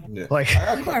yeah. Like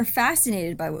people are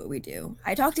fascinated by what we do.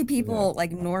 I talk to people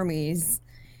like normies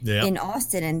in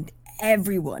Austin, and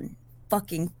everyone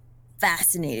fucking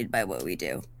fascinated by what we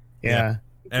do. Yeah.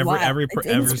 It's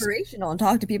inspirational and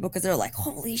talk to people because they're like,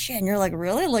 holy shit. And you're like,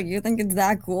 really? Like, you think it's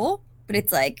that cool? But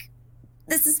it's like,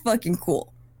 this is fucking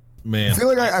cool. Man. I feel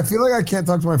like I can't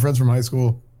talk to my friends from high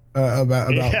school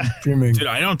about streaming. Dude,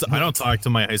 I don't talk to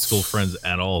my high school friends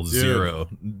at all. Dude. Zero.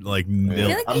 Like nil. I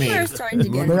feel like people are starting to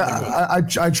get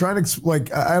I try to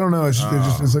like I don't know. It's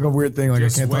like a weird thing. Like I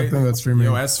can't talk to them about streaming.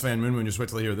 Yo, S-Fan Moon, just wait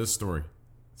till you hear this story.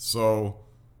 So,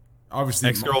 obviously,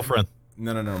 Ex-girlfriend.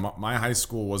 No. My high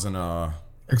school wasn't a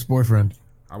ex-boyfriend.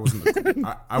 I wasn't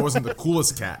the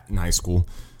coolest cat in high school.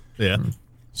 Yeah.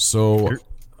 So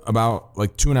about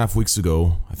like 2.5 weeks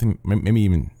ago, I think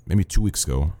maybe 2 weeks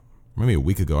ago, maybe a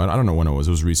week ago. I don't know when it was.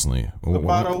 It was recently.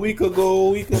 About a week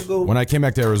ago. When I came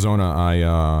back to Arizona,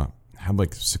 I had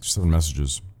like 6 or 7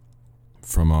 messages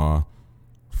from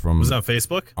was that on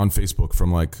Facebook? On Facebook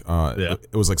from like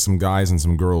it was like some guys and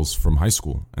some girls from high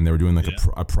school, and they were doing like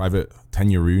a private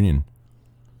 10-year reunion.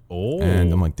 Oh.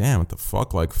 And I'm like, damn, what the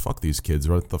fuck? Like, fuck these kids.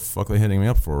 What the fuck are they hitting me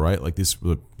up for, right? Like, these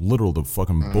were the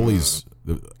fucking bullies,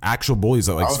 the actual bullies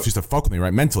that like used to fuck with me,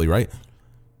 right? Mentally, right?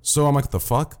 So I'm like, what the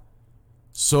fuck?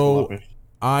 So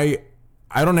I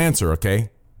don't answer, okay?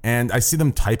 And I see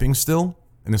them typing still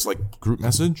in this like group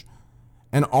message,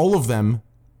 and all of them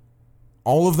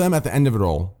at the end of it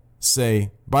all say,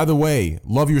 by the way,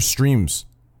 love your streams.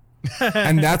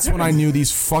 And that's when I knew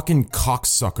these fucking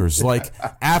cocksuckers, like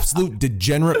absolute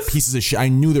degenerate pieces of shit. I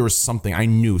knew there was something. I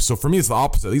knew. So for me, it's the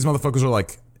opposite. These motherfuckers are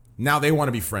like, now they want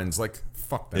to be friends. Like,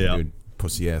 fuck them, dude.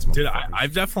 Pussy ass motherfuckers. Dude,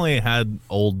 I've definitely had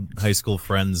old high school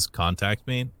friends contact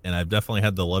me, and I've definitely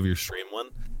had the love your stream one.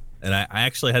 And I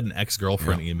actually had an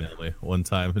ex-girlfriend email me one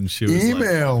time, and she was like,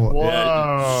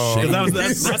 whoa.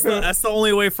 That's the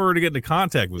only way for her to get into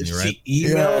contact with me, right? She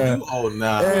emailed you? Oh,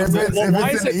 no. If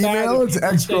it's an email, it's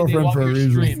ex-girlfriend for a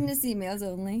reason. Business emails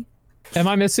only. Am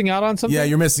I missing out on something? Yeah,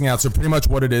 you're missing out. So pretty much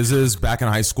what it is back in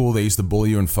high school, they used to bully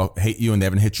you and hate you, and they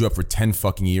haven't hit you up for 10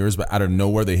 fucking years, but out of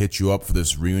nowhere, they hit you up for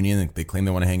this reunion. They claim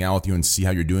they want to hang out with you and see how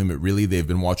you're doing, but really, they've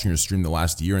been watching your stream the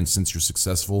last year, and since you're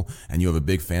successful and you have a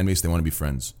big fan base, they want to be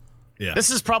friends. Yeah.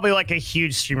 This is probably like a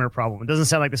huge streamer problem. It doesn't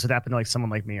sound like this would happen to like someone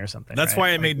like me or something. That's why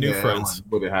I made new friends.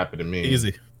 Would it happen to me?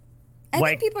 Easy. I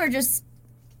think people are just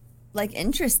like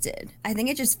interested. I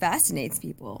think it just fascinates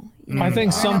people. You know? I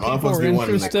think some people are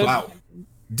interested.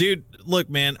 Dude, look,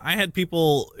 man, I had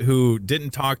people who didn't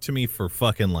talk to me for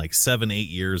fucking like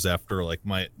 7-8 years after like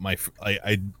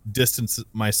I distanced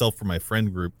myself from my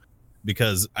friend group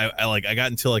because I got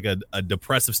into like a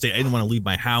depressive state. I didn't want to leave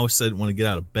my house. I didn't want to get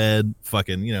out of bed.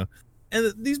 Fucking, you know.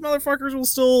 And these motherfuckers will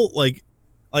still like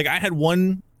I had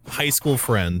one high school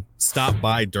friend stop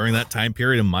by during that time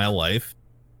period in my life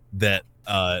that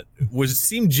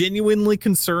seemed genuinely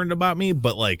concerned about me,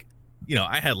 but like, you know,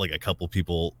 I had like a couple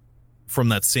people from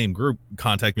that same group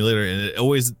contact me later, and it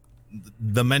always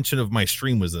the mention of my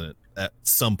stream was in it at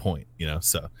some point, you know.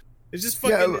 So it's just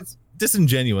fucking it's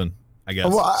disingenuine, I guess.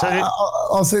 Well,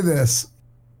 I'll say this.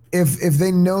 If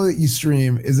they know that you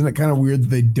stream, isn't it kind of weird that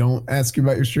they don't ask you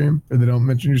about your stream or they don't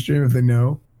mention your stream if they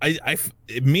know?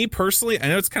 Me personally, I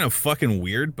know it's kind of fucking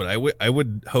weird, but I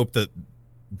would hope that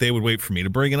they would wait for me to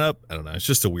bring it up. I don't know. It's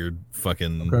just a weird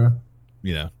fucking,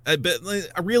 you know. But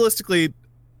like, realistically,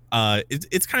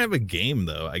 it's kind of a game,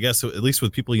 though. I guess at least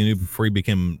with people you knew before you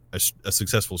became a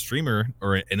successful streamer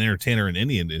or an entertainer in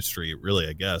any industry, really.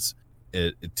 I guess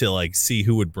to like see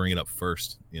who would bring it up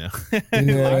first. You know. I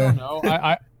don't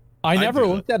know. I never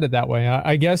looked at it that way.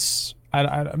 I guess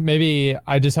maybe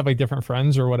I just have like different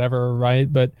friends or whatever,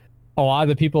 right? But a lot of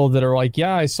the people that are like,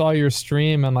 yeah, I saw your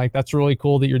stream and like that's really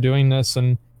cool that you're doing this,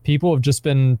 and people have just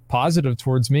been positive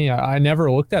towards me. I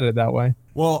never looked at it that way.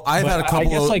 Well, I've had a couple. I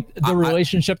guess like the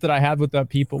relationship that I had with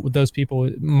those people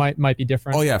might be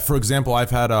different. Oh yeah, for example, I've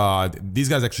had these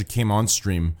guys actually came on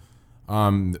stream,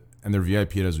 and they're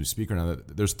VIP'd as we speak right now.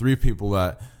 There's 3 people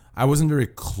that I wasn't very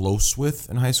close with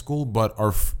in high school, but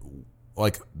are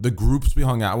like the groups we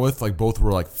hung out with, like both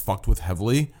were like fucked with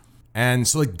heavily, and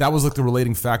so like that was like the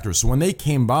relating factor. So when they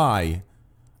came by,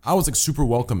 I was like super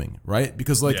welcoming, right?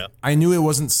 Because like I knew it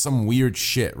wasn't some weird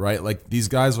shit, right? Like these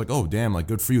guys were like, oh damn, like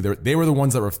good for you. They were the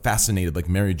ones that were fascinated, like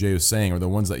Mary J was saying, or the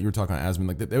ones that you were talking about, Asmin.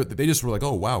 Like they just were like,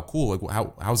 oh wow, cool.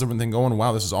 Like how's everything going?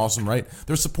 Wow, this is awesome, right?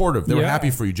 They're supportive. They were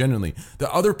happy for you, genuinely.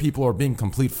 The other people are being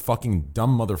complete fucking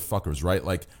dumb motherfuckers, right?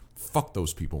 Like fuck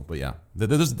those people. But yeah,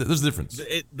 there's a difference.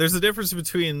 There's a difference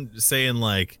between saying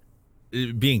like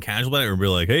being casual about it or be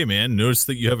like, hey man, notice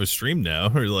that you have a stream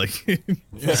now, or like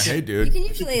hey dude. You can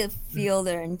usually feel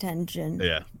their intention.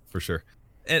 Yeah, for sure.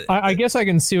 I guess I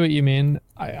can see what you mean.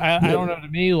 I don't know, to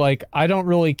me, like I don't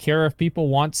really care if people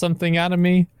want something out of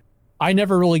me. I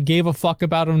never really gave a fuck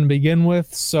about them to begin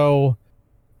with, so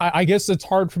I guess it's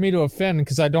hard for me to offend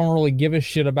because I don't really give a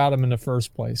shit about them in the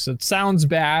first place. It sounds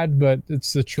bad, but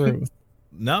it's the truth.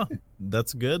 No,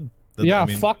 that's good. Yeah,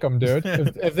 fuck them, dude.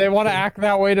 If they want to act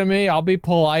that way to me, I'll be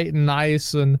polite and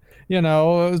nice, and you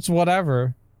know, it's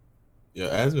whatever. Yeah,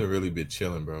 Asmin really been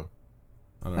chilling, bro.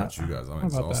 I don't know about you guys. I'm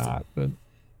exhausted. That, but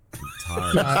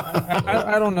I'm tired.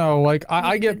 I don't know. Like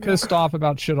I get pissed off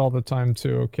about shit all the time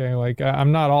too. Okay, like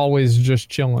I'm not always just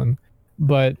chilling,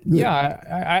 But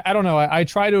yeah, I don't know. I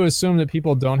try to assume that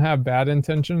people don't have bad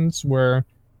intentions, where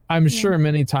I'm sure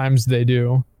many times they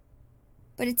do.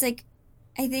 But it's like,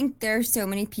 I think there are so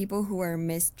many people who are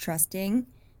mistrusting,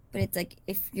 but it's like,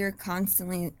 if you're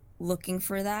constantly looking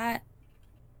for that,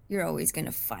 you're always going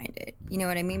to find it. You know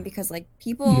what I mean? Because like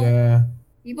people,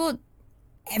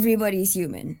 everybody's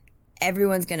human.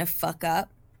 Everyone's going to fuck up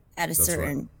at a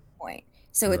certain point.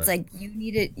 So it's like, you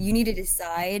need to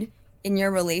decide in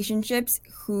your relationships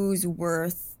who's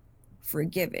worth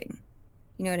forgiving.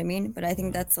 You know what I mean? But I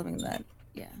think that's something that,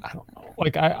 I don't know.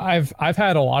 Like I've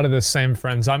had a lot of the same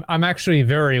friends. I'm actually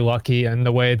very lucky in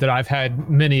the way that I've had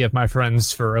many of my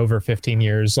friends for over 15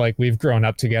 years. Like we've grown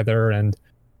up together, and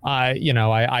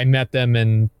I met them,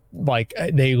 and like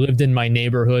they lived in my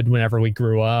neighborhood whenever we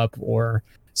grew up or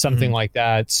something like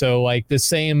that. So like the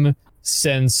same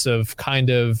sense of kind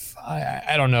of,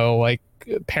 I don't know, like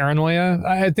paranoia.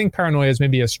 I think paranoia is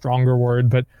maybe a stronger word,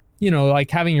 but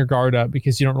like having your guard up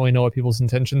because you don't really know what people's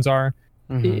intentions are.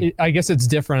 I guess it's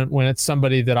different when it's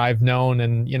somebody that I've known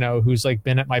and, who's like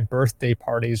been at my birthday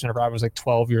parties whenever I was like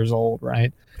 12 years old.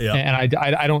 Right. Yeah. And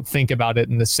I don't think about it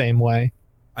in the same way.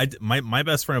 My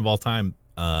best friend of all time,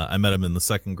 I met him in the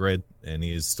 2nd grade, and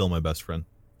he's still my best friend.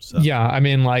 So. Yeah. I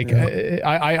mean, like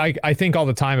I think all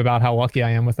the time about how lucky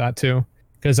I am with that too,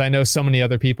 because I know so many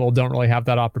other people don't really have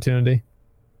that opportunity.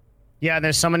 Yeah.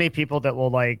 There's so many people that will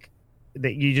like,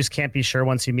 that you just can't be sure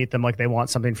once you meet them, like they want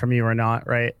something from you or not,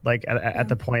 right? Like at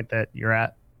the point that you're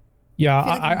at. Yeah,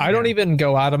 I don't even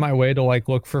go out of my way to like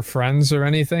look for friends or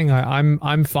anything.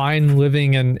 I'm fine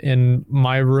living in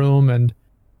my room and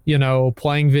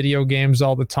playing video games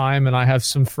all the time, and I have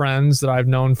some friends that I've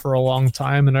known for a long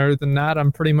time, and other than that,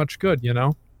 I'm pretty much good.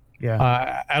 Yeah.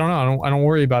 I don't know. I don't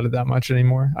worry about it that much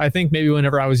anymore. I think maybe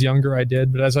whenever I was younger I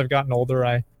did, but as I've gotten older,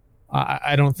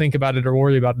 I don't think about it or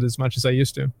worry about it as much as I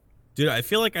used to. Dude, I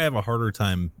feel like I have a harder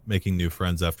time making new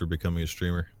friends after becoming a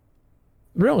streamer.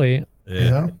 Really?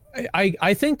 Yeah.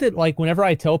 I think that like whenever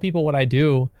I tell people what I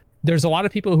do, there's a lot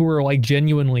of people who are like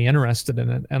genuinely interested in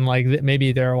it, and like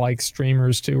maybe they're like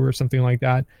streamers too or something like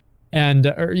that, and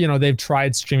they've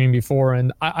tried streaming before,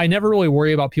 and I never really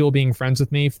worry about people being friends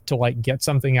with me to like get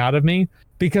something out of me,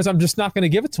 because I'm just not going to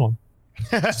give it to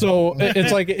them. So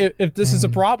it's like if this is a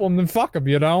problem, then fuck them.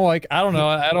 Like I don't know.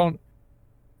 I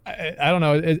don't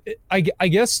know. I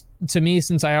guess to me,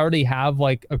 since I already have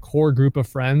like a core group of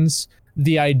friends,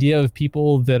 the idea of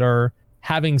people that are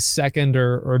having second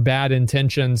or bad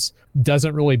intentions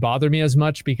doesn't really bother me as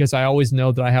much, because I always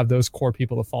know that I have those core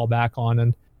people to fall back on,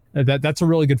 and that's a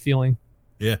really good feeling.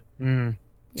 Yeah. Do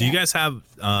you guys have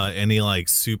any like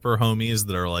super homies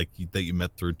that are like that you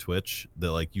met through Twitch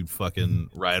that like you'd fucking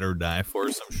ride or die for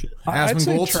or some shit? I'd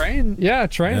say Train. Yeah,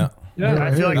 Train. Yeah,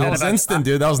 I feel like that was instant,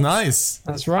 dude. That was nice.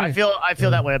 That's right. I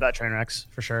feel that way about Trainwrecks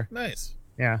for sure. Nice.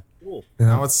 Yeah. Cool.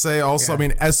 I would say also, I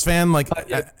mean, S-Fan, like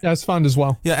S-Fan as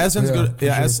well. Yeah, S-Fan's good.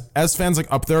 Yeah, S-Fan's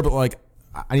like up there, but like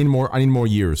I need more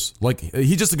years. Like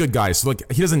he's just a good guy, so like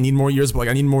he doesn't need more years, but like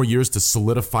I need more years to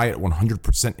solidify it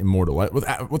 100% immortal. Like, with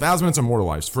Asman, it's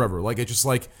immortalized forever. Like it's just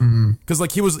like because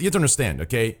like you have to understand,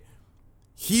 okay,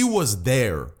 he was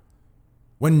there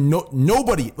when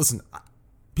nobody listen.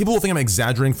 People will think I'm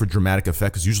exaggerating for dramatic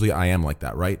effect, because usually I am like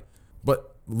that, right?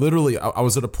 But literally, I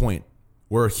was at a point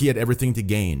where he had everything to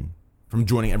gain from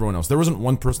joining everyone else. There wasn't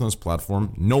one person on this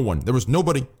platform. No one. There was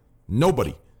nobody,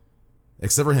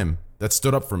 except for him, that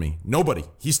stood up for me. Nobody.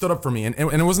 He stood up for me. And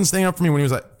it wasn't staying up for me when he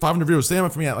was at 500 viewers. Staying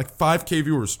up for me at like 5K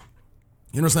viewers.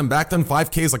 You understand? Back then,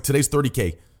 5K is like today's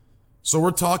 30K. So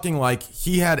we're talking like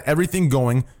he had everything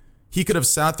going. He could have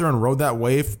sat there and rode that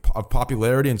wave of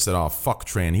popularity and said, oh, fuck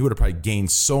Train. He would have probably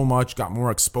gained so much, got more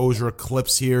exposure,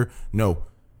 clips here. No.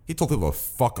 He told people to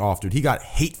fuck off, dude. He got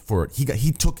hate for it.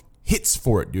 He took hits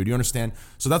for it, dude. You understand?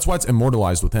 So that's why it's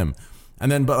immortalized with him.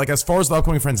 And then, but like as far as the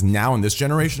upcoming friends now in this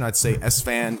generation, I'd say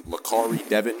S-Fan, Lakari,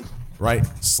 Devin, right?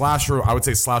 Slasher, I would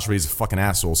say Slasher, he's a fucking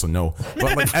asshole, so no.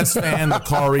 But like S-Fan,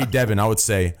 Lakari, Devin, I would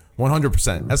say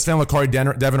 100%. S-Fan,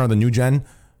 Lakari, Devin are the new gen.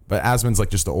 But Asman's like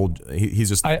just the old. He's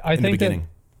just I in think the beginning.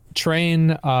 That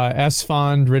Train,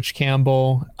 S-Fond, Rich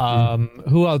Campbell.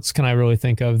 Who else can I really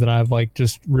think of that I've like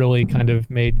just really kind of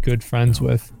made good friends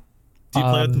with? Do you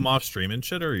play with them off stream and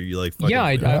shit, or are you like? Yeah,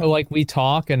 I like we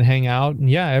talk and hang out, and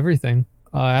yeah, everything.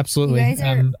 Absolutely. You guys are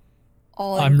and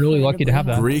all I'm really lucky to have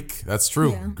that. Greek, that's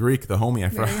true. Yeah. Greek, the homie.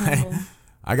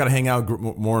 I got to hang out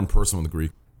more in person with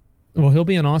Greek. Well, he'll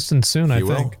be in Austin soon, I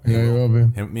think. Yeah, he will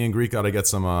be. Me and Greek got to get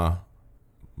some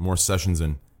more sessions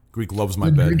in. Greek loves my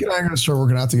bed. Greek and I are going to start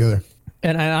working out together.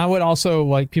 And I would also,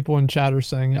 like people in chat are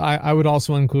saying, I would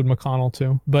also include McConnell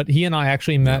too. But he and I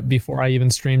actually met before I even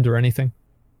streamed or anything.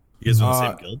 You guys are in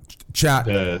the same guild? Chat.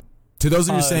 To those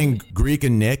of you saying Greek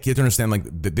and Nick, you have to understand, like,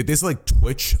 they say, like,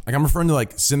 Twitch. Like, I'm referring to,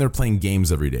 like, sitting there playing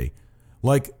games every day.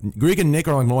 Like, Greek and Nick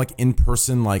are, like, more, like, in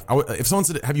person. Like, if someone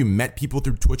said, have you met people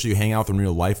through Twitch or you hang out with them in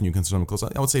real life and you consider them close,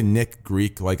 I would say Nick,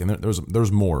 Greek, like, and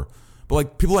there's more. But,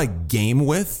 like, people I game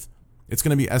with, it's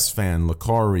going to be S-Fan,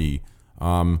 Lakari,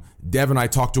 Dev and I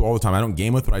talk to all the time. I don't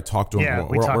game with, but I talk to him. Yeah,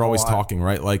 we're always talking,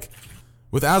 right? Like,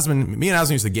 with Asmon, me and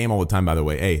Asmon used to game all the time, by the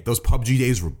way. Hey, those PUBG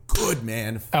days were good,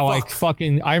 man.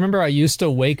 I remember I used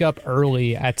to wake up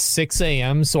early at 6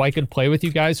 a.m. so I could play with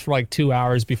you guys for like 2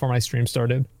 hours before my stream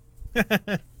started.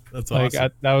 That's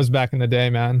awesome. That was back in the day,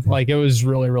 man. Like, it was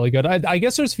really, really good. I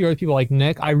guess there's a few other people like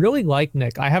Nick. I really like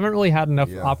Nick. I haven't really had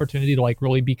enough opportunity to like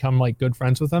really become like good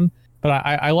friends with him. But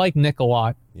I like Nick a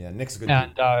lot. Yeah, Nick's a good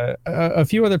and a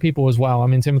few other people as well. I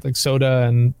mean, same with like Soda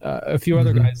and a few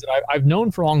other guys that I've known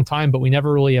for a long time, but we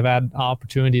never really have had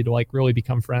opportunity to like really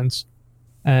become friends.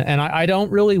 And I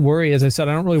don't really worry, as I said,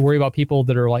 I don't really worry about people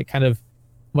that are like kind of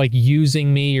like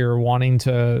using me or wanting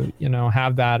to, you know,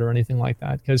 have that or anything like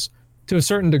that. Because to a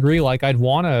certain degree, like I'd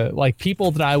want to, like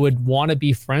people that I would want to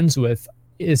be friends with,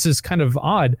 this is kind of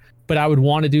odd, but I would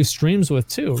want to do streams with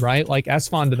too, right? Like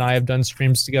Esfand and I have done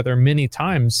streams together many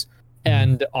times,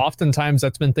 and oftentimes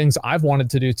that's been things I've wanted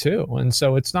to do too. And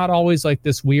so it's not always like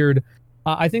this weird,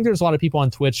 I think there's a lot of people on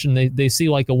Twitch and they see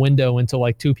like a window into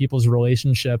like two people's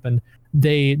relationship, and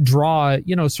they draw,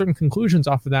 you know, certain conclusions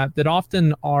off of that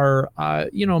often are,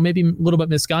 you know, maybe a little bit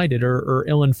misguided or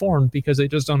ill-informed because they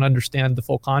just don't understand the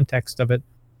full context of it.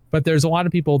 But there's a lot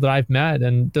of people that I've met,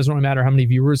 and it doesn't really matter how many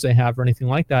viewers they have or anything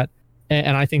like that.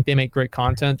 And I think they make great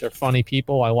content. They're funny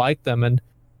people. I like them. And,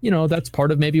 you know, that's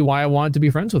part of maybe why I wanted to be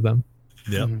friends with them.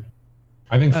 Yeah.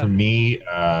 I think for me,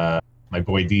 my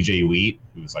boy DJ Wheat,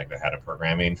 who's like the head of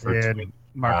programming for Twitch,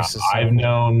 Marcus I've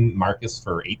known Marcus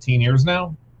for 18 years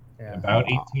now. Yeah. About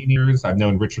 18 years. I've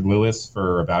known Richard Lewis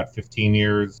for about 15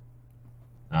 years.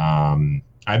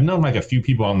 I've known like a few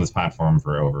people on this platform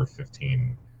for over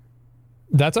 15.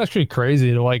 That's actually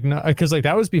crazy to like, because like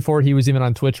that was before he was even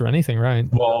on Twitch or anything, right?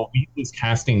 Well, he was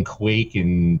casting Quake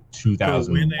in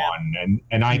 2001,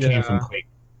 and I came from Quake.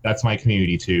 That's my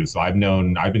community too. So I've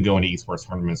been going to esports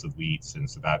tournaments with Wheat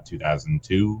since about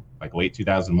 2002, like late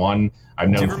 2001. I've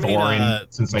known Thorin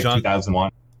since like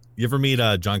 2001. You ever meet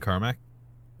John Carmack?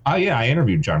 Oh yeah, I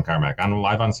interviewed John Carmack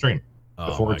live on stream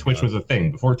before Twitch was a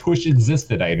thing. Before Twitch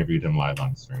existed, I interviewed him live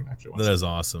on stream. Actually, that is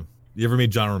awesome. You ever meet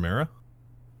John Romero?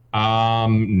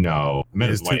 No. I met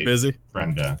his wife, too busy.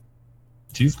 Brenda.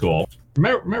 She's cool.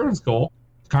 Romero's cool.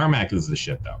 Carmack is the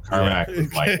shit though. Carmack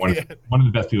is like one of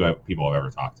the best people I've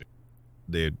ever talked to.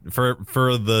 Dude, for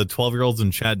the 12-year-olds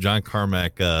in chat, John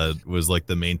Carmack was like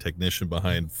the main technician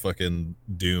behind fucking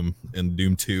Doom and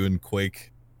Doom 2 and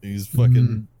Quake. He's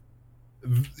fucking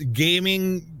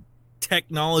gaming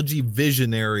technology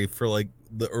visionary for like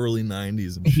the early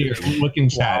 90s and shit. Here, look in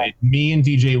chat. Wow. Me and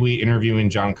DJ Wheat interviewing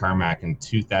John Carmack in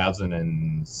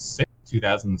 2006,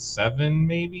 2007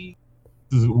 maybe.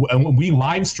 We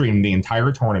live streamed the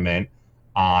entire tournament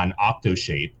on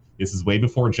Octoshape. This is way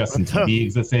before Justin TV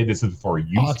existed. This is before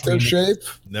you.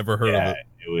 Octoshape? Never heard of it.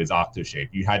 It was Octoshape.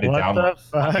 You had to download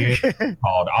it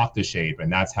called Octoshape,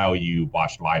 and that's how you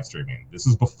watched live streaming. This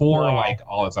is before like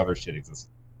all this other shit existed.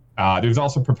 There's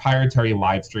also proprietary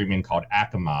live streaming called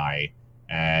Akamai,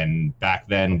 and back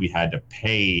then we had to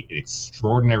pay an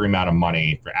extraordinary amount of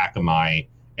money for Akamai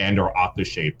and or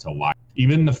Octoshape to live.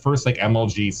 Even the first like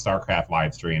MLG StarCraft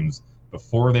live streams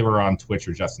before they were on Twitch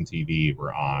or Justin TV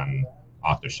were on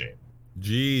Octoshape.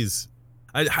 Jeez.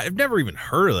 I've never even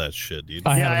heard of that shit, dude.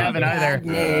 I haven't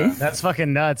either. That's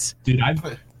fucking nuts. Dude, I've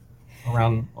been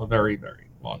around a very, very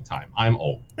long time. I'm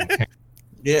old. Okay?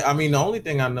 Yeah, I mean, the only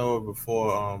thing I know of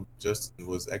before Justin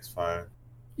was Xfire.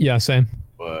 Yeah, same.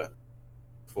 But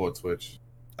before Twitch.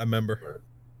 I remember Xfire.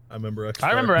 I remember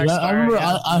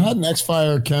Xfire. I had an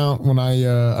Xfire account when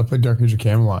I played Dark Age of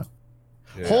Camelot.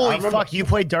 Yeah. Holy fuck, you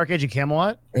played Dark Age of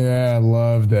Camelot? Yeah, I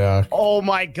love that. Oh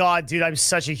my god, dude, I'm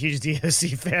such a huge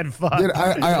DOC fan. Fuck. Dude,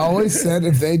 I always said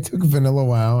if they took Vanilla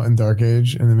WoW and Dark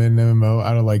Age and they made an MMO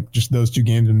out of like just those two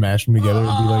games and mashed them together,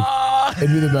 it'd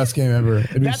be the best game ever.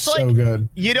 It'd be so good.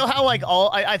 You know how like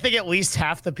I think at least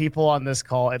half the people on this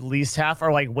call, at least half,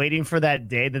 are like waiting for that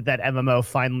day that MMO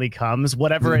finally comes,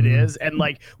 whatever it is, and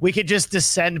like we could just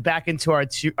descend back into our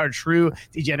true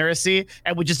degeneracy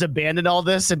and we just abandon all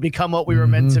this and become what we were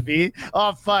meant to be.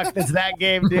 Oh fuck, that's that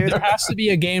game, dude. There has to be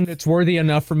a game that's worthy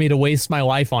enough for me to waste my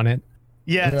life on it.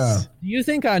 Yes. Yeah. Do you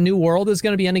think New World is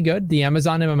going to be any good? The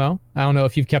Amazon MMO? I don't know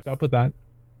if you've kept up with that.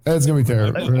 It's gonna be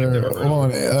terrible.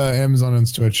 On Amazon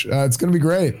and Twitch. It's gonna be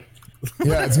great.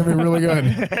 Yeah, it's gonna be really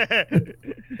good.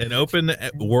 An open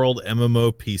world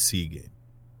MMO PC game.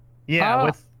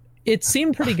 Yeah, it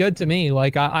seemed pretty good to me.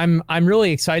 Like I'm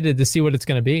really excited to see what it's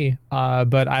going to be.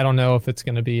 But I don't know if it's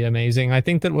going to be amazing. I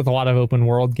think that with a lot of open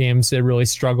world games, they really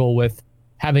struggle with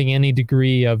having any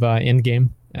degree of end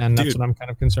game, and that's what I'm kind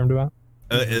of concerned about.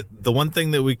 The one thing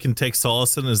that we can take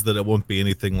solace in is that it won't be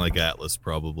anything like Atlas,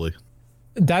 probably.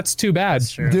 That's too bad,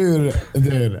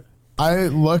 dude. I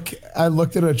looked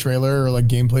at a trailer or like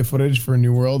gameplay footage for a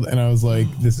New World, and I was like,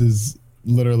 this is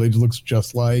literally looks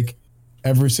just like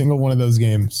every single one of those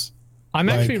games. I'm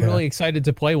actually really excited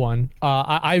to play one.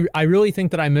 I really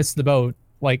think that I missed the boat,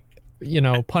 like, you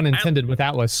know, pun intended with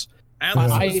Atlas.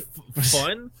 Atlas was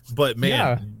fun, but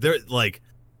man, they're like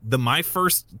my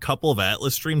first couple of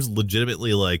Atlas streams,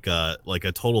 legitimately like a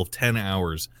total of 10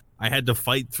 hours. I had to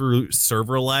fight through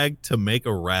server lag to make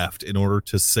a raft in order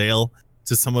to sail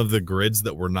to some of the grids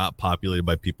that were not populated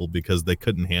by people because they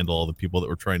couldn't handle all the people that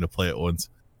were trying to play at once.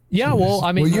 Yeah, well,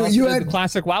 I mean, you had the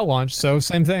classic WoW launch, so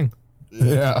same thing.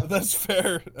 Yeah, that's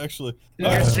fair. Actually,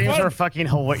 your streams were fucking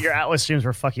your Atlas streams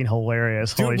were fucking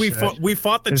hilarious. Dude, Holy we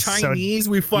fought the Chinese.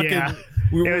 We fucking. Yeah.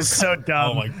 It was so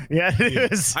dumb. Oh my, yeah,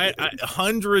 it was.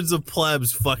 Hundreds of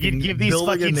plebs fucking. You'd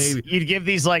give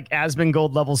these like Asmongold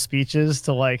gold level speeches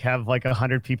to like have like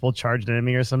 100 people charged an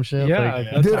enemy or some shit. Yeah,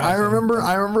 like, dude, awesome. I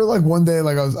remember like one day,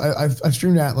 like I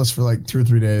streamed Atlas for like 2 or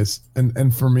 3 days,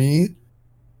 and for me,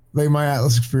 like my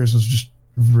Atlas experience was just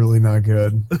really not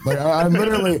good. Like I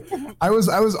literally, I was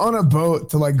on a boat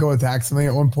to like go attack something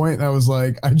at one point, and I was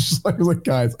like,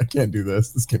 guys, I can't do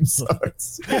this. This game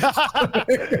sucks.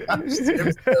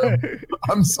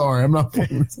 I'm sorry, I'm not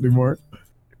playing this anymore.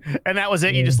 And that was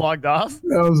it. You just logged off.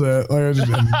 That was it. Like I just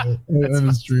ended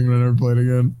the stream and I never played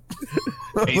again.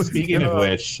 Hey, speaking of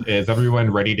which, is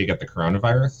everyone ready to get the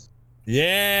coronavirus?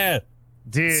 Yeah,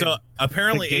 dude. So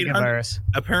apparently 800.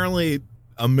 Apparently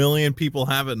 1 million people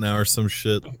have it now or some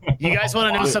shit. You guys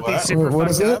want to know something super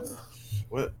fucked up?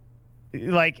 What?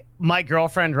 Like my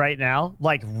girlfriend right now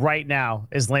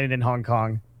is landing in Hong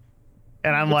Kong,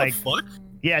 and I'm like, fuck?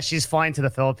 Yeah, she's flying to the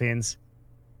Philippines.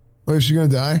 Wait, is she gonna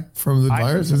die from the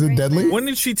virus? Is it deadly? When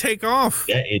did she take off?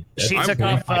 Yeah, she took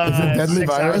off is it deadly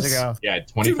 6 virus? hours ago. Yeah,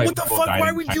 25 Dude, what the people fuck? died Why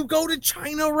in would China. you go to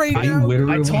China right now?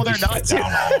 I told her not to.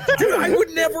 Dude, I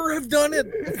would never have done it.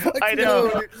 I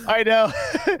know. I know.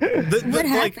 What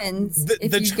happens if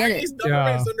the you get Chinese it?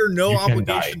 government is under no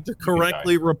obligation to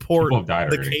correctly report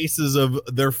the cases of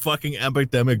their fucking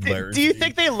epidemic virus. Do you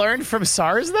think they learned from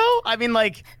SARS though? I mean,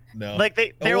 like. No. Like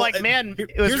they were like, man,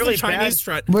 it was really bad.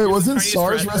 Wait, wasn't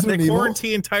SARS Resident They Evil?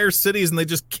 quarantine entire cities and they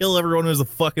just kill everyone who's a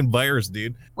fucking virus,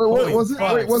 dude. Wait,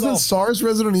 wasn't SARS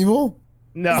Resident Evil?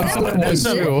 No,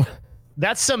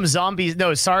 that's some zombies.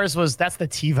 No, SARS that's the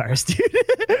T virus,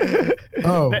 dude.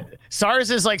 Oh,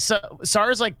 SARS is like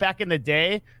SARS like back in the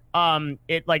day.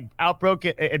 It like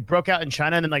it broke out in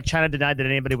China, and then like China denied that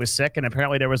anybody was sick, and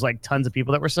apparently there was like tons of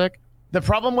people that were sick. The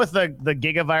problem with the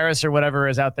gigavirus or whatever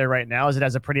is out there right now is it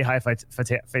has a pretty high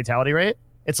fatality rate.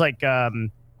 It's like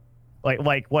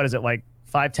what is it, like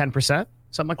 5-10%,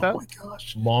 something like that? Oh my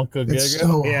gosh, Monka Giga. It's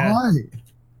so high.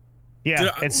 Yeah,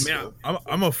 dude, it's.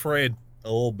 I'm afraid a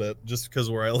little bit just because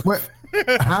where I live. Wait,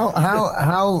 how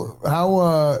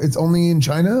it's only in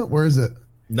China? Where is it?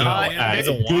 No, it's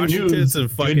in good Washington. news.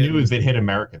 And fucking, Good news. It hit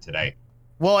America today.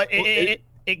 Well,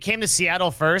 it came to Seattle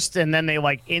first, and then they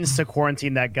like insta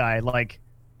quarantined that guy. Like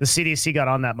the CDC got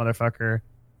on that motherfucker.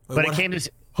 But it came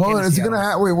to. Hold on, is it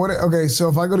gonna wait? What? Okay, so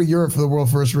if I go to Europe for the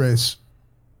world first race,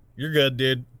 you're good,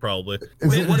 dude. Probably.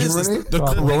 What is this? The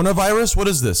coronavirus? What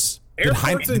is this?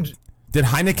 Did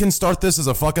Heineken start this as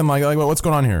a fucking like what's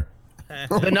going on here?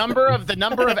 The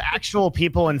number of actual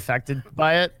people infected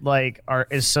by it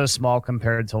is so small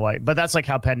compared to but that's like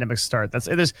how pandemics start.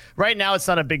 Right now it's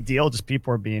not a big deal, just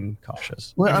people are being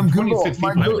cautious. Wait, I'm Google.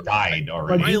 People died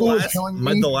already.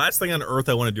 The last thing on earth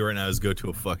I want to do right now is go to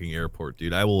a fucking airport,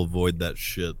 dude. I will avoid that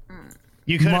shit.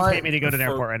 You couldn't pay me to go to an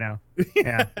airport right now.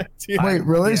 Yeah. Wait,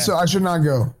 really? Yeah. So I should not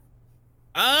go.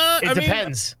 It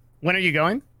depends. When are you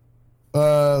going?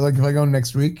 Like if I go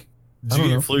next week. Did you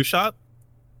get your flu shot?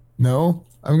 No,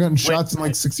 I haven't gotten shots in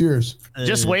like 6 years.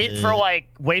 Just wait for 4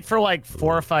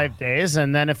 or 5 days,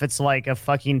 and then if it's like a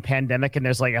fucking pandemic and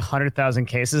there's like 100,000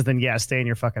 cases, then yeah, stay in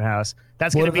your fucking house.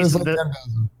 That's gonna be some. Dude,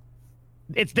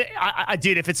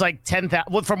 if it's like 10,000,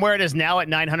 well, from where it is now at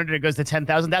 900, it goes to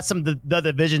 10,000. That's some the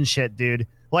division shit, dude.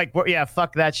 Like, yeah,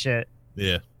 fuck that shit.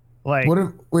 Yeah. Like,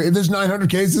 wait, there's 900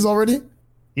 cases already?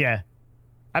 Yeah.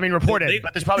 I mean, reported,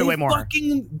 but there's probably way more.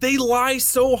 They lie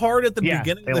so hard at the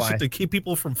beginning of this shit to keep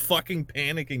people from fucking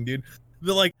panicking, dude.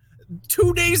 They're like,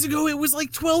 2 days ago, it was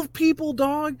like 12 people,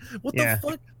 dog. What the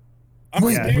fuck?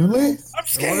 Wait, really? I'm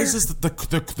scared. What is this? The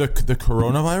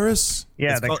coronavirus?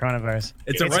 Yeah, the coronavirus.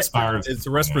 It's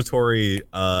a respiratory,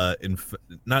 not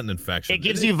an infection. It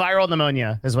gives you viral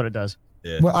pneumonia, is what it does.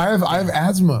 Yeah. Well, I have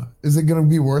asthma. Is it going to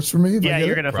be worse for me? Yeah,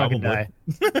 you're going to fucking die.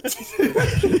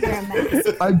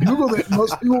 I googled it.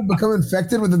 Most people become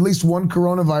infected with at least one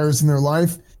coronavirus in their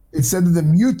life. It said that the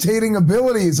mutating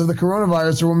abilities of the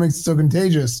coronavirus are what makes it so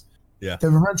contagious. Yeah.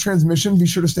 To prevent transmission, be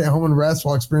sure to stay at home and rest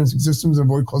while experiencing symptoms and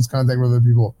avoid close contact with other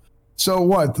people. So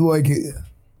what? Like,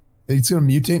 it's going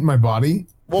to mutate in my body?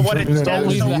 Well, what it does, don't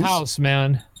leave the house,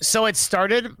 man. So it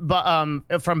started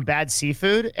from bad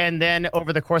seafood, and then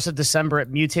over the course of December, it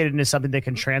mutated into something that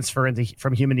can transfer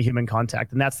from human to human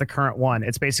contact, and that's the current one.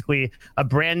 It's basically a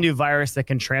brand new virus that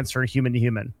can transfer human to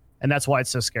human, and that's why it's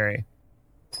so scary.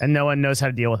 And no one knows how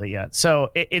to deal with it yet. So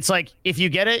it's like, if you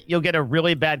get it, you'll get a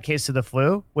really bad case of the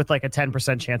flu with like a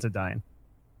 10% chance of dying.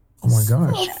 Oh my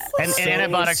gosh. And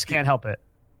antibiotics can't help it.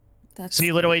 So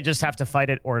you literally just have to fight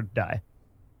it or die.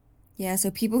 Yeah, so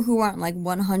people who aren't like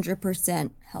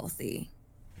 100% healthy.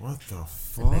 What the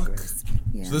fuck?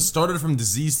 Yeah. So this started from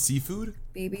diseased seafood?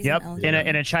 Babies. Yep, in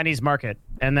a Chinese market,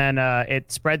 and then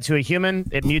it spread to a human.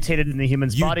 It mutated in the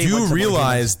human's body. You do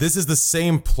realize this is the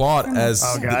same plot as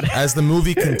as the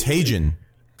movie Contagion.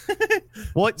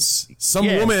 What? Some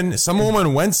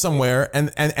woman went somewhere,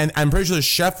 and I'm pretty sure the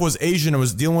chef was Asian and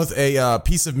was dealing with a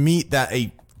piece of meat that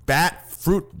a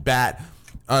fruit bat.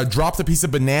 Dropped a piece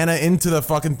of banana into the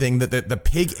fucking thing. The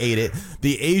pig ate it.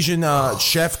 The Asian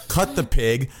chef cut the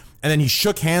pig, and then he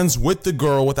shook hands with the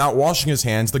girl without washing his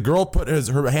hands. The girl put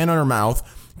her hand on her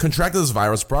mouth, contracted this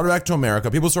virus, brought it back to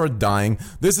America. People started dying.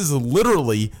 This is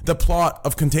literally the plot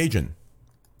of Contagion.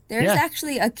 There's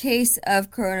actually a case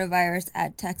of coronavirus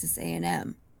at Texas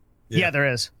A&M. Yeah, there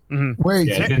is. Mm-hmm. Wait,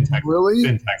 really? It's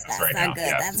in Texas right That's now. not good.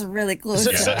 Yeah. That's really close.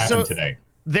 Yeah, that happened today.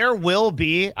 There will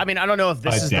be. I mean, I don't know if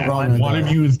this is the one. One of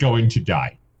you is going to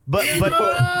die. But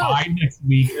by next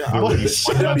week,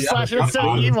 shut up, Slash. It's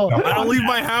so evil. I don't leave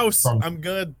my house. I'm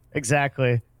good.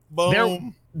 Exactly.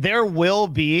 Boom. There will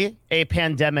be a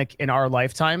pandemic in our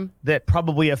lifetime that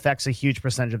probably affects a huge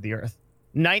percentage of the earth.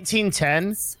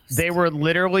 1910, they were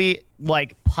literally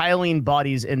like piling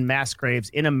bodies in mass graves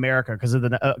in America because of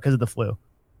the flu.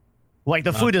 Like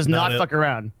the flu does not fuck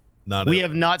around. We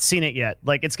have not seen it yet.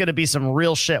 Like, it's going to be some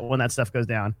real shit when that stuff goes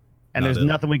down. And there's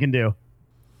nothing we can do.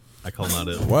 I call not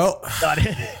it. Well,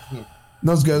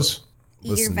 those goes.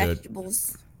 Eat your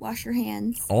vegetables. Wash your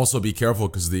hands. Also, be careful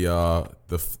because you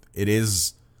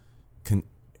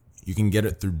can get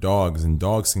it through dogs, and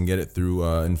dogs can get it through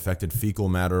infected fecal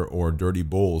matter or dirty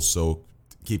bowls. So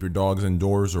keep your dogs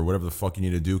indoors or whatever the fuck you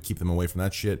need to do. Keep them away from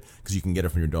that shit because you can get it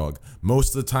from your dog.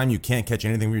 Most of the time, you can't catch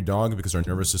anything from your dog because our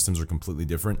nervous systems are completely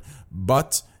different.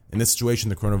 But in this situation,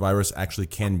 the coronavirus actually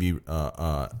can be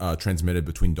transmitted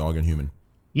between dog and human.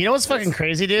 You know what's fucking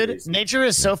crazy, dude? Nature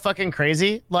is so fucking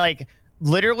crazy. Like,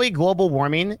 literally, global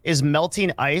warming is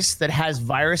melting ice that has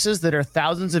viruses that are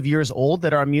thousands of years old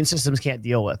that our immune systems can't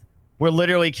deal with. We're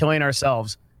literally killing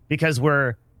ourselves because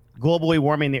we're globally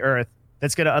warming the earth.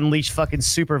 That's going to unleash fucking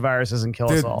super viruses and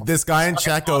kill us all. This guy in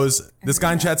chat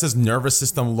says nervous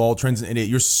system lol, trends an idiot.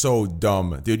 You're so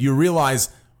dumb, dude. You realize,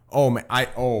 I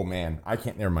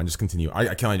can't, never mind. Just continue.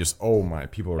 I can't just,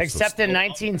 people are Except in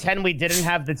 1910, we didn't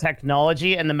have the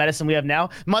technology and the medicine we have now.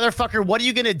 Motherfucker, what are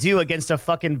you going to do against a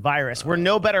fucking virus? We're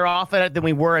no better off at it than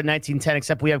we were in 1910,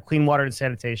 except we have clean water and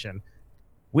sanitation.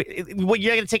 You're going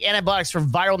to take antibiotics for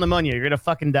viral pneumonia. You're going to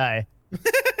fucking die.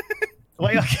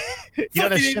 Like, you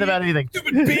don't know shit about anything.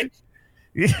 Stupid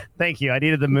bitch. Thank you. I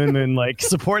needed the moon like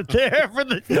support there for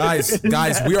the guys.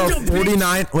 We are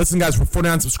 49. Listen, guys, we're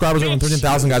 49 subscribers over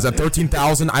 13,000. Guys, at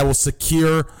 13,000, I will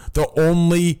secure the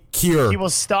only cure. He will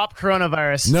stop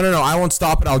coronavirus. No. I won't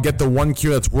stop it. I'll get the one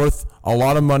cure that's worth a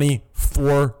lot of money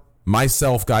for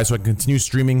myself, guys, so I can continue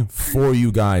streaming for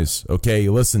you guys. Okay,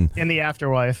 listen. In the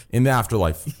afterlife. In the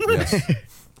afterlife. Yes.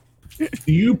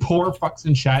 Do you poor fucks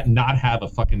in chat not have a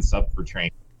fucking sub for train?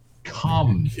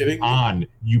 Come on,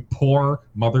 you poor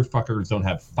motherfuckers don't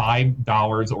have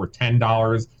 $5 or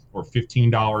 $10 or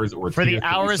 $15 or for the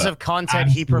hours of content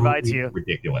he provides you.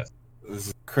 Ridiculous. This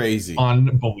is crazy.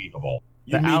 Unbelievable.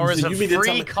 The hours of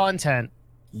free content.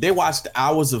 They watched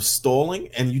hours of stalling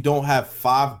and you don't have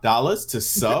 $5 to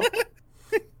sub?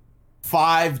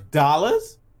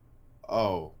 $5?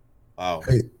 Oh. Wow.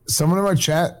 Hey, someone in my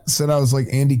chat said I was like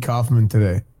Andy Kaufman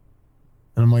today.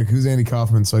 And I'm like, who's Andy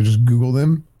Kaufman? So I just Googled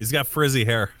him. He's got frizzy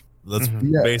hair. That's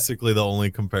basically the only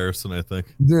comparison, I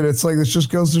think. Dude, it's like, this just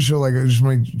goes to show, like, just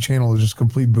my channel is just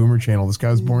complete boomer channel. This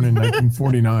guy was born in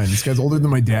 1949. This guy's older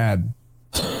than my dad.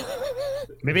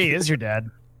 Maybe he is your dad.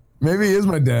 Maybe he is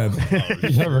my dad.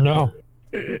 You never know.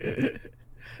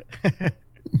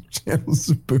 Channel's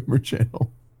a boomer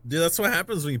channel. Dude, that's what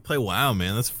happens when you play WoW,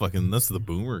 man. That's the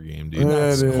boomer game, dude.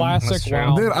 That's classic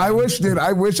WoW. Dude, I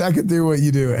wish I could do what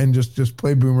you do and just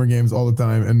play boomer games all the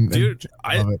time. And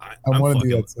I want to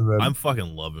do that so bad. I'm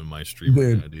fucking loving my stream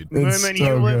right now, dude. Moomin,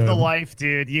 you live the life,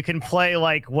 dude. You can play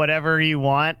like whatever you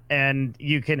want, and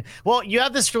you can. Well, you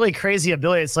have this really crazy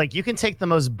ability. It's like you can take the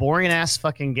most boring ass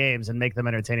fucking games and make them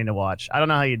entertaining to watch. I don't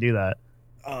know how you do that.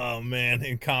 Oh man,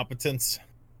 incompetence.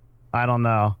 I don't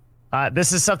know.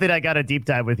 This is something I gotta deep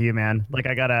dive with you, man. Like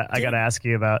I gotta ask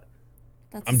you about.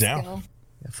 I'm down.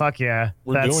 Fuck yeah,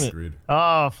 we're doing it.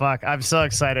 Oh fuck, I'm so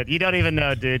excited. You don't even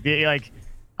know, dude. Like,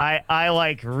 I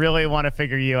like really want to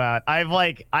figure you out. I've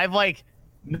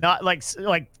not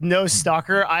like no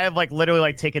stalker. I have like literally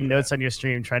like taken notes on your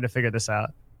stream trying to figure this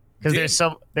out because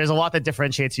there's a lot that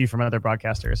differentiates you from other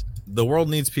broadcasters. The world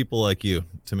needs people like you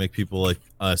to make people like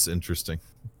us interesting.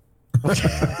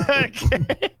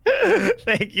 Okay.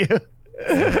 Thank you.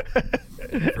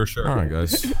 For sure. All right,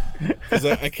 guys. Because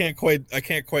I can't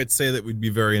quite say that we'd be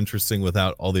very interesting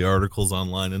without all the articles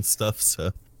online and stuff.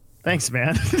 So, thanks,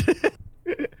 man.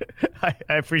 I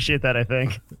appreciate that. I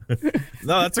think.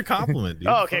 No, that's a compliment, dude.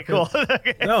 Oh, okay, cool.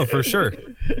 No, for sure.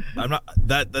 I'm not.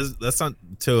 That's not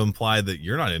to imply that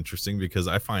you're not interesting, because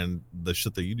I find the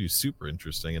shit that you do super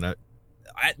interesting, and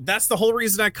that's the whole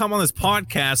reason I come on this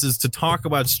podcast, is to talk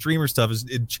about streamer stuff. Is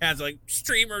in chat's like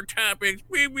streamer topics.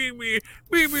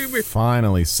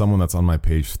 Finally, someone that's on my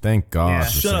page. Thank God. Yeah,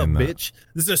 for shut up, saying that. bitch.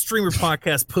 This is a streamer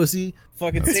podcast, pussy.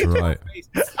 Fucking That's say it to my right.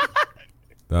 face.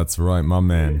 That's right, my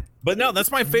man. But no, that's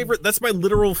my favorite. That's my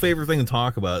literal favorite thing to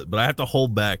talk about. But I have to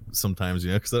hold back sometimes,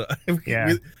 because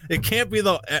it can't be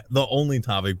the only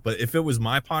topic. But if it was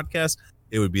my podcast,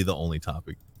 it would be the only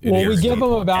topic. Well, we give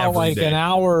them about like an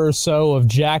hour or so of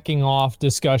jacking off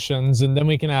discussions, and then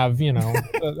we can have,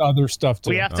 other stuff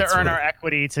too. We have to earn our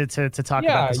equity to talk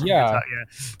about this. Yeah.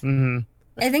 Mm-hmm.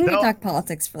 I think we talked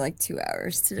politics for like 2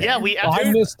 hours today. Yeah,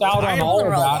 I missed out on all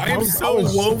of that. I am so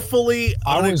woefully.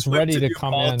 I was ready to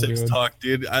come in, dude. Talk,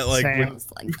 dude. I like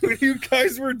when you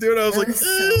guys were doing. I was like,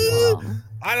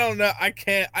 I don't know. I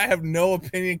can't. I have no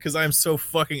opinion because I'm so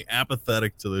fucking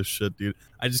apathetic to this shit, dude.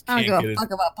 I just can't get it.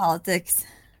 Talk about politics,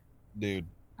 dude.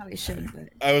 Probably should, but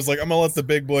I was like, I'm gonna let the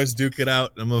big boys duke it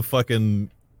out. I'm gonna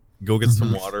fucking go get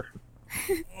some water.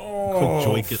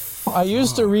 I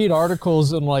used to read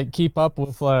articles and like keep up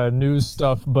with news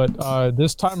stuff, but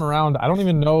this time around, I don't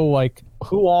even know like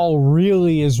who all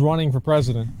really is running for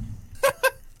president.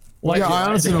 I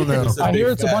honestly don't know. I hear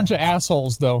it's a bunch of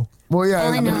assholes, though. Well, yeah,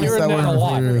 I know. hearing that a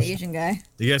lot. The Asian guy.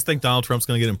 Do you guys think Donald Trump's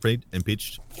gonna get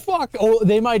impeached? Fuck! Oh,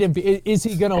 they might have. Is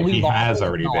he gonna leave? He has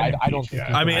already been. I don't think.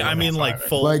 I mean, like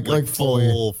full, like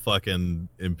full fucking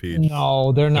impeached.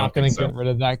 No, they're not gonna get rid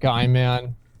of that guy,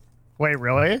 man. Wait,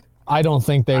 really? I don't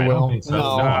think they will. Think so. No,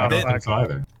 I don't think so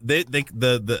either.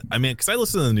 I mean, because I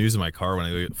listen to the news in my car when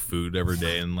I go get food every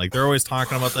day, and like they're always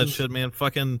talking about that shit, man.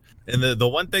 Fucking, and the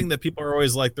one thing that people are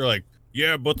always like, they're like,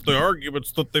 yeah, but the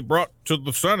arguments that they brought to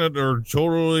the Senate are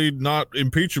totally not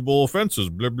impeachable offenses,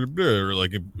 blah blah blah, or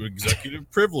like executive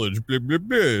privilege, blah blah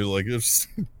blah. Like it's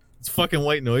fucking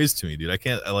white noise to me, dude. I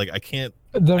can't.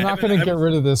 They're not gonna get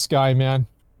rid of this guy, man.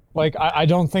 Like, I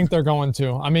don't think they're going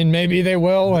to. I mean, maybe they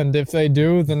will, and if they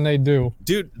do, then they do.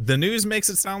 Dude, the news makes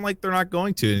it sound like they're not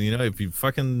going to. And, if you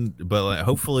fucking... But like,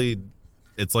 hopefully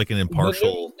it's like an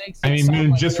impartial... I mean,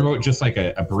 Moon just wrote just like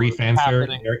a brief answer.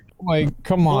 Like,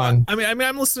 come on. I mean,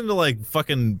 I'm listening to like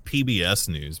fucking PBS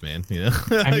news, man.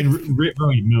 I mean,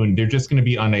 really, Moon, they're just going to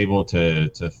be unable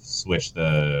to switch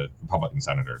the Republican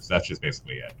senators. That's just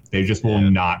basically it. They just will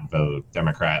not vote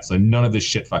Democrat. So none of this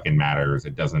shit fucking matters.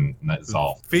 It doesn't. That's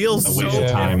all. Feels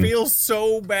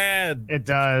so bad. It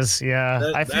does.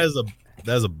 Yeah.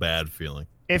 That is a bad feeling.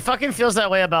 It fucking feels that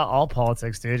way about all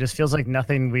politics, dude. It just feels like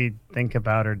nothing we think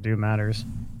about or do matters.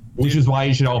 Which is why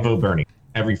you should all vote Bernie.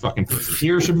 Every fucking person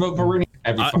here should vote for Bernie.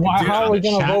 How are we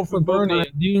going to vote for Bernie?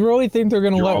 Do you really think they're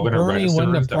going to let Bernie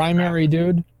win the primary,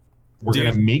 dude? We're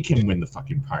going to make him win the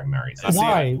fucking primaries.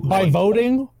 Why? By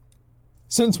voting?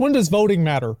 Since when does voting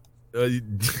matter?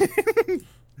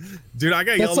 Dude, I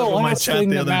got yelled at in my chat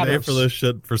the other day for this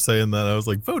shit for saying that. I was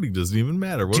like, voting doesn't even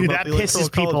matter. What dude, that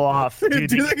pisses people off.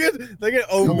 Dude, they get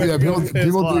over. Yeah, people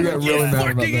do get really mad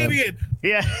about that. Idiot.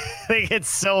 Yeah, they get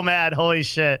so mad. Holy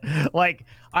shit! Like,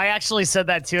 I actually said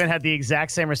that too and had the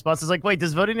exact same response. I was like, wait,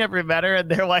 does voting ever matter? And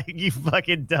they're like, you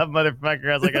fucking dumb motherfucker.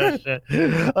 I was like, oh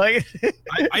shit. Like,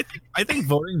 I think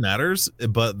voting matters,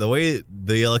 but the way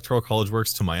the Electoral College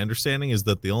works, to my understanding, is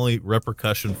that the only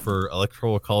repercussion for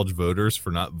Electoral College voters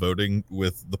for not voting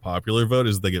with the popular vote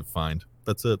is they get fined.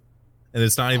 That's it. and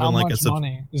it's not even How like much a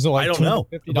money? Is it like I don't know,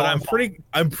 $250? but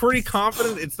I'm pretty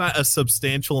confident it's not a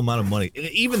substantial amount of money. And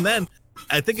even then,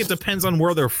 I think it depends on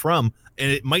where they're from,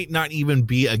 and it might not even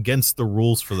be against the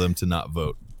rules for them to not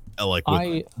vote. Like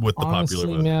with the honestly,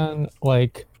 popular vote. man,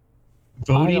 like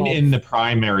voting in the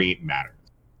primary matters,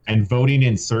 and voting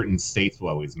in certain states will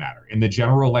always matter. In the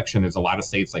general election, there's a lot of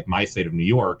states, like my state of New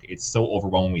York, it's so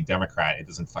overwhelmingly Democrat, it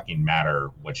doesn't fucking matter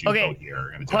what you vote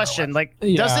here. In the Question, like,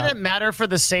 doesn't it matter for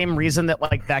the same reason that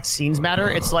like vaccines matter?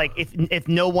 It's like if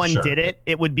no one did it,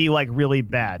 it would be like really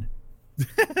bad.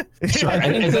 Sure,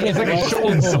 it's like a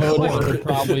show of support.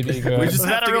 Probably be good. Was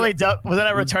that a really dumb? Was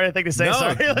that a retarded thing to say? No,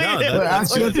 Sorry. no,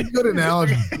 Actually, that's a good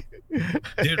analogy.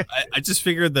 Dude, I just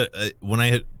figured that when I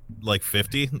hit like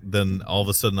 50, then all of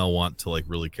a sudden I'll want to like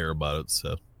really care about it.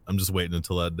 So I'm just waiting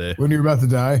until that day. When you're about to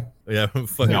die. Yeah,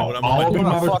 fucking. No, I'm all the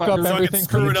fuck up motherfuckers everything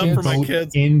screw it up for my vote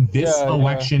kids. in this Yeah,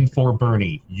 election for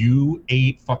Bernie. You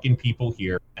 8 fucking people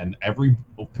here, and every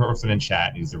person in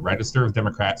chat needs to register as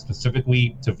Democrat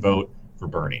specifically to vote for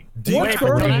Bernie. Do you Why have do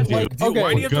you to have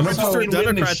register fucking win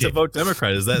Democrat this to shit. vote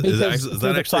Democrat? Is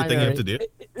that actually a thing you have to do?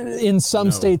 In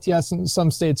some states, yes, in some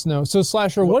states, no. So,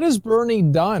 Slasher, what has Bernie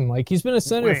done? Like, he's been a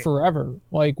senator forever.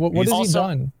 Like, what has he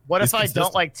done? What if He's I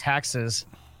don't like taxes?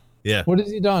 Yeah. What has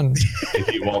he done?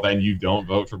 Well, then you don't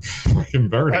vote for fucking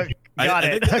Bernie. Got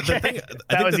it. I think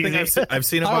the thing I've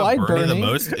seen about like Bernie the Bernie.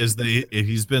 most is that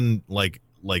he's been like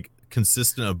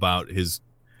consistent about his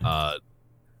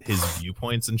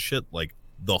viewpoints and shit like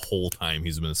the whole time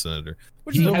he's been a senator.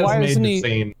 Which he has why made isn't the he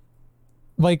same.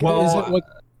 like? Well, is it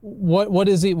what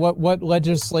is he? What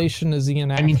legislation is he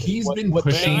enacting? I mean, he's been what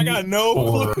pushing. I got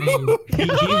no clue.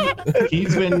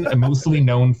 He's been mostly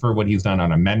known for what he's done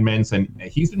on amendments, and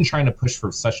he's been trying to push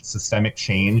for such systemic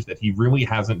change that he really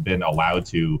hasn't been allowed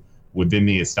to within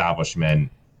the establishment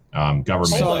government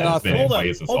So that has been in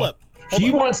place. Hold up.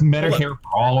 He wants Medicare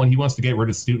for all, and he wants to get rid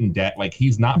of student debt. Like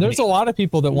he's not. There's a lot of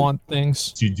people that want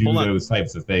things to do those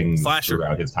types of things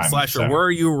throughout his time. Slasher, where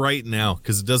are you right now?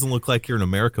 Because it doesn't look like you're in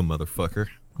America, motherfucker.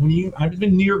 I'm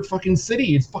in New York fucking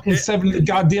city. It's fucking 7 in the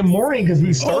goddamn morning because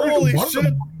we started. Holy at 1 in shit.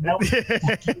 the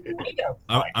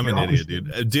morning. I'm an idiot,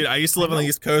 dude. Dude, I used to live on the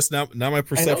East Coast. Now my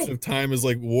perception of time is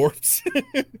like warped.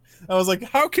 I was like,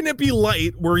 how can it be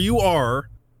light where you are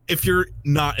if you're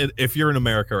in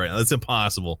America right now? That's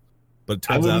impossible. But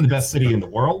it I turns live out in the best city in the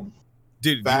world.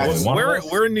 Dude, Facts.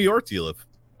 where in New York do you live?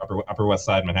 Upper West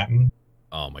Side, Manhattan.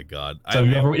 Oh my god. So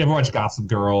you ever watch Gossip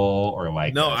Girl or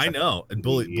like? No, I know. And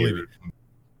believe me.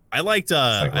 I liked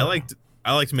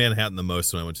Manhattan the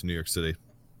most when I went to New York City.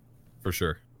 For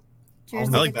sure. I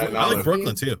like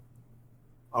Brooklyn too.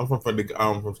 I'm from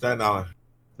Staten Island.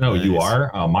 No, you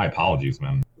are? Oh, my apologies,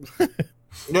 man. Yo,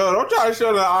 don't try to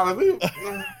show that honestly.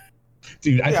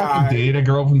 Dude, I fucking dated a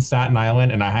girl from Staten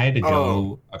Island, and I had to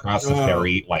go across the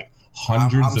ferry like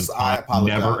hundreds of times.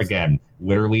 Never again.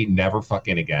 Literally never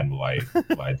fucking again will I do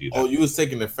that. Oh, you was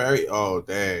taking the ferry? Oh,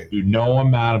 dang. Dude, no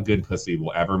amount of good pussy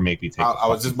will ever make me take I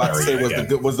was just about to say,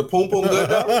 was the poom poom good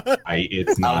though?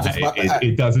 It's not.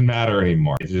 It doesn't matter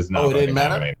anymore. It's just not. Oh, it didn't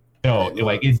matter? Anymore. No,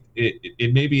 like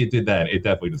it maybe it did that. It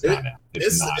definitely does not now.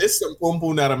 It's some poom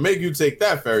poom that'll make you take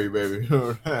that ferry, baby.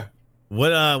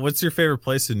 What's your favorite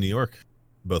place in New York?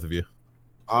 Both of you.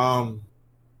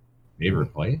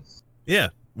 Favorite place? Yeah.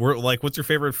 What's your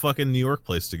favorite fucking New York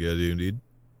place to go to, dude?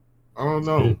 I don't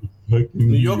know.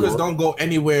 New Yorkers don't go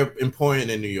anywhere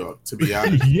important in New York, to be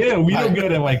honest. Yeah, we don't go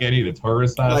to like any of the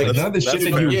tourist spots. Like, none of the shit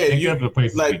that you think of the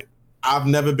places. Like, I've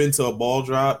never been to a ball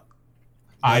drop.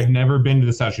 I've never been to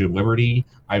the Statue of Liberty.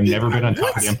 I've never been on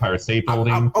top of the Empire State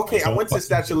Building. I went to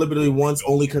Statue of Liberty once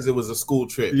only because it was a school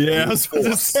trip. Yeah,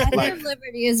 Statue of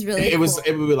Liberty is really. It would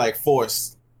be like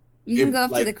forced. You can go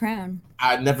up to the Crown.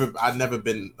 I never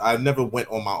went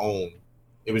on my own.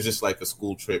 It was just like a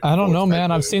school trip. I don't know,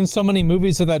 man. I've seen so many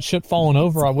movies of that shit falling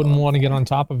over. I wouldn't want to get on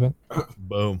top of it.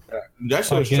 Boom. That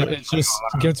shit was it just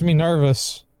gets me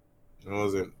nervous. It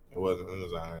wasn't. It was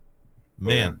alright.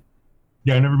 Man.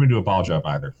 Yeah, I've never been to a ball drop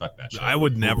either. Fuck that shit. I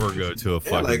would never go to a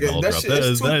fucking ball drop.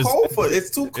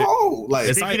 It's too cold. Like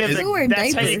that's how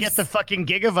you get the fucking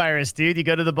gigavirus, dude. You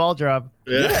go to the ball drop.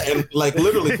 Yeah, and like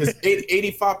literally, because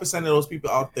 85% of those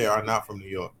people out there are not from New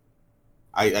York.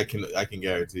 I can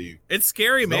guarantee you. It's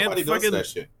scary, man. Nobody does that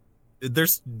shit.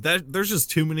 There's just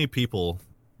too many people.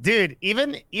 Dude,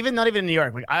 even not even in New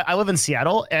York. Like I live in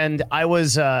Seattle, and I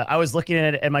was looking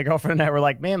at it, and my girlfriend and I were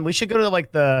like, man, we should go to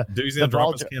like the. Dude, he's gonna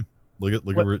drop his cam. Look at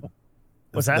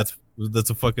what's that?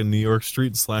 That's a fucking New York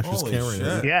street slasher's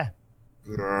camera. Yeah.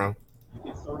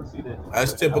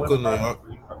 That's typical New York.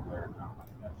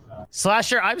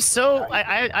 Slasher, I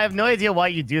have no idea why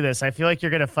you do this. I feel like you're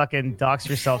gonna fucking dox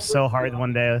yourself so hard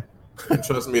one day. And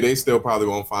trust me, they still probably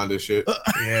won't find this shit.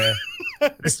 Yeah.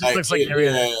 This Like, looks like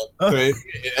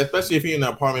especially if you're in an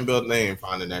apartment building, they ain't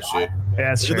finding that shit.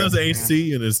 Yeah, it's true. There's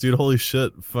AC in this, dude. Holy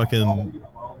shit. Fucking.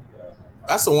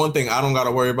 That's the one thing I don't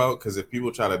gotta worry about, because if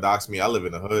people try to dox me, I live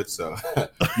in the hood, so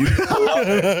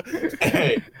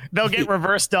hey, they'll get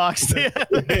reverse doxed.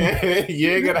 you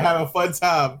ain't gonna have a fun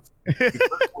time.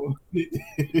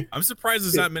 I'm surprised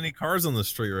there's not many cars on the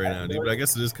street right now, dude. But I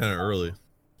guess it is kind of early.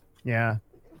 Yeah.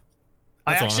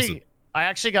 That's I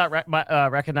actually got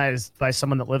recognized by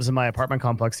someone that lives in my apartment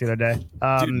complex the other day.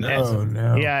 Dude,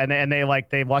 no. Yeah, and they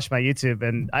watched my YouTube,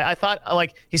 and I thought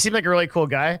like he seemed like a really cool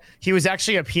guy. He was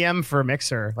actually a PM for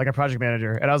Mixer, like a project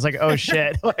manager, and I was like, oh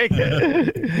shit, like,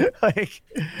 dude,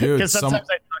 because sometimes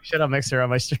I talk shit on Mixer on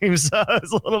my streams, so I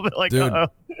was a little bit like, dude,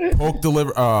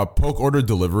 Poke ordered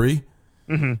delivery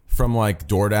from like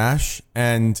DoorDash,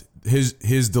 and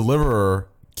his deliverer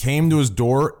came to his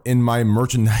door in my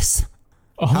merchandise.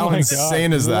 Oh How my insane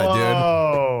God. is that,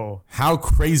 Whoa. dude? How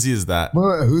crazy is that?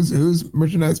 Who's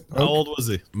merchandise? Poke? How old was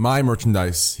he? My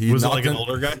merchandise. He Was it knocked like an in-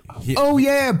 older guy? Oh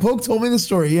yeah, Poke told me the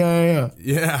story. Yeah.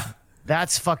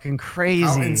 That's fucking crazy.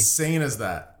 How insane is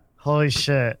that? Holy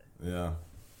shit. Yeah.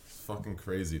 Fucking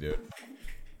crazy, dude.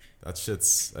 That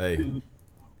shit's, hey,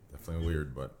 definitely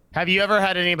weird, but. Have you ever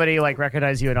had anybody like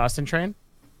recognize you in Austin Train?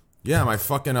 Yeah, my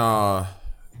fucking,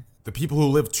 the people who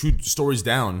live 2 stories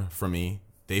down from me,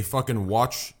 they fucking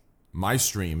watch my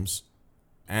streams,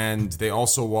 and they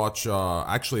also watch,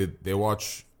 they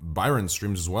watch Byron's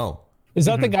streams as well. Is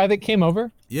that the guy that came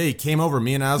over? Yeah, he came over.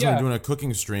 Me and Aslan Yeah. were doing a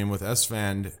cooking stream with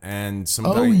S-Fan, and some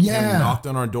Oh, guy yeah. came, knocked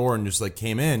on our door and just like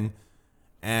came in,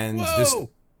 and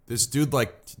this dude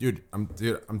like, I'm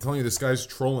telling you, this guy's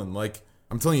trolling. Like,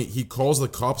 I'm telling you, he calls the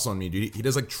cops on me, dude. He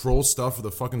does like troll stuff for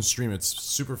the fucking stream. It's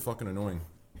super fucking annoying.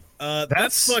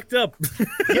 That's fucked up.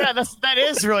 Yeah, that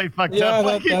is really fucked Yeah,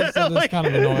 up. that is kind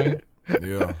of annoying.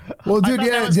 Yeah. Well, dude,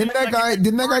 didn't that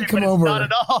guy come over? Not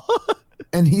at all.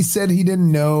 And he said he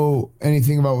didn't know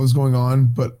anything about what was going on,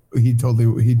 but he totally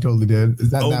did. Is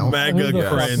that that one? Omega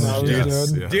cringe,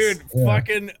 Yes, dude. yes. Dude,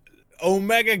 fucking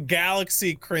Omega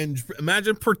Galaxy cringe.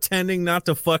 Imagine pretending not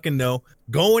to fucking know,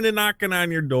 going and knocking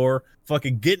on your door,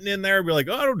 fucking getting in there and be like,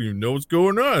 oh, I don't even know what's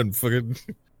going on. Fucking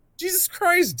Jesus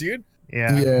Christ, dude.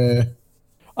 Yeah.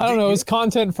 I don't know. It's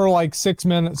content for like 6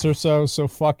 minutes or so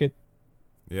fuck it.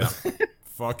 Yeah.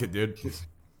 Fuck it, dude.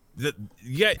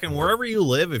 Yeah, and wherever you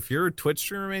live, if you're a Twitch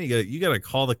streamer, man, you gotta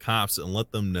call the cops and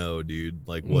let them know, dude.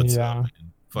 Like, what's up, man?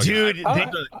 Fucking, Dude,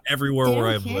 I've done it everywhere They where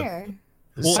don't I've care. lived.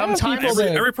 Well, Sometimes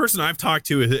every person I've talked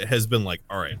to has been like,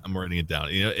 "All right, I'm writing it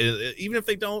down." You know, even if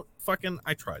they don't, fucking,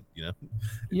 I tried. You know,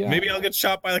 Yeah. maybe I'll get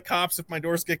shot by the cops if my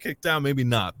doors get kicked down. Maybe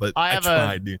not, but I have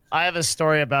tried, dude. I have a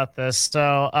story about this.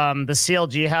 So the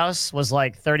CLG house was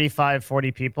like 35,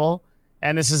 40 people.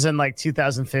 And this is in like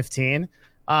 2015.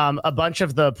 A bunch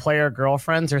of the player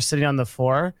girlfriends are sitting on the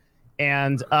floor,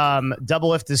 and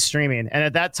Doublelift is streaming. And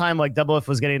at that time, like Doublelift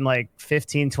was getting like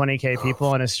 15, 20K people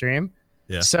on his stream.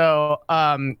 Yeah. So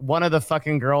one of the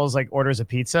fucking girls like orders a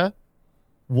pizza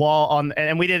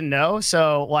and we didn't know.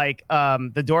 So like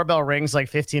the doorbell rings like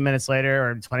 15 minutes later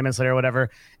or 20 minutes later or whatever.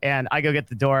 And I go get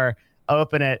the door,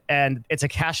 open it, and it's a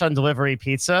cash on delivery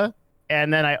pizza.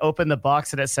 And then I open the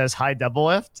box and it says "Hi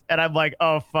Doublelift," and I'm like,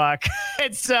 "Oh fuck!"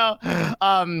 And so,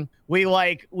 we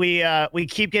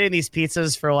keep getting these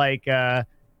pizzas for like,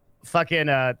 fucking,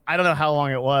 I don't know how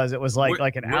long it was. It was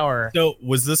like an hour. So,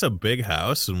 was this a big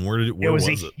house, and where It was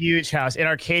a huge house in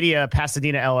Arcadia,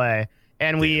 Pasadena, LA.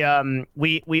 And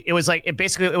it was like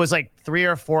it was like 3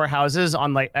 or 4 houses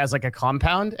on like as like a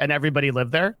compound, and everybody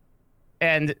lived there.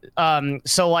 And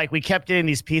so like we kept getting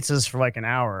these pizzas for like an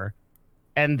hour.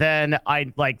 And then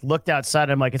I like looked outside.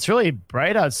 I'm like, it's really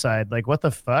bright outside. Like, what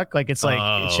the fuck? Like, it's like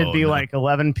it should be like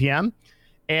 11 p.m.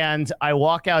 And I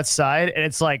walk outside, and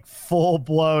it's like full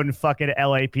blown fucking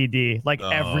LAPD. Like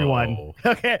everyone.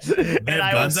 Okay. And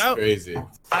I was crazy.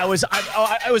 I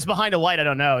was behind a light. I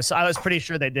don't know. So I was pretty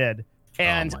sure they did.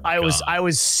 And I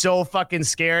was so fucking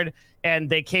scared. And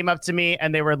they came up to me,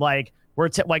 and they were like,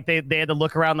 they had to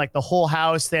look around like the whole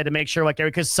house. They had to make sure like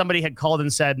because somebody had called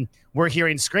and said we're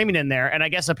hearing screaming in there, and I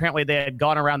guess apparently they had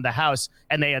gone around the house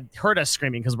and they had heard us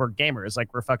screaming because we're gamers,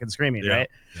 like we're fucking screaming, right?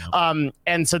 Yeah.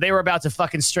 And so they were about to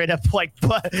fucking straight up like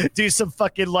do some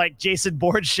fucking like Jason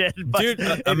Bourne shit. Dude,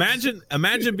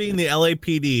 imagine being the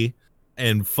LAPD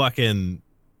and fucking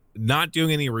not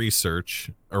doing any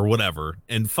research or whatever,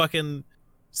 and fucking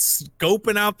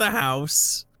scoping out the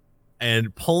house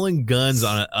and pulling guns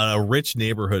on a rich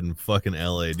neighborhood in fucking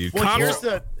LA, dude.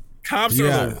 Well, Cops are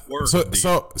the worst.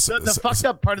 The fucked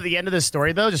up part of the end of this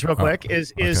story, though, just real quick,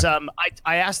 is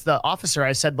I asked the officer,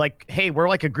 I said, like, hey, we're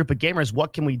like a group of gamers.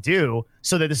 What can we do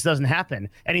so that this doesn't happen?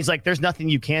 And he's like, there's nothing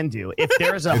you can do. If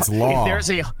there's a, It's law.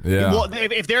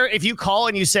 if you call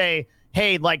and you say,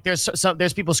 hey, like,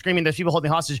 there's people screaming, there's people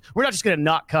holding hostage, we're not just gonna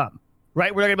not come.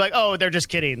 Right, we're not gonna be like, oh, they're just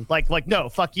kidding. Like, no,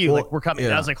 fuck you. Like, we're coming.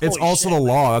 And I was like, it's also the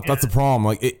law. That's the problem.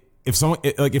 Like, if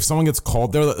someone gets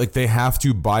called there, like they have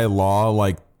to by law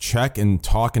like check and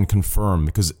talk and confirm,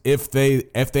 because if they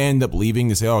end up leaving,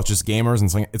 they say, oh, it's just gamers,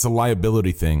 and it's a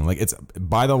liability thing. Like, it's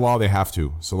by the law they have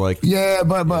to. So like, yeah,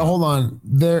 but hold on.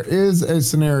 There is a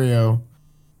scenario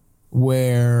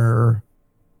where.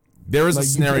 There is a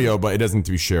scenario, but it doesn't need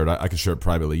to be shared. I can share it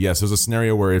privately. Yes, there's a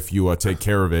scenario where if you take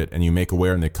care of it and you make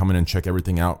aware and they come in and check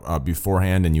everything out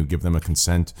beforehand and you give them a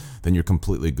consent, then you're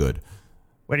completely good.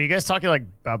 What are you guys talking like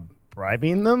about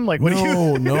bribing them? Like, what?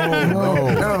 No.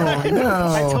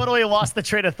 I totally lost the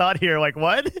train of thought here. Like,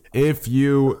 what? If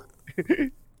you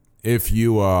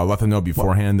let them know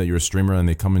beforehand that you're a streamer and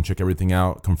they come and check everything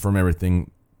out, confirm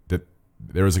everything, that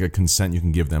there is like a consent you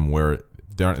can give them where.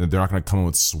 They're not going to come in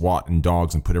with SWAT and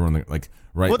dogs and put everyone right.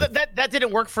 Well, that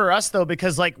didn't work for us though,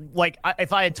 because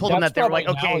if I had told them that, they were like,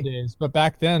 okay. Nowadays, but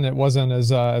back then it wasn't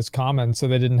as common, so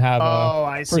they didn't have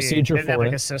a procedure they didn't for have it.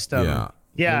 like a system.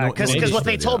 Yeah, because what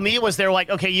they told me was they're like,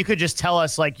 okay, you could just tell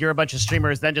us like you're a bunch of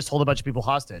streamers, then just hold a bunch of people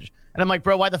hostage. And I'm like,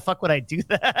 bro, why the fuck would I do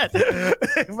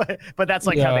that? but that's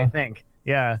like how they think.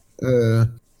 Yeah.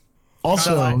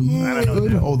 Also, I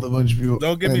don't know. Hold a bunch of people.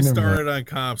 Don't get me started on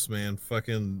cops, man.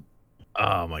 Fucking.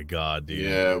 Oh my god, dude.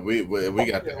 Yeah, we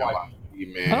got the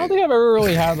NYPD, man. I don't think I've ever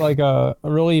really had like a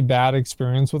really bad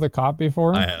experience with a cop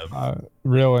before. I have.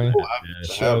 Really?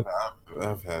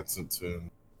 I've had some too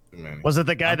many. Was it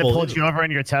the guy that pulled you over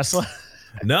in your Tesla?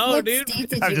 No, What dude. state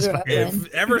did you grow up in?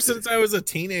 Ever since I was a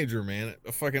teenager, man,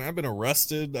 I've been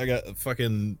arrested. I got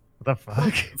fucking what the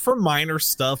fuck for minor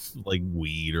stuff like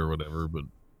weed or whatever, but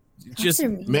just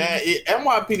man,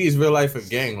 NYPD is real life a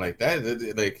gang like that.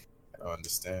 Like, I don't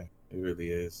understand. It really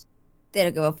is. They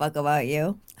don't give a fuck about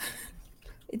you.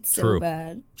 It's so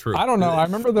bad. True. I don't know. I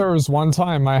remember there was one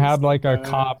time I had like a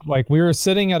cop, like we were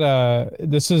sitting at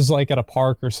this is like at a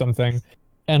park or something,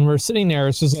 and we're sitting there.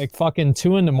 This is like fucking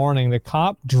 2 a.m. The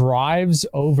cop drives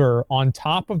over on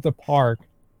top of the park,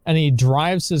 and he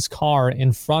drives his car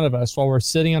in front of us while we're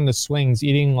sitting on the swings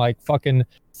eating like fucking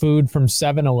food from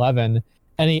 7-Eleven.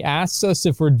 And he asks us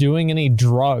if we're doing any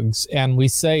drugs, and we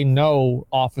say, no,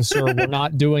 officer, we're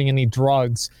not doing any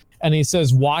drugs. And he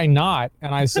says, why not?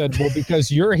 And I said, well, because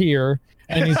you're here.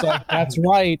 And he's like, that's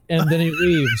right. And then he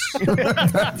leaves.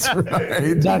 That's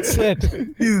right. That's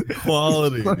it.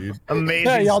 Quality, dude. Amazing.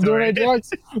 Hey, y'all doing story. any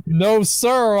drugs? No,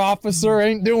 sir, officer,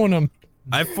 ain't doing them.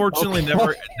 I fortunately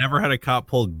never had a cop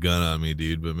pull a gun on me,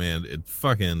 dude. But man,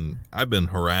 I've been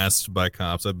harassed by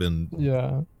cops. I've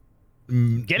been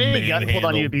Getting a gun pulled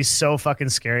on you would be so fucking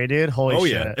scary, dude. Holy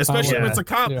shit. Yeah, especially if it's a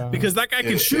cop, because that guy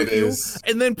can shoot you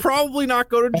and then probably not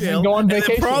go to jail, and then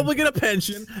probably get a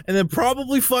pension, and then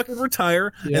probably fucking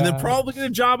retire, and then probably get a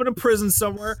job in a prison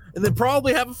somewhere, and then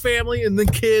probably have a family and then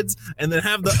kids, and then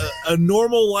have a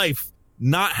normal life,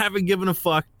 not having given a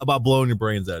fuck about blowing your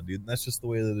brains out, dude. That's just the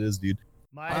way that it is, dude.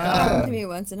 It happened to me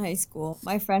once in high school.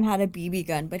 My friend had a BB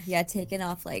gun, but he had taken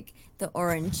off like the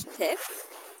orange tip.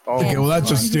 Okay, well that's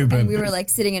just stupid. And we were like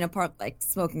sitting in a park, like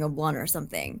smoking a blunt or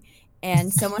something,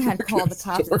 and someone had called the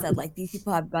cops and said like these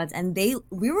people have guns, and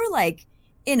we were like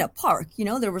in a park, you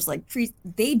know, there was like trees.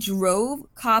 They drove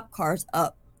cop cars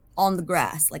up on the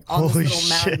grass, like on the little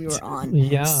mound we were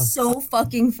on, so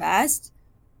fucking fast.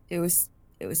 It was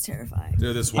terrifying.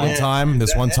 Dude, this one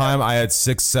time, I had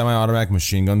 6 semi-automatic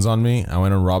machine guns on me. I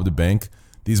went and robbed a bank.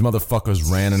 These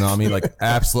motherfuckers ran in on me like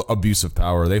absolute abuse of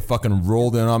power. They fucking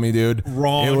rolled in on me, dude.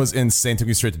 Wrong. It was insane. Took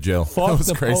me straight to jail. Fuck That was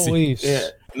the crazy. police. Yeah,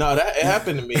 no, it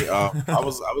happened to me. I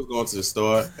was going to the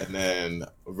store, and then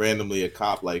randomly a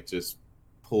cop like just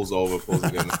pulls a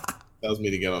gun, tells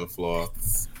me to get on the floor.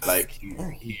 Like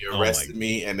he arrested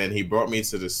me, and then he brought me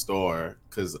to the store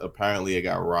because apparently it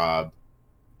got robbed.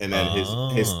 And then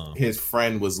his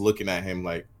friend was looking at him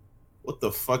like, what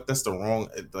the fuck? That's the wrong.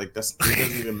 Like it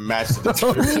doesn't even match the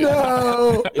description.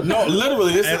 No,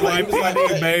 literally. This is like,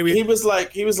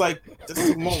 he was like, that's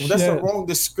the wrong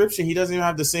description. He doesn't even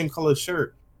have the same color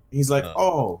shirt. He's like,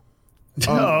 Wait,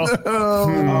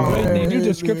 they do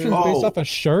descriptions based off a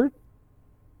shirt?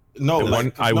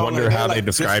 No, I wonder how they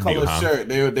described you, huh? Shirt.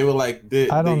 They were like,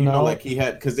 I don't know. Like he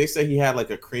had, because they said he had like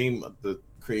the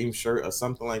cream shirt or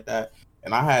something like that.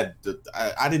 And I had,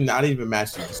 I didn't even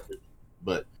match the description,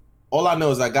 but all I know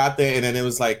is I got there, and then it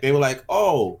was like, they were like,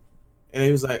 oh, and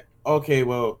he was like, okay,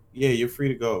 well, yeah, you're free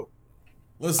to go.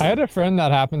 Listen, I had a friend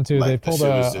that happened to. They pulled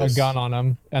a gun on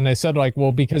him, and they said like,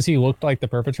 well, because he looked like the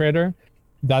perpetrator,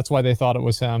 that's why they thought it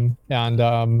was him. And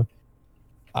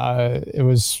it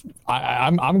was.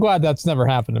 I'm glad that's never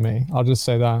happened to me. I'll just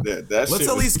say that. Let's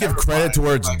at least give credit to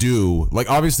where it's due. Like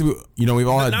obviously, you know, we've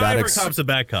all had bad. Cop's a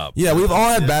bad cop. Yeah, we've all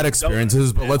had bad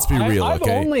experiences, but let's be real. I've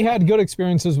okay. only had good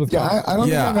experiences with. Yeah, I don't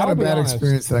think I've had a bad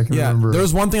experience that I can remember.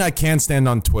 There's one thing I can't stand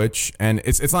on Twitch, and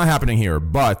it's not happening here,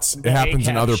 but it happens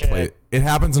in other places. It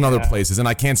happens in other places, and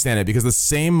I can't stand it because the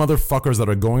same motherfuckers that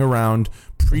are going around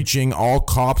preaching all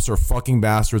cops are fucking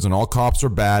bastards and all cops are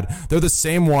bad, they're the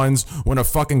same ones when a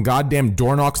fucking goddamn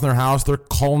door knocks in their house, they're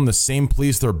calling the same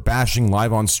police they're bashing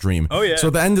live on stream. Oh, yeah. So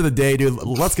at the end of the day, dude,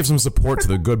 let's give some support to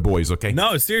the good boys, okay?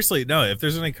 No, seriously, no. If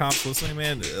there's any cops listening,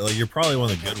 man, like, you're probably one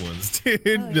of the good ones,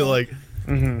 dude. You're like,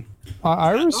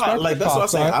 I respect like that's what I'm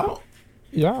saying. I don't.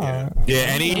 Yeah.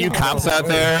 Any of you cops out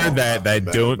there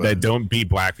that don't beat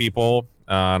black people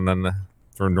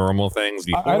for normal things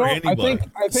before I think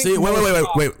See,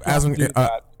 wait.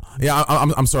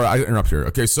 I'm sorry, I interrupt here.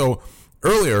 Okay, so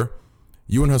earlier,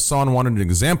 you and Hassan wanted an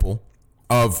example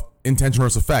of intention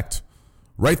versus effect.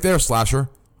 Right there, Slasher.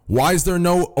 Why is there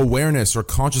no awareness or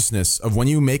consciousness of when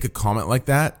you make a comment like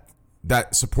that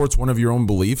that supports one of your own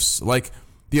beliefs? Like,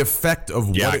 the effect of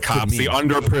what it cops, could mean. the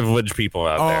underprivileged people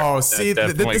out there. Oh, see,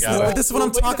 this is what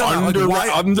I'm talking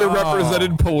about.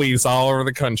 Underrepresented police all over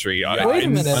the country. Wait a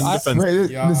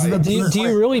minute. Do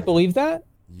you really believe that?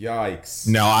 Yikes.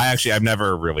 No, I've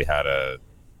never really had a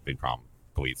big problem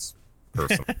with police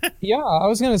person. Yeah, I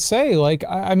was gonna say, like,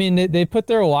 I mean, they put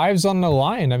their lives on the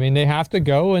line. I mean, they have to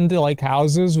go into like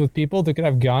houses with people that could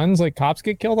have guns. Like, cops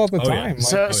get killed all the time.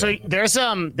 Yeah. Like, so there's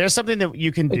something that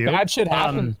you can do. Bad shit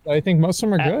happens. I think most of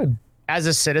them are good. As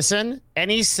a citizen,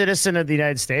 any citizen of the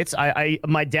United States,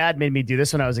 my dad made me do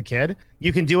this when I was a kid.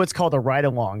 You can do what's called a ride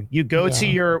along. You go to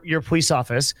your police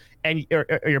office and or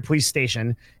your police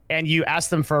station, and you ask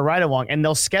them for a ride along, and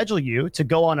they'll schedule you to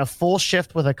go on a full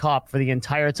shift with a cop for the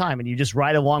entire time, and you just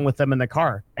ride along with them in the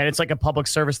car, and it's like a public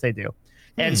service they do.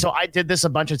 And so I did this a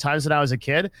bunch of times when I was a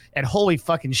kid, and holy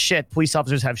fucking shit, police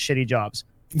officers have shitty jobs.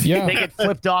 Yeah, they get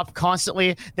flipped off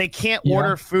constantly. They can't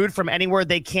order food from anywhere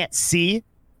they can't see.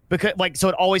 Because so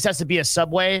it always has to be a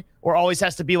Subway or always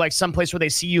has to be like some place where they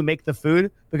see you make the food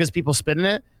because people spit in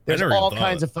it. There's all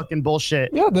kinds of fucking bullshit.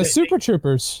 Yeah, the Super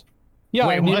Troopers. Yeah,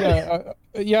 wait, I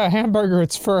need a hamburger.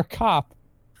 It's for a cop.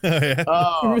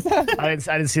 Oh, I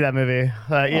didn't see that movie.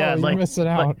 Yeah, you're missing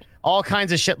out. Like, all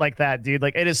kinds of shit like that, dude.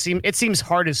 Like it seems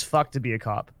hard as fuck to be a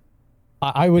cop.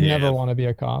 I would never want to be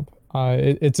a cop.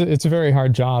 It's a very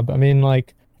hard job. I mean,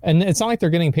 like. And it's not like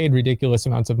they're getting paid ridiculous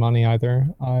amounts of money either.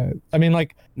 I mean,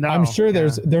 like, I'm sure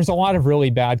there's a lot of really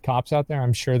bad cops out there.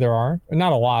 I'm sure there are.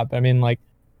 Not a lot, but I mean, like,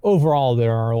 overall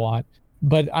there are a lot.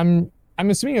 But I'm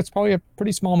assuming it's probably a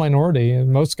pretty small minority.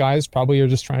 And most guys probably are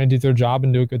just trying to do their job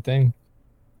and do a good thing.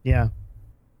 Yeah.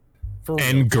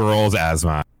 And girls'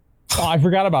 asthma. Oh, I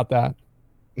forgot about that.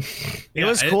 It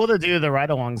was cool to do the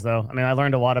ride-alongs, though. I mean, I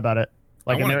learned a lot about it.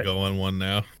 Like, I want to go on one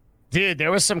now. Dude,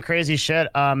 there was some crazy shit.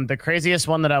 The craziest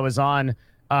one that I was on,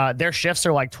 their shifts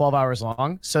are like 12 hours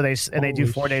long. So they do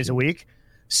 4 days a week.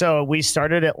 So we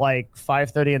started at like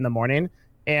 5:30 in the morning.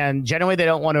 And generally they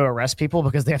don't want to arrest people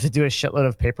because they have to do a shitload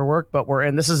of paperwork. But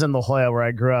this is in La Jolla where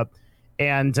I grew up.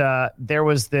 And there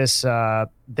was this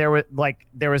guy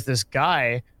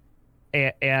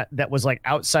that was like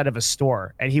outside of a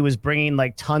store, and he was bringing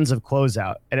like tons of clothes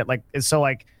out. And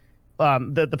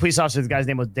the police officer, the guy's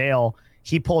name was Dale.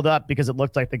 He pulled up because it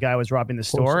looked like the guy was robbing the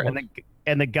store,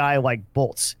 and the guy like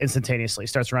bolts instantaneously,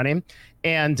 starts running,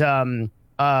 and Dale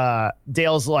had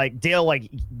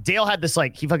this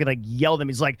like, he fucking like yelled at him.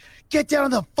 He's like, "Get down on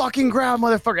the fucking ground,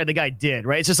 motherfucker!" And the guy did,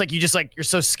 right? It's just like you're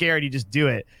so scared, you just do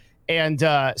it. And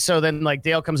so then like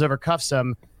Dale comes over, cuffs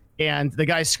him, and the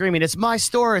guy's screaming, "It's my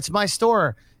store! It's my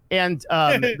store!" And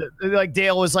like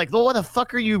Dale was like, "Well, what the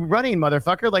fuck are you running,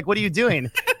 motherfucker? Like, what are you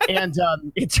doing?" And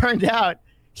it turned out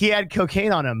he had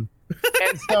cocaine on him,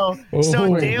 and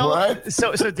so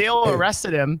Dale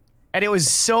arrested him, and it was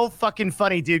so fucking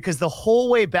funny, dude. Because the whole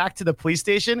way back to the police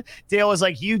station, Dale was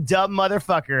like, "You dumb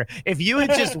motherfucker! If you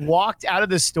had just walked out of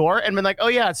the store and been like, 'Oh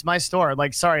yeah, it's my store,'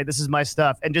 like, sorry, this is my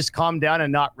stuff," and just calmed down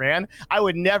and not ran, I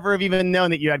would never have even known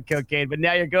that you had cocaine. But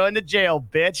now you're going to jail,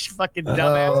 bitch! Fucking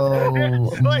dumbass!"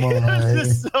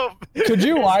 Could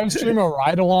you live stream a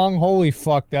ride along? Holy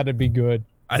fuck, that'd be good.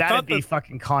 That'd be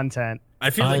fucking content. I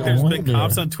feel like there's been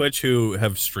cops on Twitch who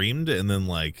have streamed and then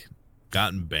like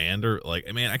gotten banned or like,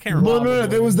 I mean, I can't remember. No.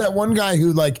 There was that one guy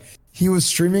who like he was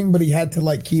streaming, but he had to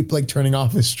like keep like turning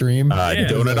off his stream.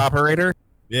 Donut operator.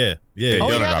 Yeah.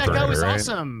 Oh yeah, that guy was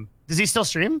awesome. Does he still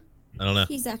stream? I don't know.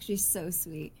 He's actually so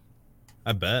sweet.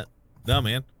 I bet. No,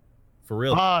 man. For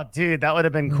real. Oh, dude, that would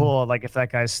have been cool. Like if that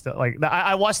guy's still like,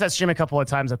 I watched that stream a couple of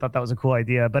times. I thought that was a cool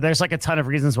idea, but there's like a ton of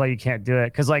reasons why you can't do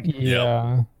it. Cause like,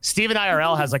 Steven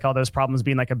IRL has like all those problems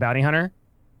being like a bounty hunter.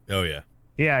 Oh yeah.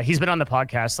 Yeah. He's been on the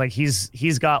podcast. Like he's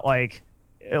got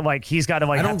he's got to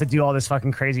have to do all this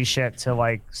fucking crazy shit to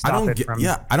like stop it from.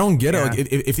 Yeah, I don't get it. Like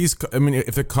if these, I mean,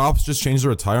 if the cops just change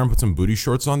their attire and put some booty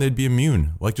shorts on, they'd be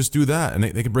immune. Like just do that, and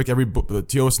they could break every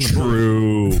TOS in the book.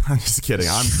 True. I'm just kidding.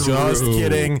 I'm just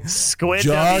kidding. Squid.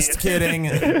 Just kidding.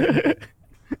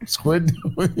 Squid.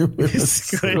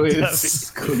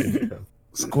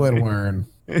 Squidward.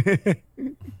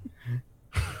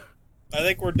 I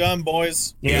think we're done,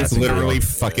 boys. Yeah, it's literally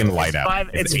fucking light out.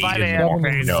 It's 5 a.m.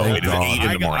 No, it is 8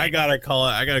 in the morning. I gotta call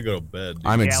it. I gotta go to bed. Dude.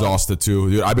 I'm exhausted too,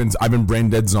 dude. I've been brain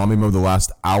dead zombie mode the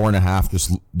last hour and a half.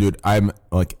 Just, dude, I'm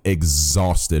like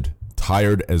exhausted,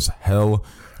 tired as hell.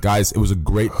 Guys, it was a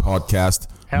great podcast.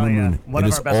 Hell yeah. It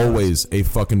is always a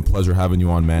fucking pleasure having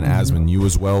you on, man. Asmon, you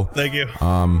as well. Thank you.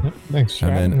 Thanks,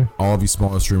 and then all of you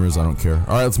smaller streamers, I don't care.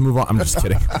 All right, let's move on. I'm just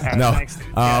kidding.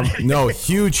 No,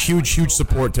 huge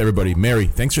support to everybody. Mary,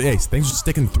 thanks for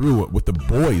sticking through with the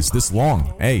boys this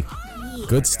long. Hey,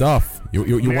 good stuff.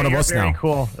 You're one of us now.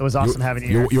 Cool. It was awesome having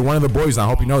you. You're one of the boys now. I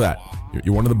hope you know that.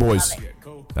 You're one of the boys.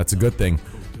 That's a good thing.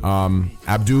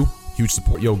 Abdu, huge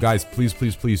support. Yo, guys, please,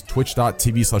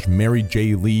 twitch.tv/Mary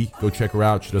J. Lee. Go check her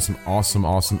out. She does some awesome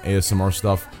ASMR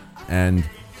stuff, and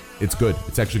it's good.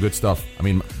 It's actually good stuff. I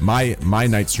mean, my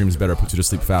night stream is better. It puts you to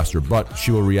sleep faster, but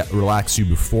she will relax you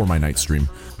before my night stream.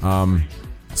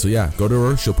 So yeah, go to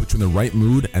her. She'll put you in the right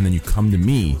mood, and then you come to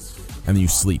me, and then you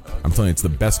sleep. I'm telling you, it's the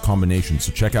best combination.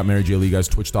 So check out Mary J. Lee, guys.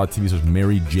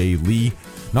 Twitch.tv/Mary J. Lee.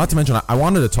 Not to mention, I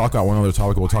wanted to talk about one other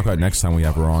topic. We'll talk about it next time we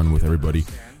have her on with everybody.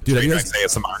 Dude, have you guys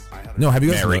ASMR? No, have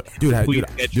you guys? Mary, dude,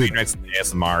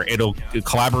 ASMR. It'll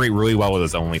collaborate really well with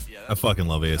his only. I fucking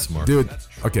love ASMR, dude.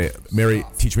 Okay, Mary,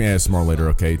 teach me ASMR later.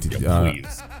 Okay,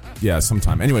 please. Yeah,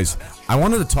 sometime. Anyways, I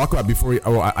wanted to talk about before we.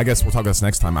 Oh, I guess we'll talk about this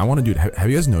next time. I want to do. Have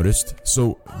you guys noticed?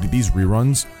 So these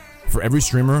reruns, for every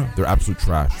streamer, they're absolute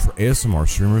trash. For ASMR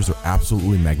streamers, they're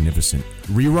absolutely magnificent.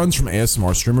 Reruns from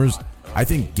ASMR streamers, I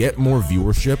think, get more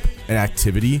viewership and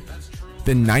activity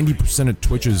than 90% of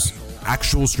Twitch's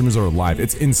actual streamers are live.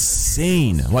 It's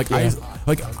insane. Like I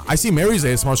see Mary's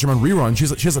ASMR stream on rerun. She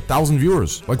has 1,000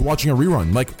 viewers like watching a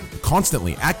rerun like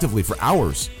constantly, actively for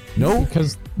hours. No,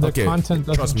 because the content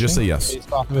doesn't trust me. Just say yes.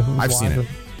 I've seen it.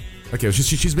 Okay,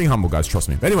 she's being humble, guys. Trust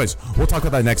me. Anyways, we'll talk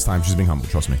about that next time. She's being humble.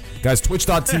 Trust me, guys.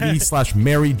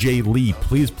 Twitch.tv/Mary J. Lee.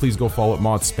 Please go follow it.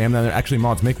 Mods, spam that there. Actually,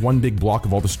 mods, make one big block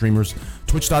of all the streamers.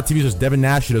 Twitch.tv/Devin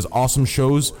Nash. He does awesome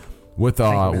shows. With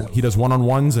he does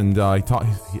one-on-ones, and he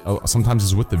sometimes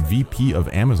is with the VP of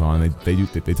Amazon.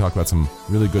 They talk about some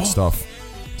really good stuff.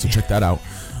 So check that out.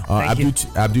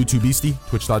 Abdu2Beastie,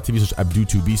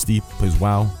 Twitch.tv/Abdu2Beastie, plays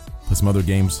WoW, plays some other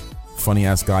games. Funny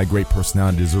ass guy, great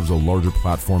personality, deserves a larger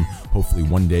platform. Hopefully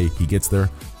one day he gets there,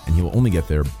 and he will only get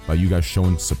there by you guys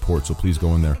showing support. So please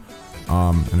go in there.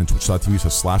 And then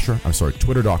Twitch.tv/Slasher. I'm sorry,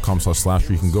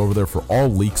 Twitter.com/Slasher. You can go over there for all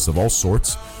leaks of all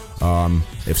sorts.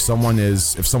 If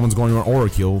someone's going to an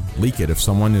Auric, he'll leak it. If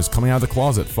someone is coming out of the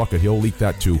closet, fuck it, he'll leak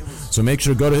that too. So make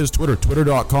sure to go to his Twitter,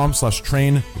 twitter.com/Slasher,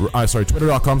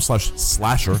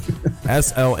 SLASHER.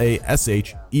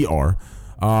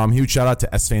 Huge shout out to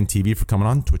SFanTV for coming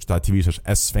on,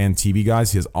 twitch.tv/SFanTV,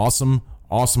 guys. He has awesome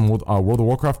World of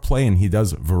Warcraft play, and he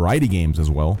does variety games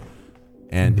as well.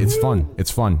 And it's fun.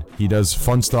 He does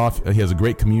fun stuff. He has a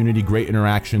great community, great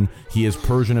interaction. He is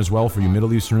Persian as well. For you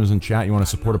Middle Easterners in chat, you want to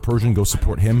support a Persian, go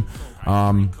support him.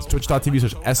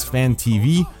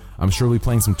 Twitch.tv/SFanTV. I'm sure we'll be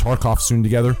playing some Tarkov soon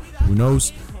together. Who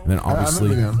knows? And then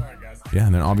obviously,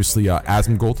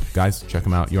 Asmongold. Guys, check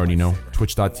him out. You already know.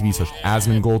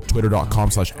 Twitch.tv/Asmongold.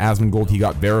 Twitter.com/Asmongold. He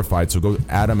got verified, so go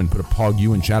add him and put a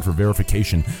POG in chat for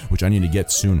verification, which I need to get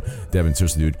soon. Devin,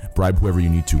 seriously, dude. Bribe whoever you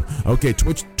need to. Okay,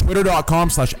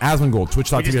 Twitter.com/Asmongold.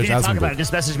 Twitch.tv/Asmongold.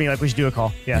 Just message me like we should do a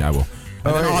call. Yeah, I will.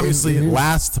 And then obviously,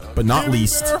 last but not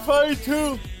least,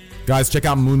 guys, check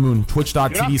out Moon.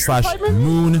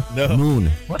 Twitch.tv/Moon.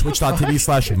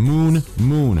 Twitch.tv/Moon.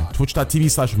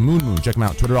 Twitch.tv/Moon. Check them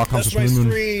out.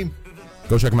 Twitter.com/Moon.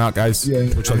 Go check them out, guys.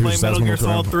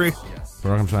 Twitch.tv/Moon.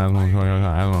 All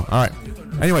right.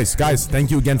 Anyways, guys,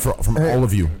 thank you again from all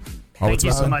of you. Thank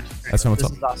you so much. That's what's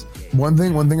up. Awesome. One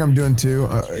thing I'm doing too.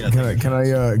 Can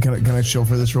I chill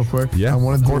for this real quick? Yeah. I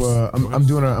wanted to. I'm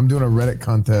doing a Reddit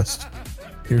contest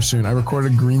here soon. I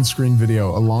recorded a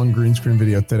long green screen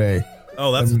video today.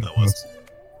 Oh, that's what that was.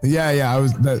 Yeah. I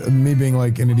was me being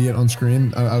like an idiot on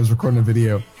screen. I was recording a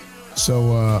video,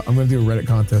 So I'm gonna do a Reddit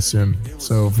contest soon.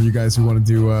 So for you guys who want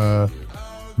to do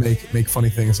make funny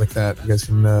things like that, you guys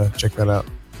can check that out.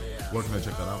 Where can I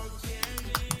check that out?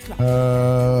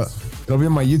 It'll be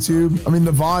on my YouTube. I mean,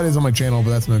 the VOD is on my channel,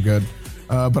 but that's no good.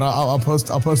 But I'll post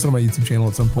it on my YouTube channel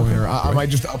at some point, or I might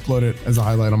just upload it as a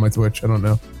highlight on my Twitch. I don't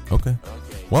know. Okay.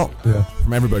 Well, yeah.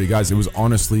 From everybody, guys, it was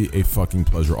honestly a fucking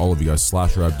pleasure. All of you guys,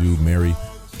 Slasher, Abdu, Mary,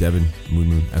 Devin,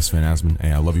 Moon, S-Fan, Asman.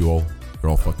 Hey, I love you all. You're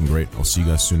all fucking great. I'll see you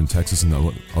guys soon in Texas, and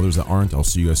the others that aren't, I'll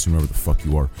see you guys soon wherever the fuck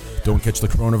you are. Don't catch the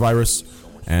coronavirus,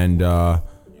 and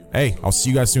hey, I'll see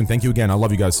you guys soon. Thank you again. I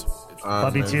love you guys.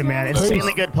 Love you too, man.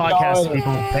 Insanely good podcast,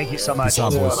 people. Thank you so much. Peace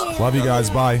out, boys. Love you guys.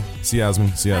 Bye. See you,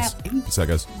 Asman. See you guys. Peace out,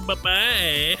 guys.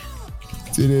 Bye-bye.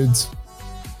 See you, dudes.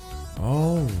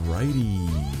 Alrighty.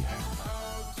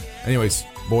 Anyways,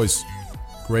 boys,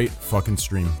 great fucking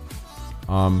stream.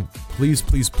 Please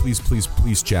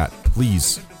chat.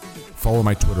 Please follow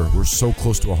my Twitter. We're so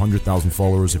close to 100,000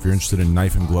 followers. If you're interested in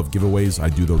knife and glove giveaways, I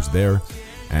do those there.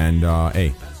 And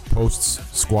hey, posts,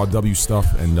 Squad W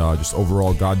stuff, and just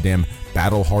overall goddamn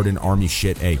battle-hardened army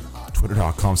shit. Hey,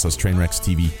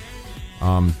 twitter.com/TrainwrecksTV.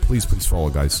 Please follow,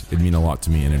 guys. It'd mean a lot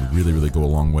to me, and it'd really go a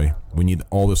long way. We need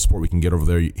all the support we can get over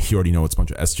there. You already know it's a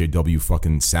bunch of SJW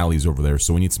fucking Sallies over there,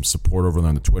 so we need some support over there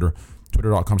on the Twitter.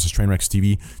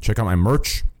 Twitter.com/TrainwrecksTV. Check out my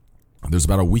merch. There's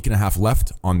about a week and a half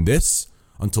left on this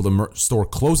until the store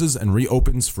closes and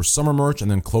reopens for summer merch,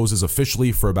 and then closes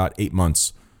officially for about 8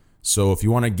 months. So if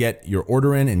you want to get your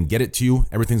order in and get it to you,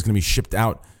 everything's going to be shipped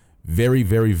out very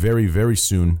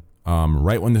soon.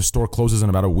 Right when the store closes in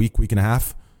about a week and a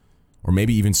half, or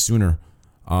maybe even sooner.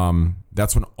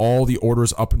 That's when all the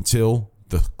orders up until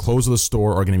the close of the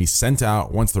store are going to be sent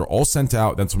out. Once they're all sent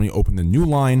out, that's when we open the new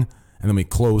line, and then we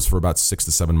close for about 6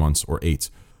 to 7 months or 8.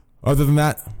 Other than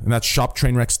that, and that's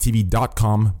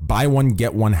shoptrainwreckstv.com. Buy one,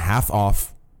 get one half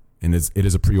off, and it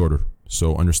is a pre-order.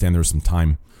 So understand there's some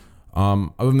time.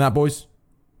 Other than that, boys,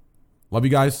 love you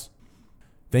guys.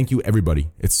 Thank you, everybody.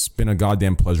 It's been a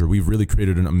goddamn pleasure. We've really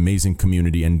created an amazing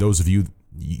community, and those of you,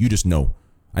 you just know.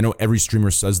 I know every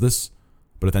streamer says this,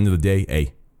 but at the end of the day,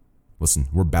 hey, listen,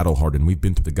 we're battle-hardened. We've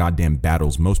been through the goddamn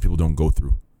battles most people don't go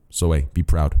through. So, hey, be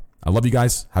proud. I love you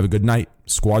guys. Have a good night.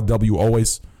 Squad W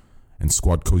always, and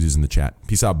Squad Cozy's in the chat.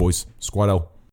 Peace out, boys. Squad L.